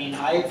balance. I mean,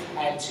 I've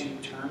had to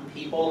turn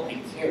people I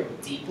care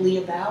deeply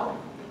about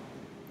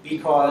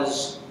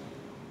because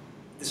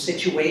the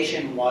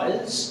situation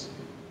was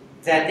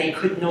that they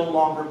could no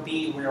longer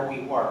be where we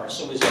were.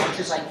 So as much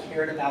as I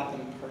cared about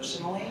them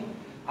personally,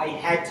 I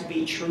had to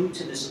be true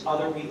to this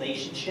other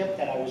relationship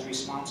that I was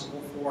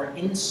responsible for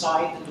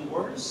inside the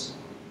doors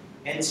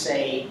and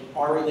say,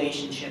 our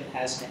relationship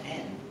has to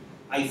end.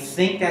 I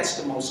think that's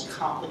the most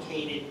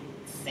complicated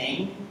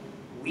thing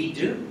we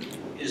do,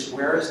 is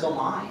where is the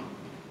line?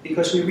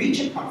 Because we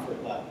reach a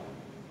comfort level.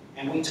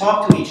 And we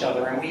talk to each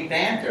other and we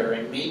banter,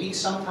 and maybe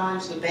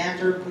sometimes the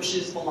banter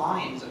pushes the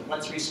lines of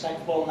what's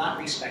respectful and not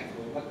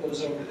respectful, what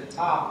goes over the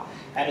top.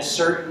 At a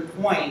certain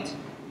point,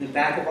 in the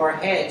back of our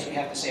heads, we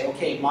have to say,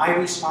 okay, my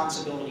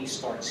responsibility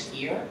starts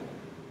here.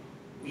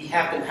 We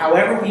have to,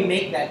 however we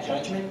make that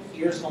judgment,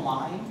 here's the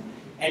line.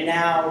 And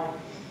now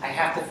I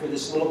have to, for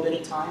this little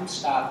bit of time,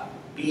 stop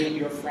being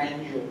your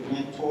friend, your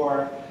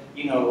mentor,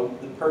 you know,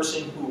 the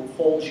person who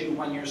holds you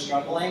when you're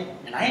struggling.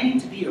 And I need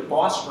to be your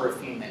boss for a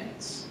few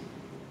minutes.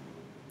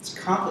 It's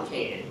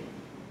complicated,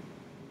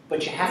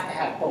 but you have to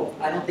have both.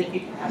 I don't think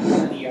you can have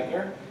one or the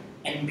other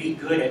and be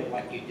good at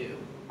what you do.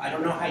 I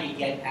don't know how you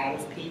get out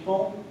of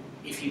people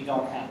if you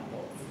don't have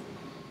both.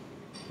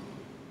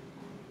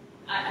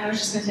 I was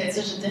just going to say, it's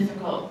such a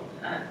difficult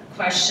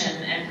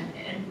question,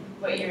 and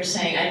what you're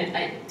saying,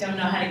 I don't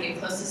know how to get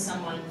close to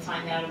someone,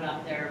 find out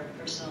about their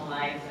personal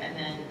life, and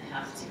then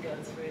have to go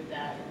through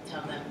that and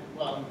tell them,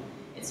 well,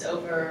 it's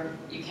over,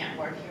 you can't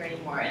work here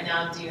anymore, and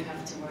now do you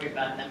have to worry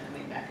about them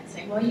coming back and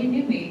saying, well, you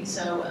knew me,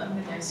 so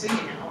I'm going to sue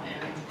you now,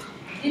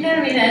 and you know what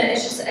I mean?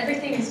 It's just,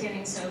 everything is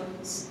getting so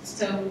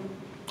touchy-feely.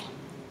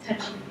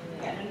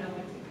 I don't know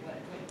what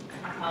to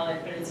call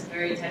it, but it's a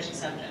very touchy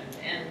subject,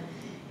 and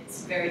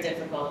it's very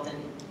difficult,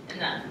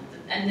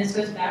 and this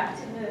goes back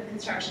to the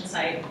construction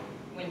site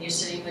when you're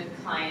sitting with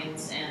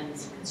clients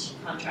and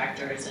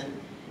contractors, and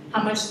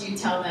how much do you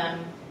tell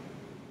them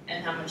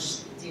and how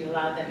much do you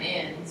allow them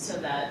in, so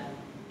that,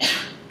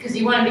 because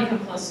you want to become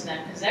close to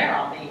them because they're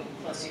all being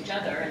close to each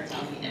other and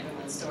telling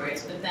everyone's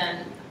stories, but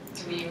then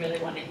do we really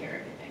want to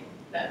hear everything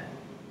that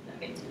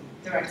gets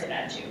directed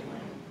at you?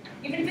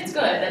 Even if it's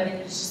good, I mean,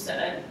 it's just that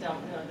I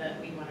don't know that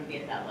we want to be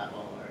at that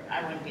level, or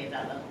I want to be at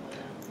that level with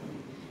them.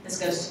 This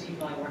goes to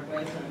people I work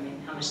with. I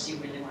mean, how much do you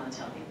really want to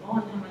tell people,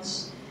 and how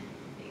much?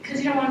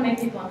 Because you don't want to make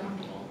people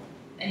uncomfortable,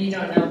 and you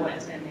don't know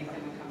what's going to make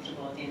them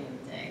uncomfortable at the end of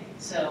the day.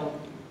 So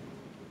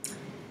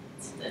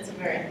it's a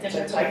very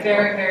difficult,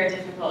 very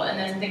difficult,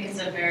 and I think it's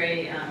a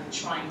very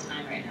trying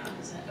time right now,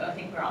 because I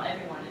think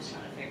everyone is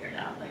trying to figure it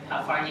out. Like,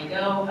 how far do you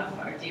go? How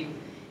far do you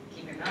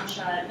keep your mouth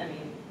shut? I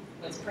mean,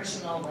 what's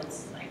personal,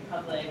 what's like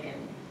public,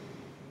 and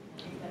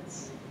I think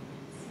that's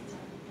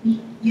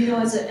You know,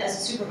 as a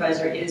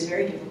supervisor, it is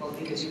very difficult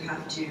because you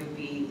have to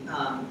be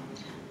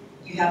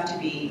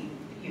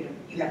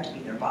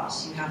their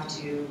boss. You have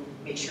to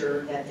make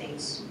sure that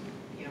things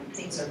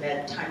are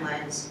met,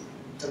 timelines,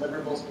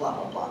 deliverables, blah,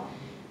 blah, blah.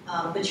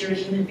 But you're a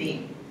human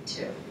being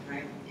too,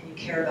 right? And you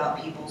care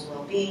about people's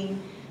well-being.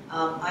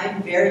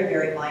 I'm very,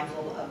 very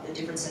mindful of the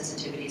different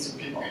sensitivities of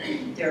people.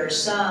 There are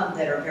some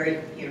that are very,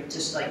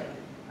 just like,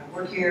 I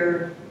work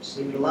here, just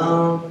leave it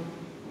alone,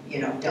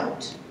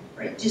 don't,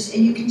 right?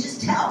 And you can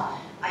just tell.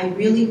 I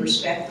really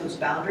respect those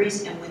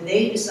boundaries, and when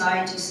they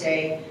decide to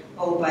say,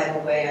 oh, by the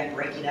way, I'm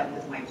breaking up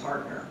with my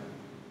partner,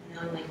 and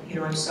I'm like,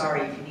 I'm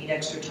sorry if you need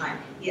extra time.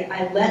 Yeah,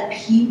 I let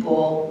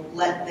people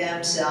let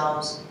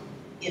themselves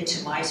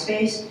into my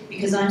space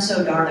because I'm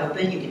so darn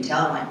open. You can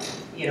tell I'm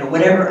like,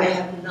 whatever. I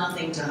have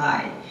nothing to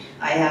hide.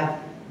 I have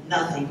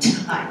nothing to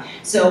hide.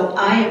 So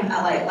I am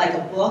like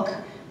a book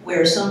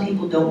where some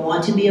people don't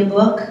want to be a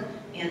book,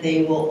 and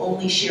they will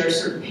only share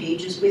certain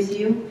pages with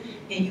you.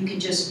 And you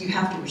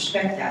have to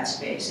respect that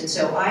space. And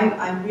so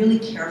I'm really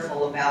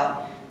careful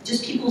about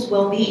just people's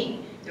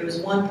well-being. There was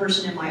one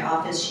person in my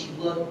office, she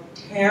looked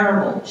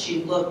terrible.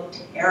 She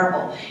looked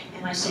terrible.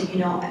 And I said,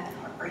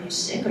 are you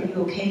sick? Are you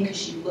okay? Because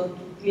she looked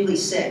really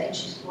sick. And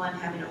she said, well, I'm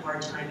having a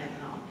hard time at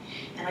home.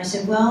 And I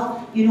said,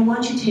 well, why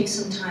don't you take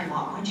some time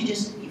off? Why don't you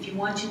just, if you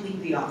want to leave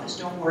the office,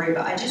 don't worry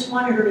about it. I just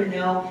wanted her to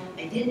know,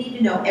 I didn't need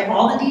to know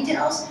all the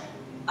details.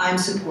 I'm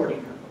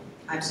supporting her.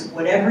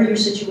 Whatever your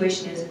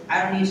situation is,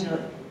 I don't need to know.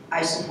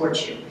 I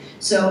support you.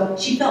 So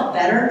she felt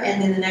better, and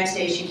then the next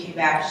day she came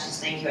back, she says,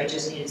 thank you, I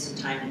just needed some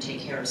time to take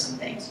care of some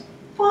things.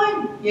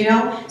 Fine,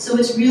 So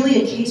it's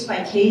really a case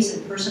by case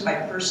and person by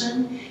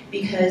person,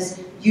 because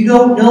you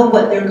don't know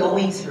what they're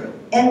going through.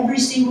 Every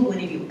single one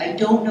of you, I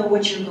don't know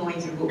what you're going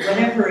through, but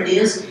whatever it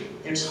is,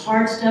 there's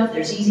hard stuff,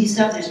 there's easy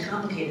stuff, there's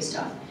complicated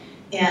stuff.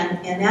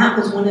 And that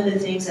was one of the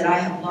things that I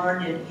have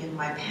learned in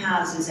my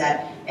paths, is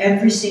that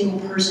every single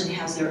person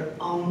has their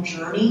own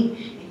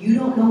journey, and you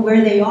don't know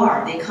where they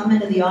are. They come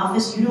into the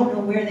office, you don't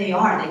know where they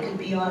are. They could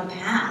be on a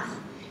path.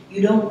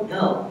 You don't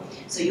know.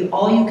 So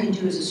all you can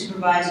do as a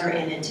supervisor,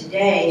 and in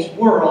today's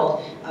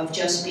world of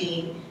just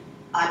being,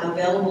 I'm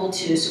available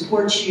to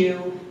support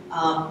you,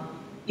 what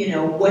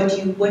do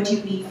you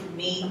need from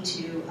me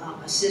to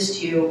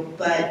assist you,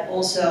 but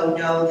also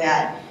know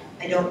that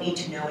I don't need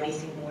to know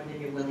anything more than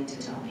you're willing to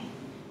tell me.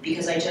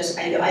 Because I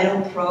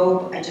don't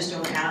probe, I just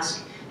don't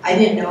ask. I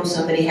didn't know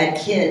somebody had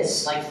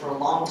kids, like, for a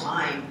long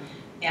time.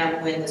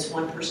 And when this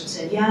one person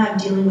said, yeah, I'm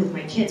dealing with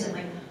my kids, I'm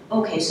like,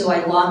 okay, so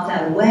I locked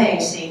that away,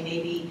 saying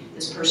maybe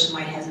this person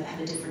might have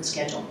a different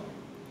schedule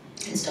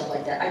and stuff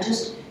like that. I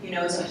just,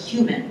 as a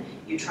human,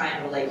 you try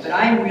and relate. But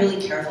I'm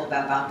really careful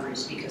about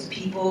boundaries, because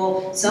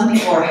some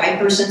people are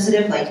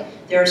hypersensitive. Like,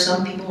 there are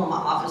some people in my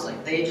office,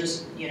 like, they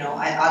just,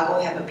 I'll go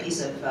have a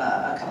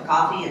cup of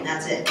coffee, and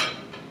that's it.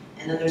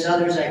 And then there's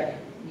others like,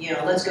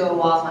 let's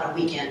go off on a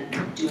weekend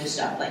doing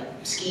stuff, like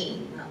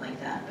skiing, not like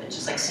that, but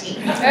just like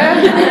skiing. And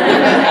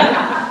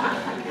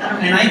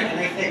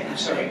I think, I'm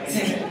sorry,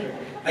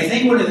 I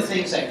think one of the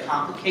things that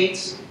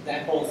complicates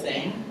that whole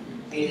thing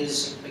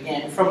is,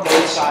 again, from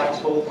both sides,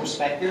 both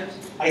perspectives,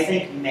 I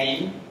think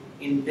men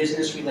in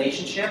business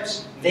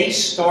relationships, they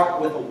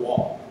start with a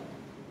wall,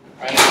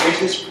 right? There's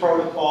this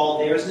protocol,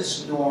 there's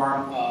this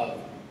norm of,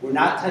 we're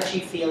not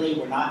touchy-feely,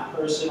 we're not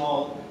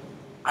personal,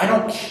 I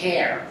don't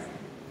care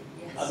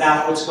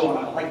about what's going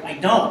on, like, I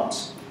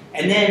don't.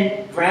 And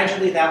then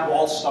gradually that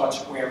wall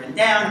starts wearing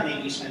down, and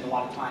maybe you spend a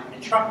lot of time in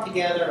a truck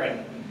together,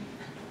 and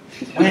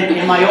when,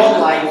 in my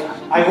old life,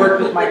 I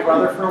worked with my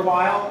brother for a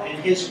while,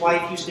 and his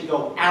wife used to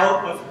go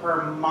out of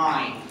her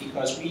mind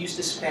because we used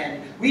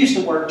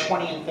to work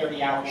 20 and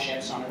 30-hour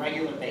shifts on a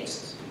regular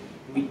basis.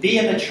 We'd be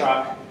in the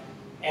truck,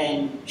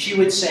 and she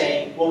would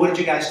say, well, what did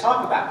you guys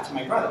talk about to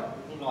my brother?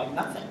 And we're like,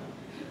 nothing.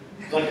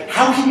 Like,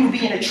 how can you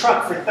be in a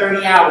truck for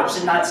 30 hours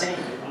and not say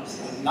anything?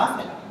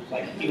 Nothing.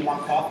 Like, do you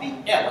want coffee?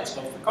 Yeah, let's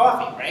go for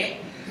coffee, right?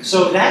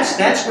 So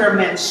that's where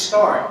men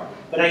start.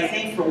 But I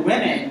think for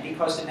women,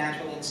 because the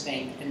natural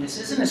instinct, and this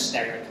isn't a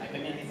stereotype, I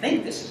mean, I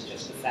think this is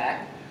just a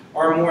fact,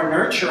 are more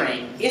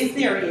nurturing. If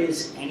there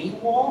is any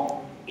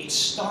wall, it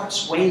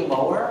starts way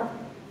lower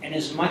and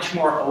is much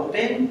more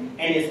open.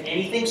 And if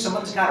anything,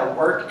 someone's got to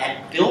work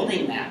at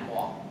building that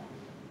wall.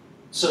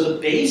 So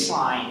the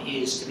baseline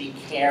is to be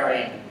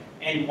caring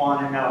and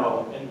want to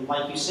know. And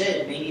like you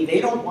said, maybe they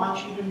don't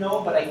want you to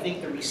know, but I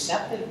think the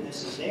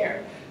receptiveness is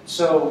there.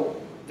 So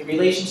the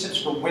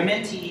relationships for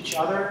women to each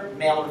other,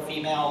 male or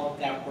female,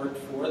 that work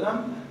for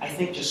them, I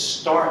think just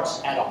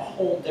starts at a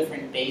whole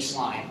different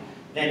baseline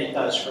than it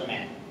does for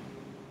men.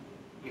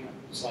 You know,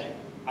 it's like,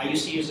 I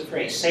used to use the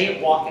phrase, say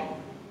it walking.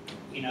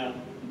 You know,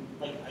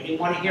 like, I didn't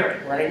want to hear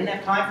it, or I didn't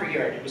have time for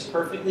hearing it. It was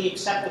perfectly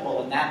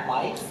acceptable in that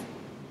life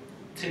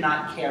to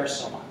not care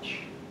so much,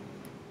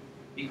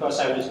 because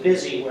I was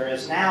busy,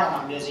 whereas now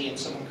when I'm busy and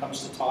someone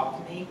comes to talk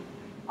to me,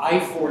 I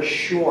for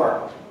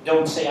sure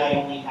don't say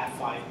I only have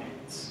 5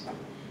 minutes.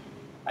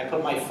 I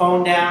put my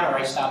phone down or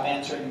I stop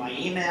answering my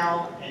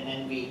email, and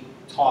then we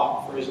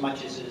talk for as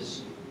much as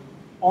is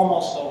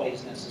almost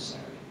always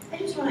necessary. I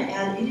just want to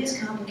add, it is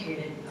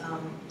complicated.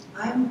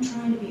 I'm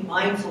trying to be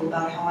mindful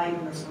about how I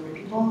even refer to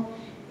people.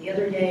 The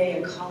other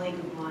day, a colleague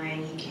of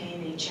mine, he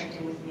came and he checked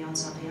in with me on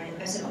something.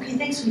 I said, okay,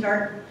 thanks,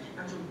 sweetheart.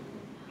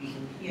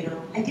 You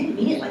know, I didn't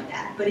mean it like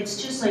that, but it's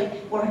just like,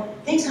 or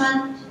thanks,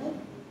 hon.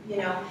 You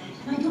know,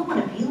 and I don't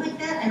want to be like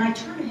that. And I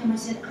turned to him, I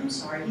said, I'm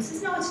sorry. He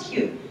says, no, it's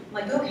cute. I'm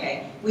like,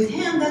 okay. With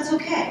him, that's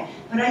okay.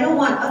 But I don't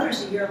want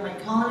others to hear him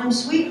like calling him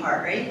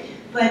sweetheart, right?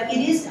 But it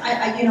is,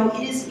 you know,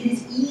 it is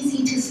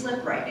easy to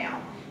slip right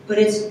now. But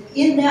it's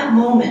in that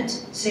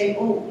moment, say,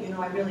 oh, you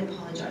know, I really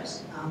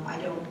apologize. I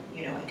don't,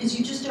 you know, because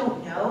you just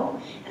don't know.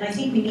 And I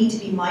think we need to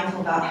be mindful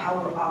about how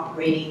we're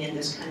operating in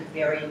this kind of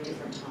very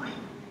different time.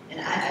 And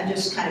I'm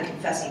just kind of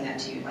confessing that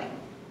to you, like,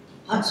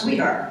 hot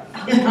sweetheart.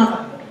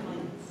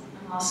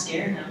 I'm all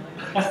scared now.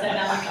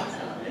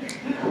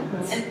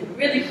 And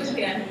really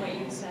quickly, I think what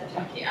you said,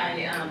 Jackie,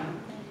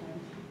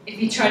 if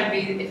you try to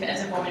be, if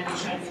as a woman you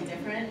try to be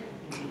different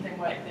than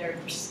what their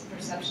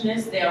perception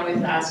is, they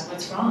always ask,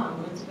 what's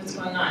wrong? What's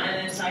going on?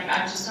 And it's like, I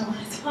just don't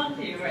want to talk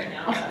to you right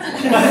now.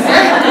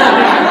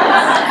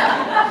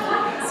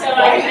 So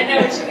I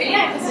know what you mean.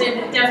 Yeah, because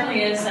it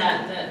definitely is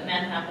that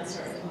men have a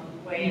certain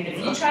way. And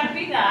if you try to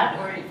be that,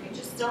 or if you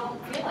just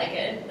don't feel like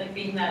it, like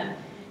being that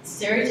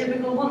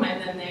stereotypical woman,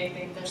 then they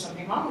think there's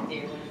something wrong with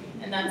you.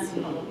 And that's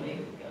probably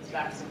goes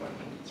back to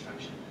working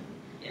construction.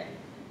 Yeah.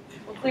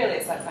 Well, clearly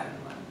it's that kind of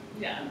fun.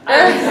 Yeah. I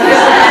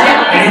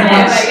didn't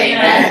want to say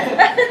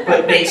that,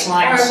 but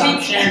baseline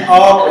assumption,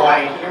 oh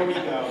boy, here we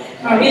go.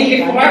 Or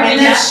week before, and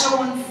that's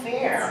so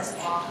unfair.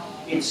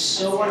 It's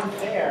so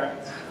unfair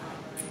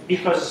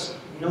because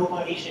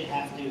nobody should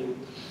have to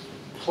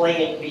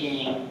play it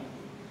being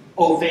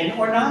open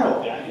or not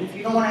open. I mean, if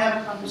you don't want to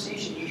have a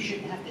conversation, you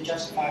shouldn't have to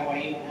justify why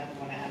you don't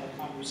want to have a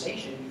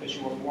conversation because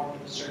you were born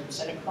with a certain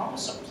set of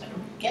chromosomes. I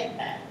don't get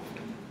that.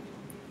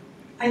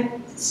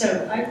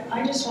 So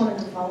I just wanted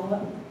to follow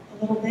up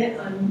a little bit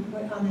on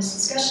this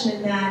discussion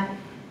in that,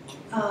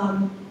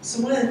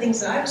 so one of the things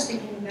that I was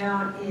thinking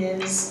about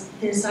is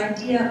this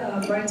idea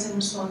of rights and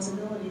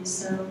responsibilities.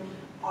 So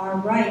our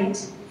right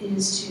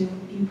is to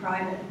be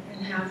private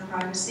and have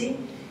privacy,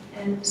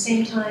 and at the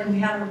same time we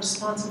have a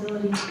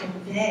responsibility to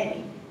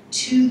convey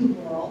to the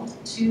world,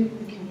 to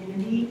the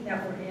community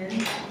that we're in,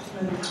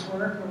 whether it's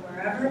work or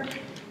wherever,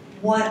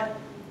 what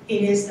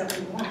it is that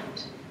we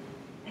want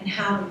and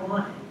how we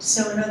want it.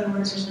 So in other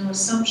words, there's no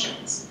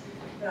assumptions.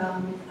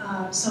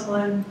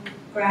 Someone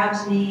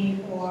grabs me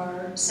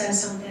or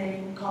says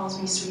something, calls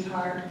me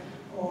sweetheart,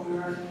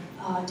 or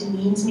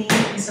demeans me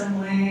in some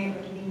way,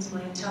 or demeans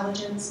my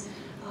intelligence.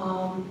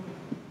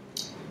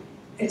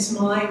 It's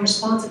my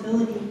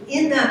responsibility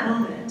in that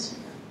moment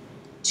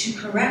to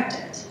correct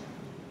it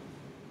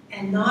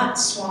and not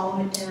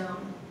swallow it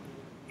down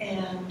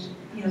and,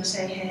 you know,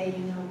 say, hey,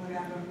 you know,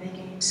 whatever,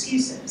 making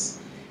excuses.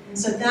 And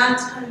so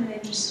that's kind of an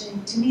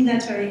interesting, to me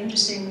that's very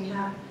interesting.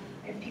 I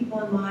have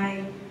people in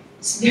my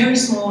very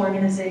small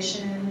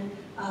organization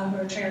who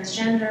are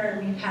transgender,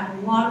 and we've had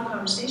a lot of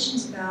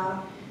conversations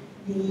about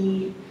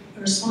the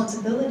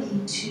responsibility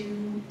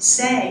to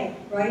say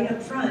right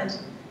up front,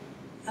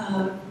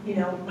 you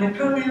know, my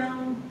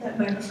pronoun,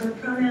 my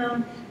preferred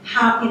pronoun,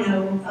 how, you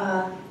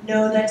know,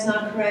 no, that's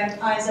not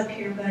correct, eyes up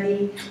here,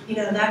 buddy, you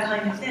know, that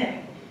kind of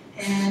thing.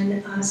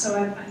 And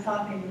so I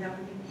thought maybe that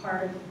would be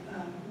part of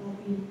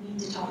what we need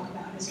to talk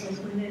about as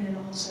both women and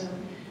also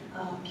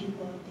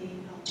people of the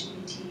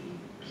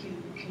LGBTQ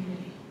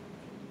community.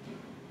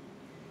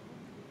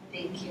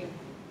 Thank you.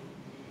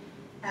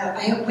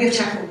 I hope we have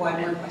time for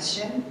one more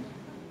question.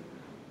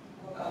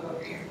 We'll go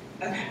over here.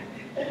 Okay.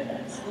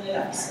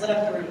 Split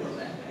up the room a little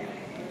bit.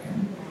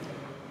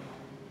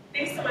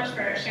 Thanks so much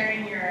for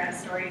sharing your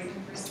stories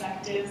and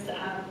perspectives.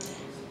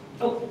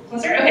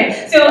 Closer?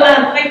 Okay, so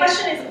my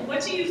question is,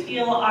 what do you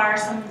feel are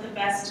some of the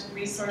best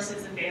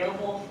resources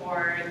available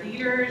for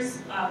leaders,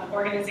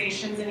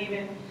 organizations, and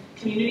even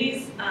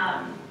communities,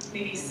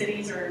 maybe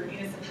cities or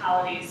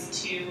municipalities,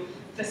 to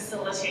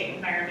facilitate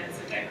environments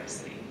of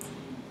diversity?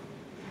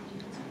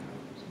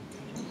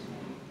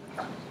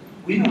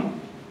 We don't,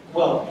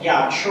 well,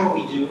 yeah, I'm sure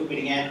we do, but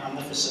again, I'm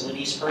the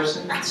facilities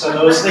person, so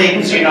those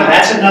things, you know,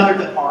 that's another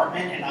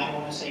department, and I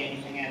don't want to say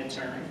anything out of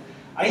turn.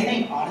 I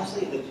think,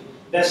 honestly, the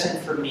best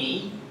thing for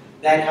me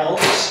that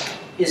helps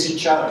is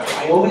each other.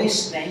 I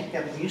always think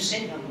that when you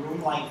sit in a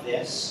room like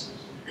this,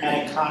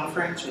 at a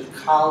conference with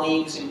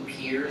colleagues and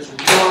peers,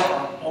 we are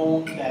our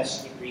own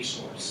best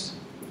resource.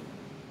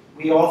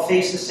 We all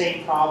face the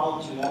same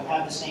problems, we all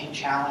have the same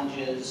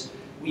challenges.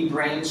 We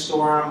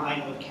brainstorm. I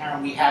know,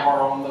 Karen, we have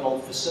our own little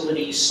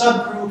facilities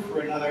subgroup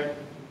for another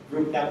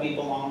group that we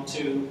belong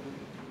to.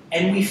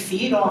 And we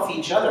feed off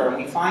each other and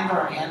we find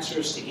our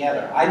answers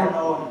together. I don't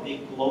know on a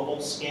big global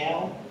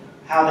scale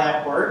how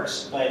that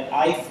works, but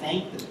I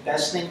think the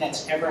best thing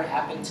that's ever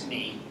happened to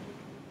me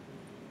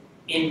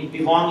in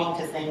belonging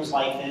to things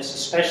like this,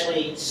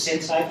 especially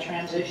since I've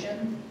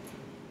transitioned,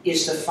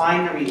 is to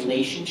find the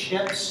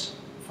relationships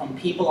from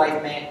people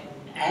I've met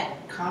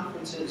at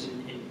conferences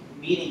and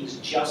meetings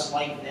just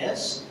like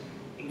this,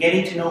 and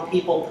getting to know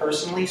people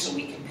personally so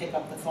we can pick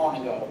up the phone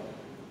and go,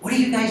 what are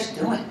you guys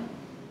doing?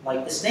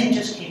 Like, this thing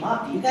just came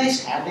up. Do you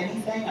guys have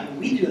anything? I mean,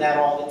 we do that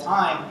all the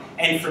time,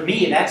 and for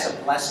me, that's a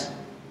blessing.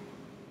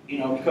 You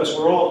know, because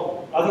we're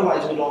all,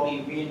 otherwise we'd all be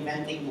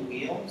reinventing the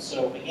wheel.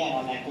 So again,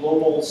 on that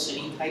global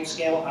city type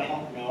scale, I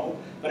don't know,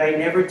 but I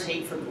never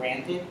take for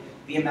granted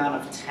the amount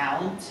of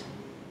talent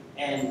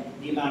and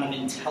the amount of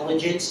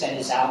intelligence that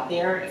is out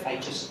there if I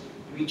just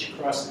reach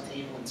across the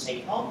table and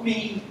say, help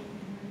me,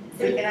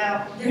 freaking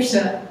out.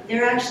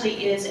 There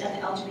actually is at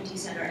the LGBT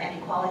Center at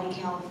Equality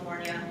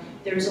California,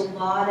 there's a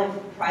lot of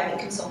private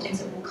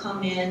consultants that will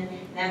come in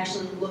and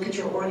actually look at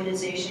your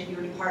organization,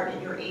 your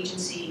department, your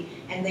agency,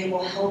 and they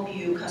will help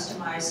you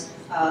customize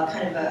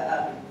kind of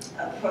a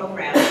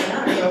program,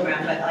 not a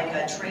program, but like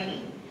a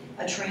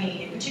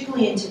training, and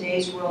particularly in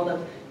today's world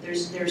of,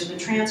 there's the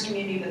trans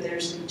community, but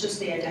there's just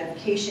the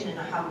identification and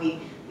how we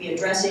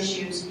address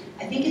issues.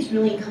 I think it's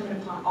really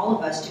incumbent upon all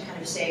of us to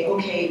kind of say,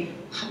 okay,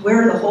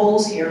 where are the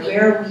holes here?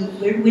 Where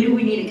do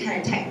we need to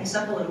kind of tighten this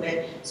up a little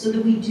bit so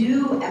that we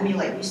do, I mean,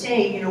 like you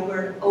say, you know,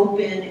 we're an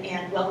open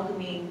and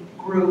welcoming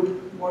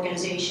group,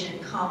 organization,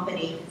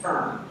 company,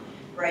 firm,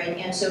 right?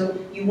 And so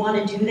you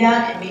want to do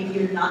that, and maybe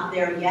you're not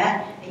there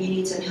yet, and you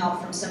need some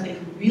help from somebody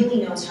who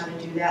really knows how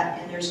to do that.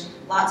 And there's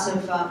lots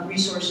of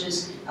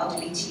resources,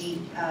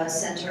 LGBT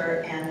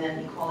Center and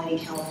then Equality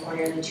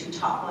California are the two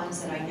top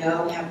ones that I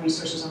know have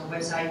resources on the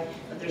website.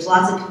 But there's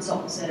lots of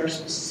consultants that are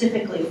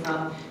specifically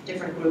from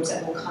different groups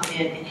that will come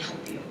in and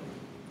help you.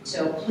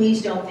 So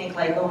please don't think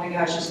like, oh my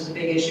gosh, this is a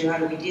big issue, how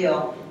do we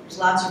deal? There's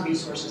lots of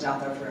resources out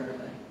there for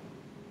everybody.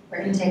 We're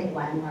going to take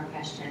one more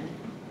question.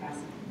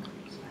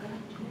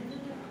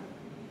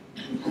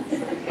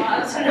 I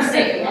was going to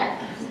say, yeah.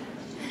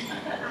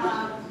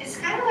 It's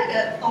kind of like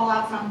a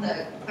follow-up from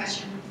the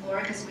question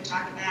before, because we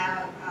talked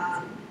about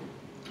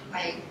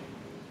like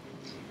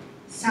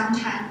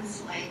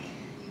sometimes like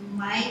you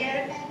might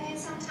get offended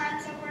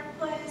sometimes at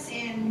workplace,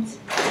 and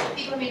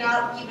people may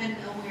not even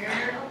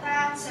aware of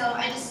that. So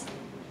I just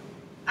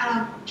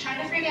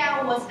trying to figure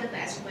out what's the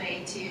best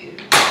way to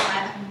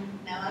let them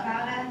know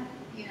about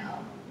it, you know,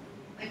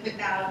 like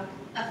without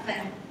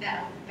offending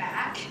them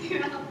back, you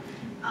know.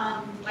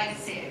 Like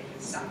say,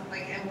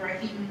 like I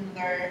work in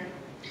their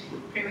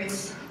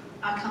previous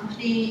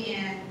company,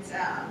 and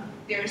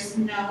there's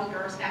no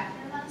girls'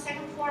 bathroom on the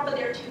second floor, but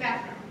there are two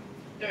bathrooms.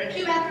 There are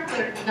two bathrooms,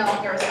 but there are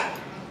no girls'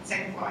 bathroom on the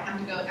second floor. I have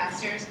to go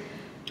downstairs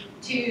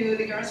to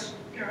the girls'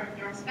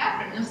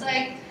 bathroom. It was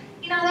like,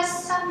 you know,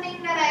 that's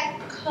something that I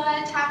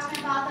could talk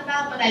to my boss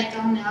about, but I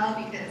don't know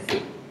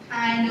because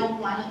I know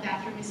one of the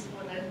bathrooms is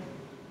for the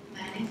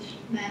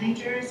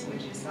managers,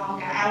 which is all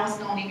guy. I was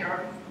the only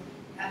girl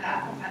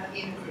at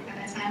the group at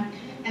that time.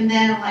 And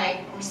then like,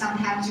 or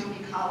sometimes you'll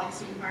be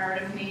colleagues who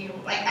heard of me,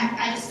 like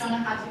I just don't know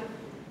how to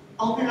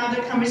open up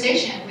the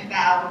conversation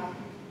without,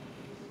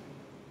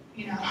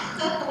 you know.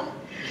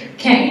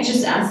 Can't you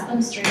just ask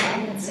them straight up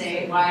and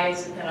say, why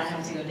is it that I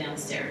have to go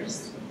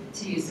downstairs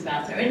to use the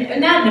bathroom?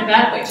 And not in a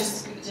bad way,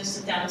 just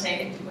sit down and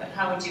say,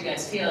 how would you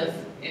guys feel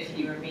if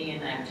you were me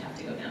and I would have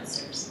to go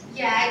downstairs?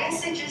 Yeah, I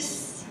guess it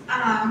just,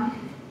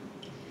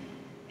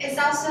 it's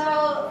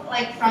also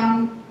like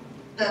from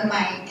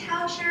my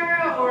culture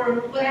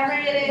or whatever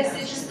it is.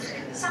 It's just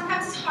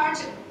sometimes it's hard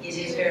to. It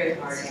is very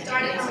hard.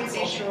 Start a It's a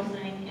conversation. cultural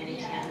thing, and it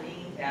can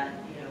be that,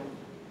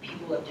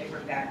 people of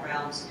different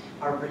backgrounds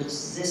are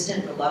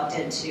resistant,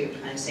 reluctant to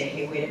kind of say,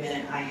 hey, wait a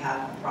minute, I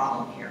have a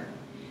problem here.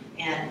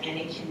 And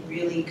it can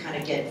really kind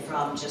of get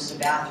from just a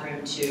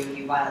bathroom to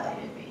you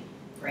violated me,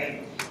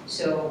 right?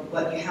 So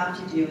what you have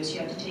to do is you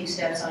have to take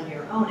steps on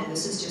your own, and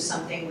this is just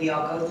something we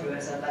all go through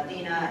as a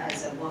Latina,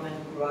 as a woman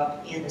who grew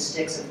up in the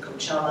sticks of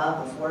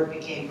Coachella before it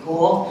became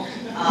cool.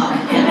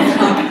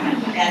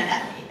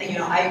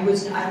 I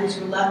was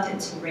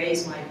reluctant to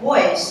raise my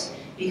voice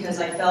because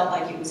I felt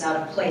like it was out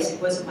of place.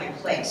 It wasn't my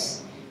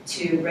place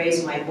to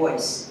raise my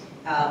voice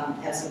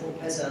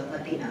as a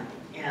Latina.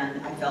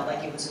 And I felt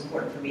like it was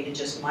important for me to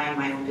just mind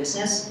my own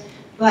business.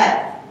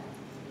 But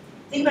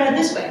think about it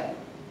this way.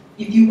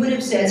 If you would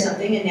have said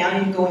something, and now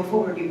you're going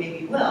forward, you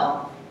maybe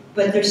will,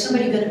 but there's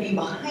somebody going to be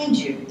behind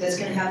you that's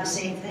going to have the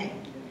same thing.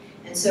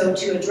 And so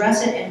to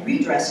address it and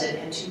redress it,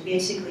 and to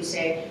basically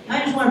say, I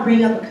just want to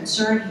bring up a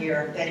concern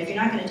here, that if you're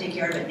not going to take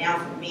care of it now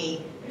for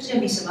me, there's going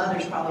to be some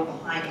others probably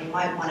behind you. You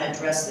might want to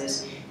address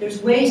this.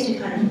 There's ways to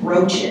kind of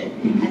broach it,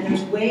 and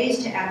there's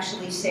ways to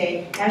actually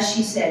say, as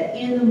she said,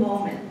 in the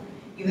moment,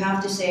 you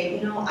have to say,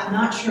 I'm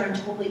not sure I'm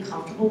totally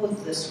comfortable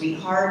with the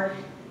sweetheart.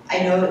 I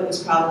know it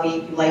was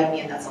probably, you like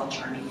me and that's all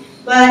charming,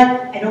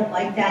 but I don't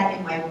like that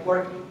in my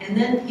work. And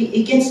then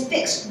it gets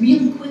fixed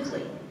really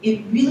quickly.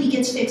 It really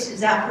gets fixed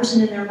because that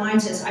person in their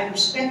mind says, I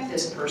respect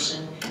this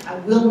person. I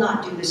will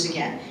not do this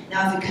again.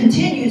 Now, if it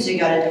continues, you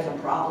got a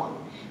different problem.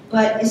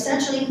 But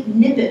essentially,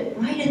 nip it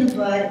right in the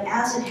bud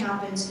as it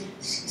happens.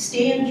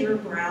 Stand your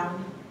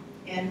ground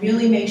and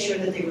really make sure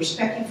that they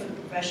respect you for the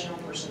professional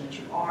person that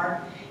you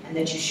are, and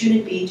that you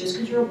shouldn't be just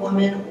because you're a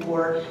woman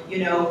or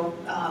you're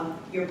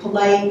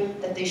polite,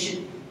 that they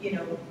should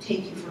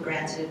take you for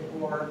granted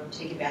or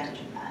take advantage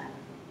of that.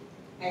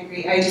 I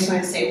agree. I just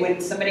want to say, when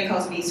somebody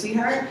calls me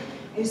sweetheart,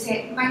 I just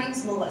say, my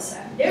name's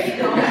Melissa. There you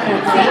go. So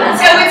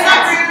it's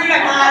not rude,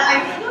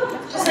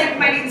 I'm just like,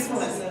 my name's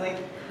Melissa, like,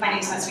 my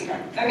name's not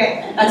sweetheart.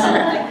 Okay, that's all.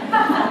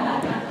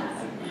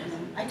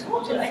 I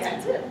told you,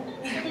 that's it.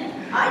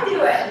 I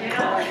do it,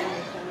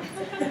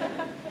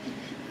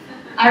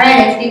 All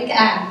right, I think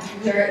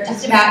we're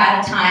just about out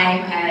of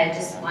time. I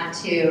just want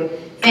to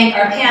thank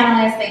our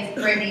panelists. Thanks,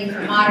 Brittany,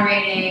 for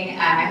moderating.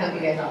 I hope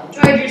you guys all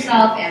enjoyed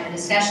yourself and the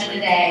discussion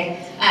today.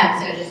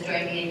 So just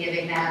join me in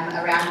giving them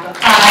a round of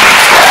applause.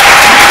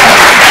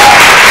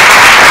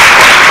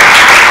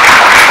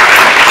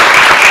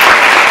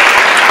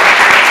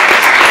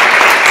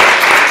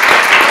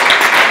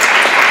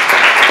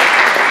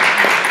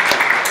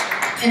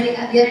 And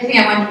the other thing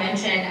I wanted to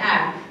mention,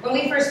 when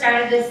we first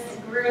started this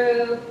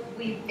group,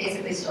 we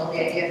basically stole the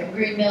idea from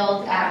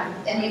Greenbuild.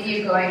 Any of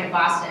you going to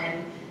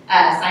Boston,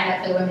 sign up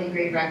for the Women in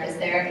Green Breakfast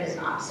there. It is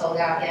not sold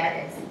out yet.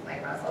 It's,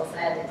 like Russell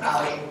said, it's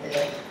always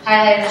the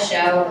highlight of the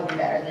show. It'll be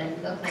better than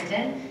Bill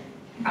Clinton.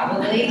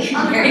 Probably,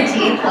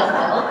 guaranteed, plus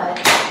Bill, but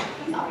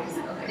he's always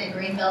open in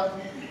Greenfield.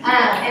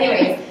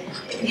 Anyways,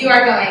 if you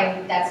are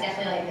going, that's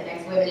definitely like the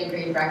next Women in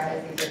Green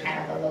Breakfast. These are kind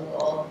of the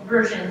local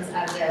versions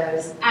of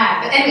those.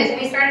 But anyways, when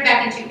we started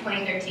back in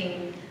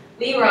 2013,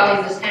 we were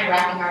always just kind of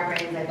racking our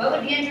brains, like, what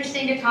would be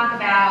interesting to talk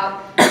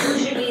about? Who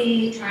should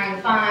we try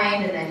and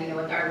find? And then,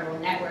 with our little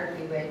network,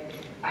 we would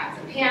find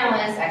some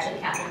panelists. Actually,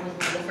 Catherine was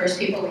one of the first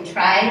people we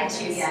tried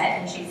to get,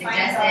 and she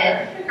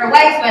suggested her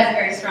wife was a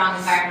very strong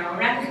environmental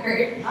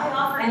record. I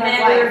offered And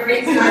then we were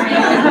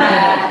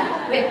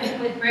brainstorming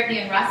with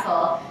Brittany and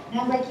Russell, and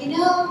I was like,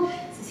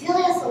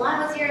 Cecilia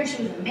Solano was here, and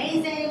she was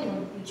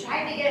amazing. We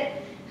tried to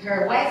get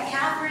her wife,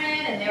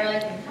 Catherine, and they were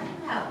like, you're talking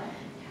about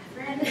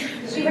Catherine?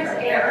 She was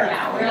here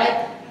now. We're like,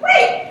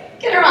 wait,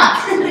 get her on.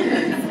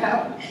 So,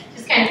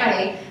 just kind of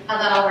funny how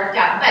that all worked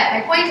out. But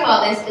my point to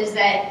all this is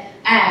that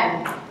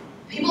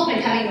people have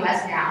been coming to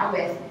us now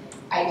with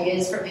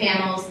ideas for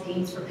panels,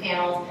 themes for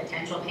panels,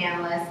 potential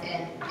panelists,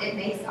 and it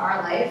makes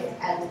our life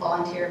as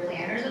volunteer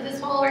planners of this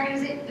whole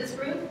organization, this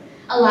group,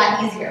 a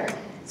lot easier.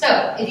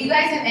 So if you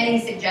guys have any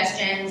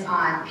suggestions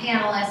on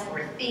panelists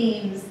or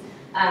themes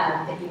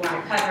that you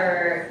want to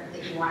cover,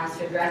 that you want us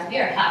to address, we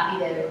are happy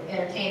to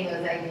entertain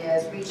those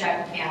ideas, reach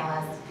out to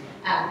panelists.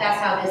 That's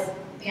how this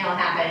panel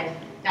happened.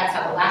 That's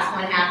how the last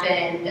one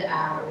happened,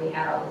 where we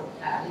had all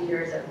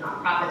leaders of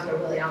nonprofits who are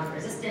really on the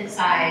resistance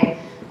side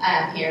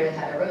here with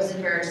Heather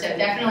Rosenberg. So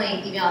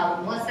definitely email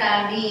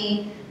Melissa,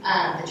 me,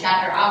 the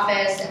chapter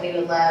office, and we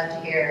would love to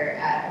hear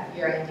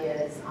your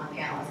ideas on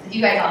panels. Because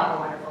you guys all have a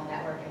wonderful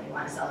network, and we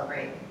want to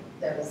celebrate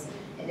those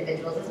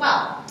individuals as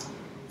well.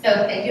 So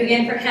thank you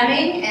again for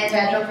coming, and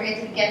don't forget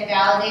to get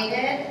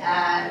validated.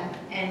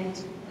 And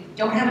we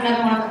don't have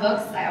another one on the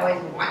books. I always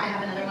want to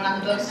have another one on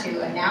the books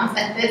to announce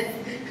at this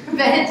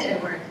event, and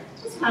we're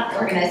just not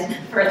organized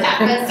for that,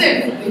 but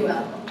soon we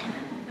will.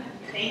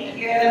 Thank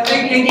you.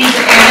 Thank you for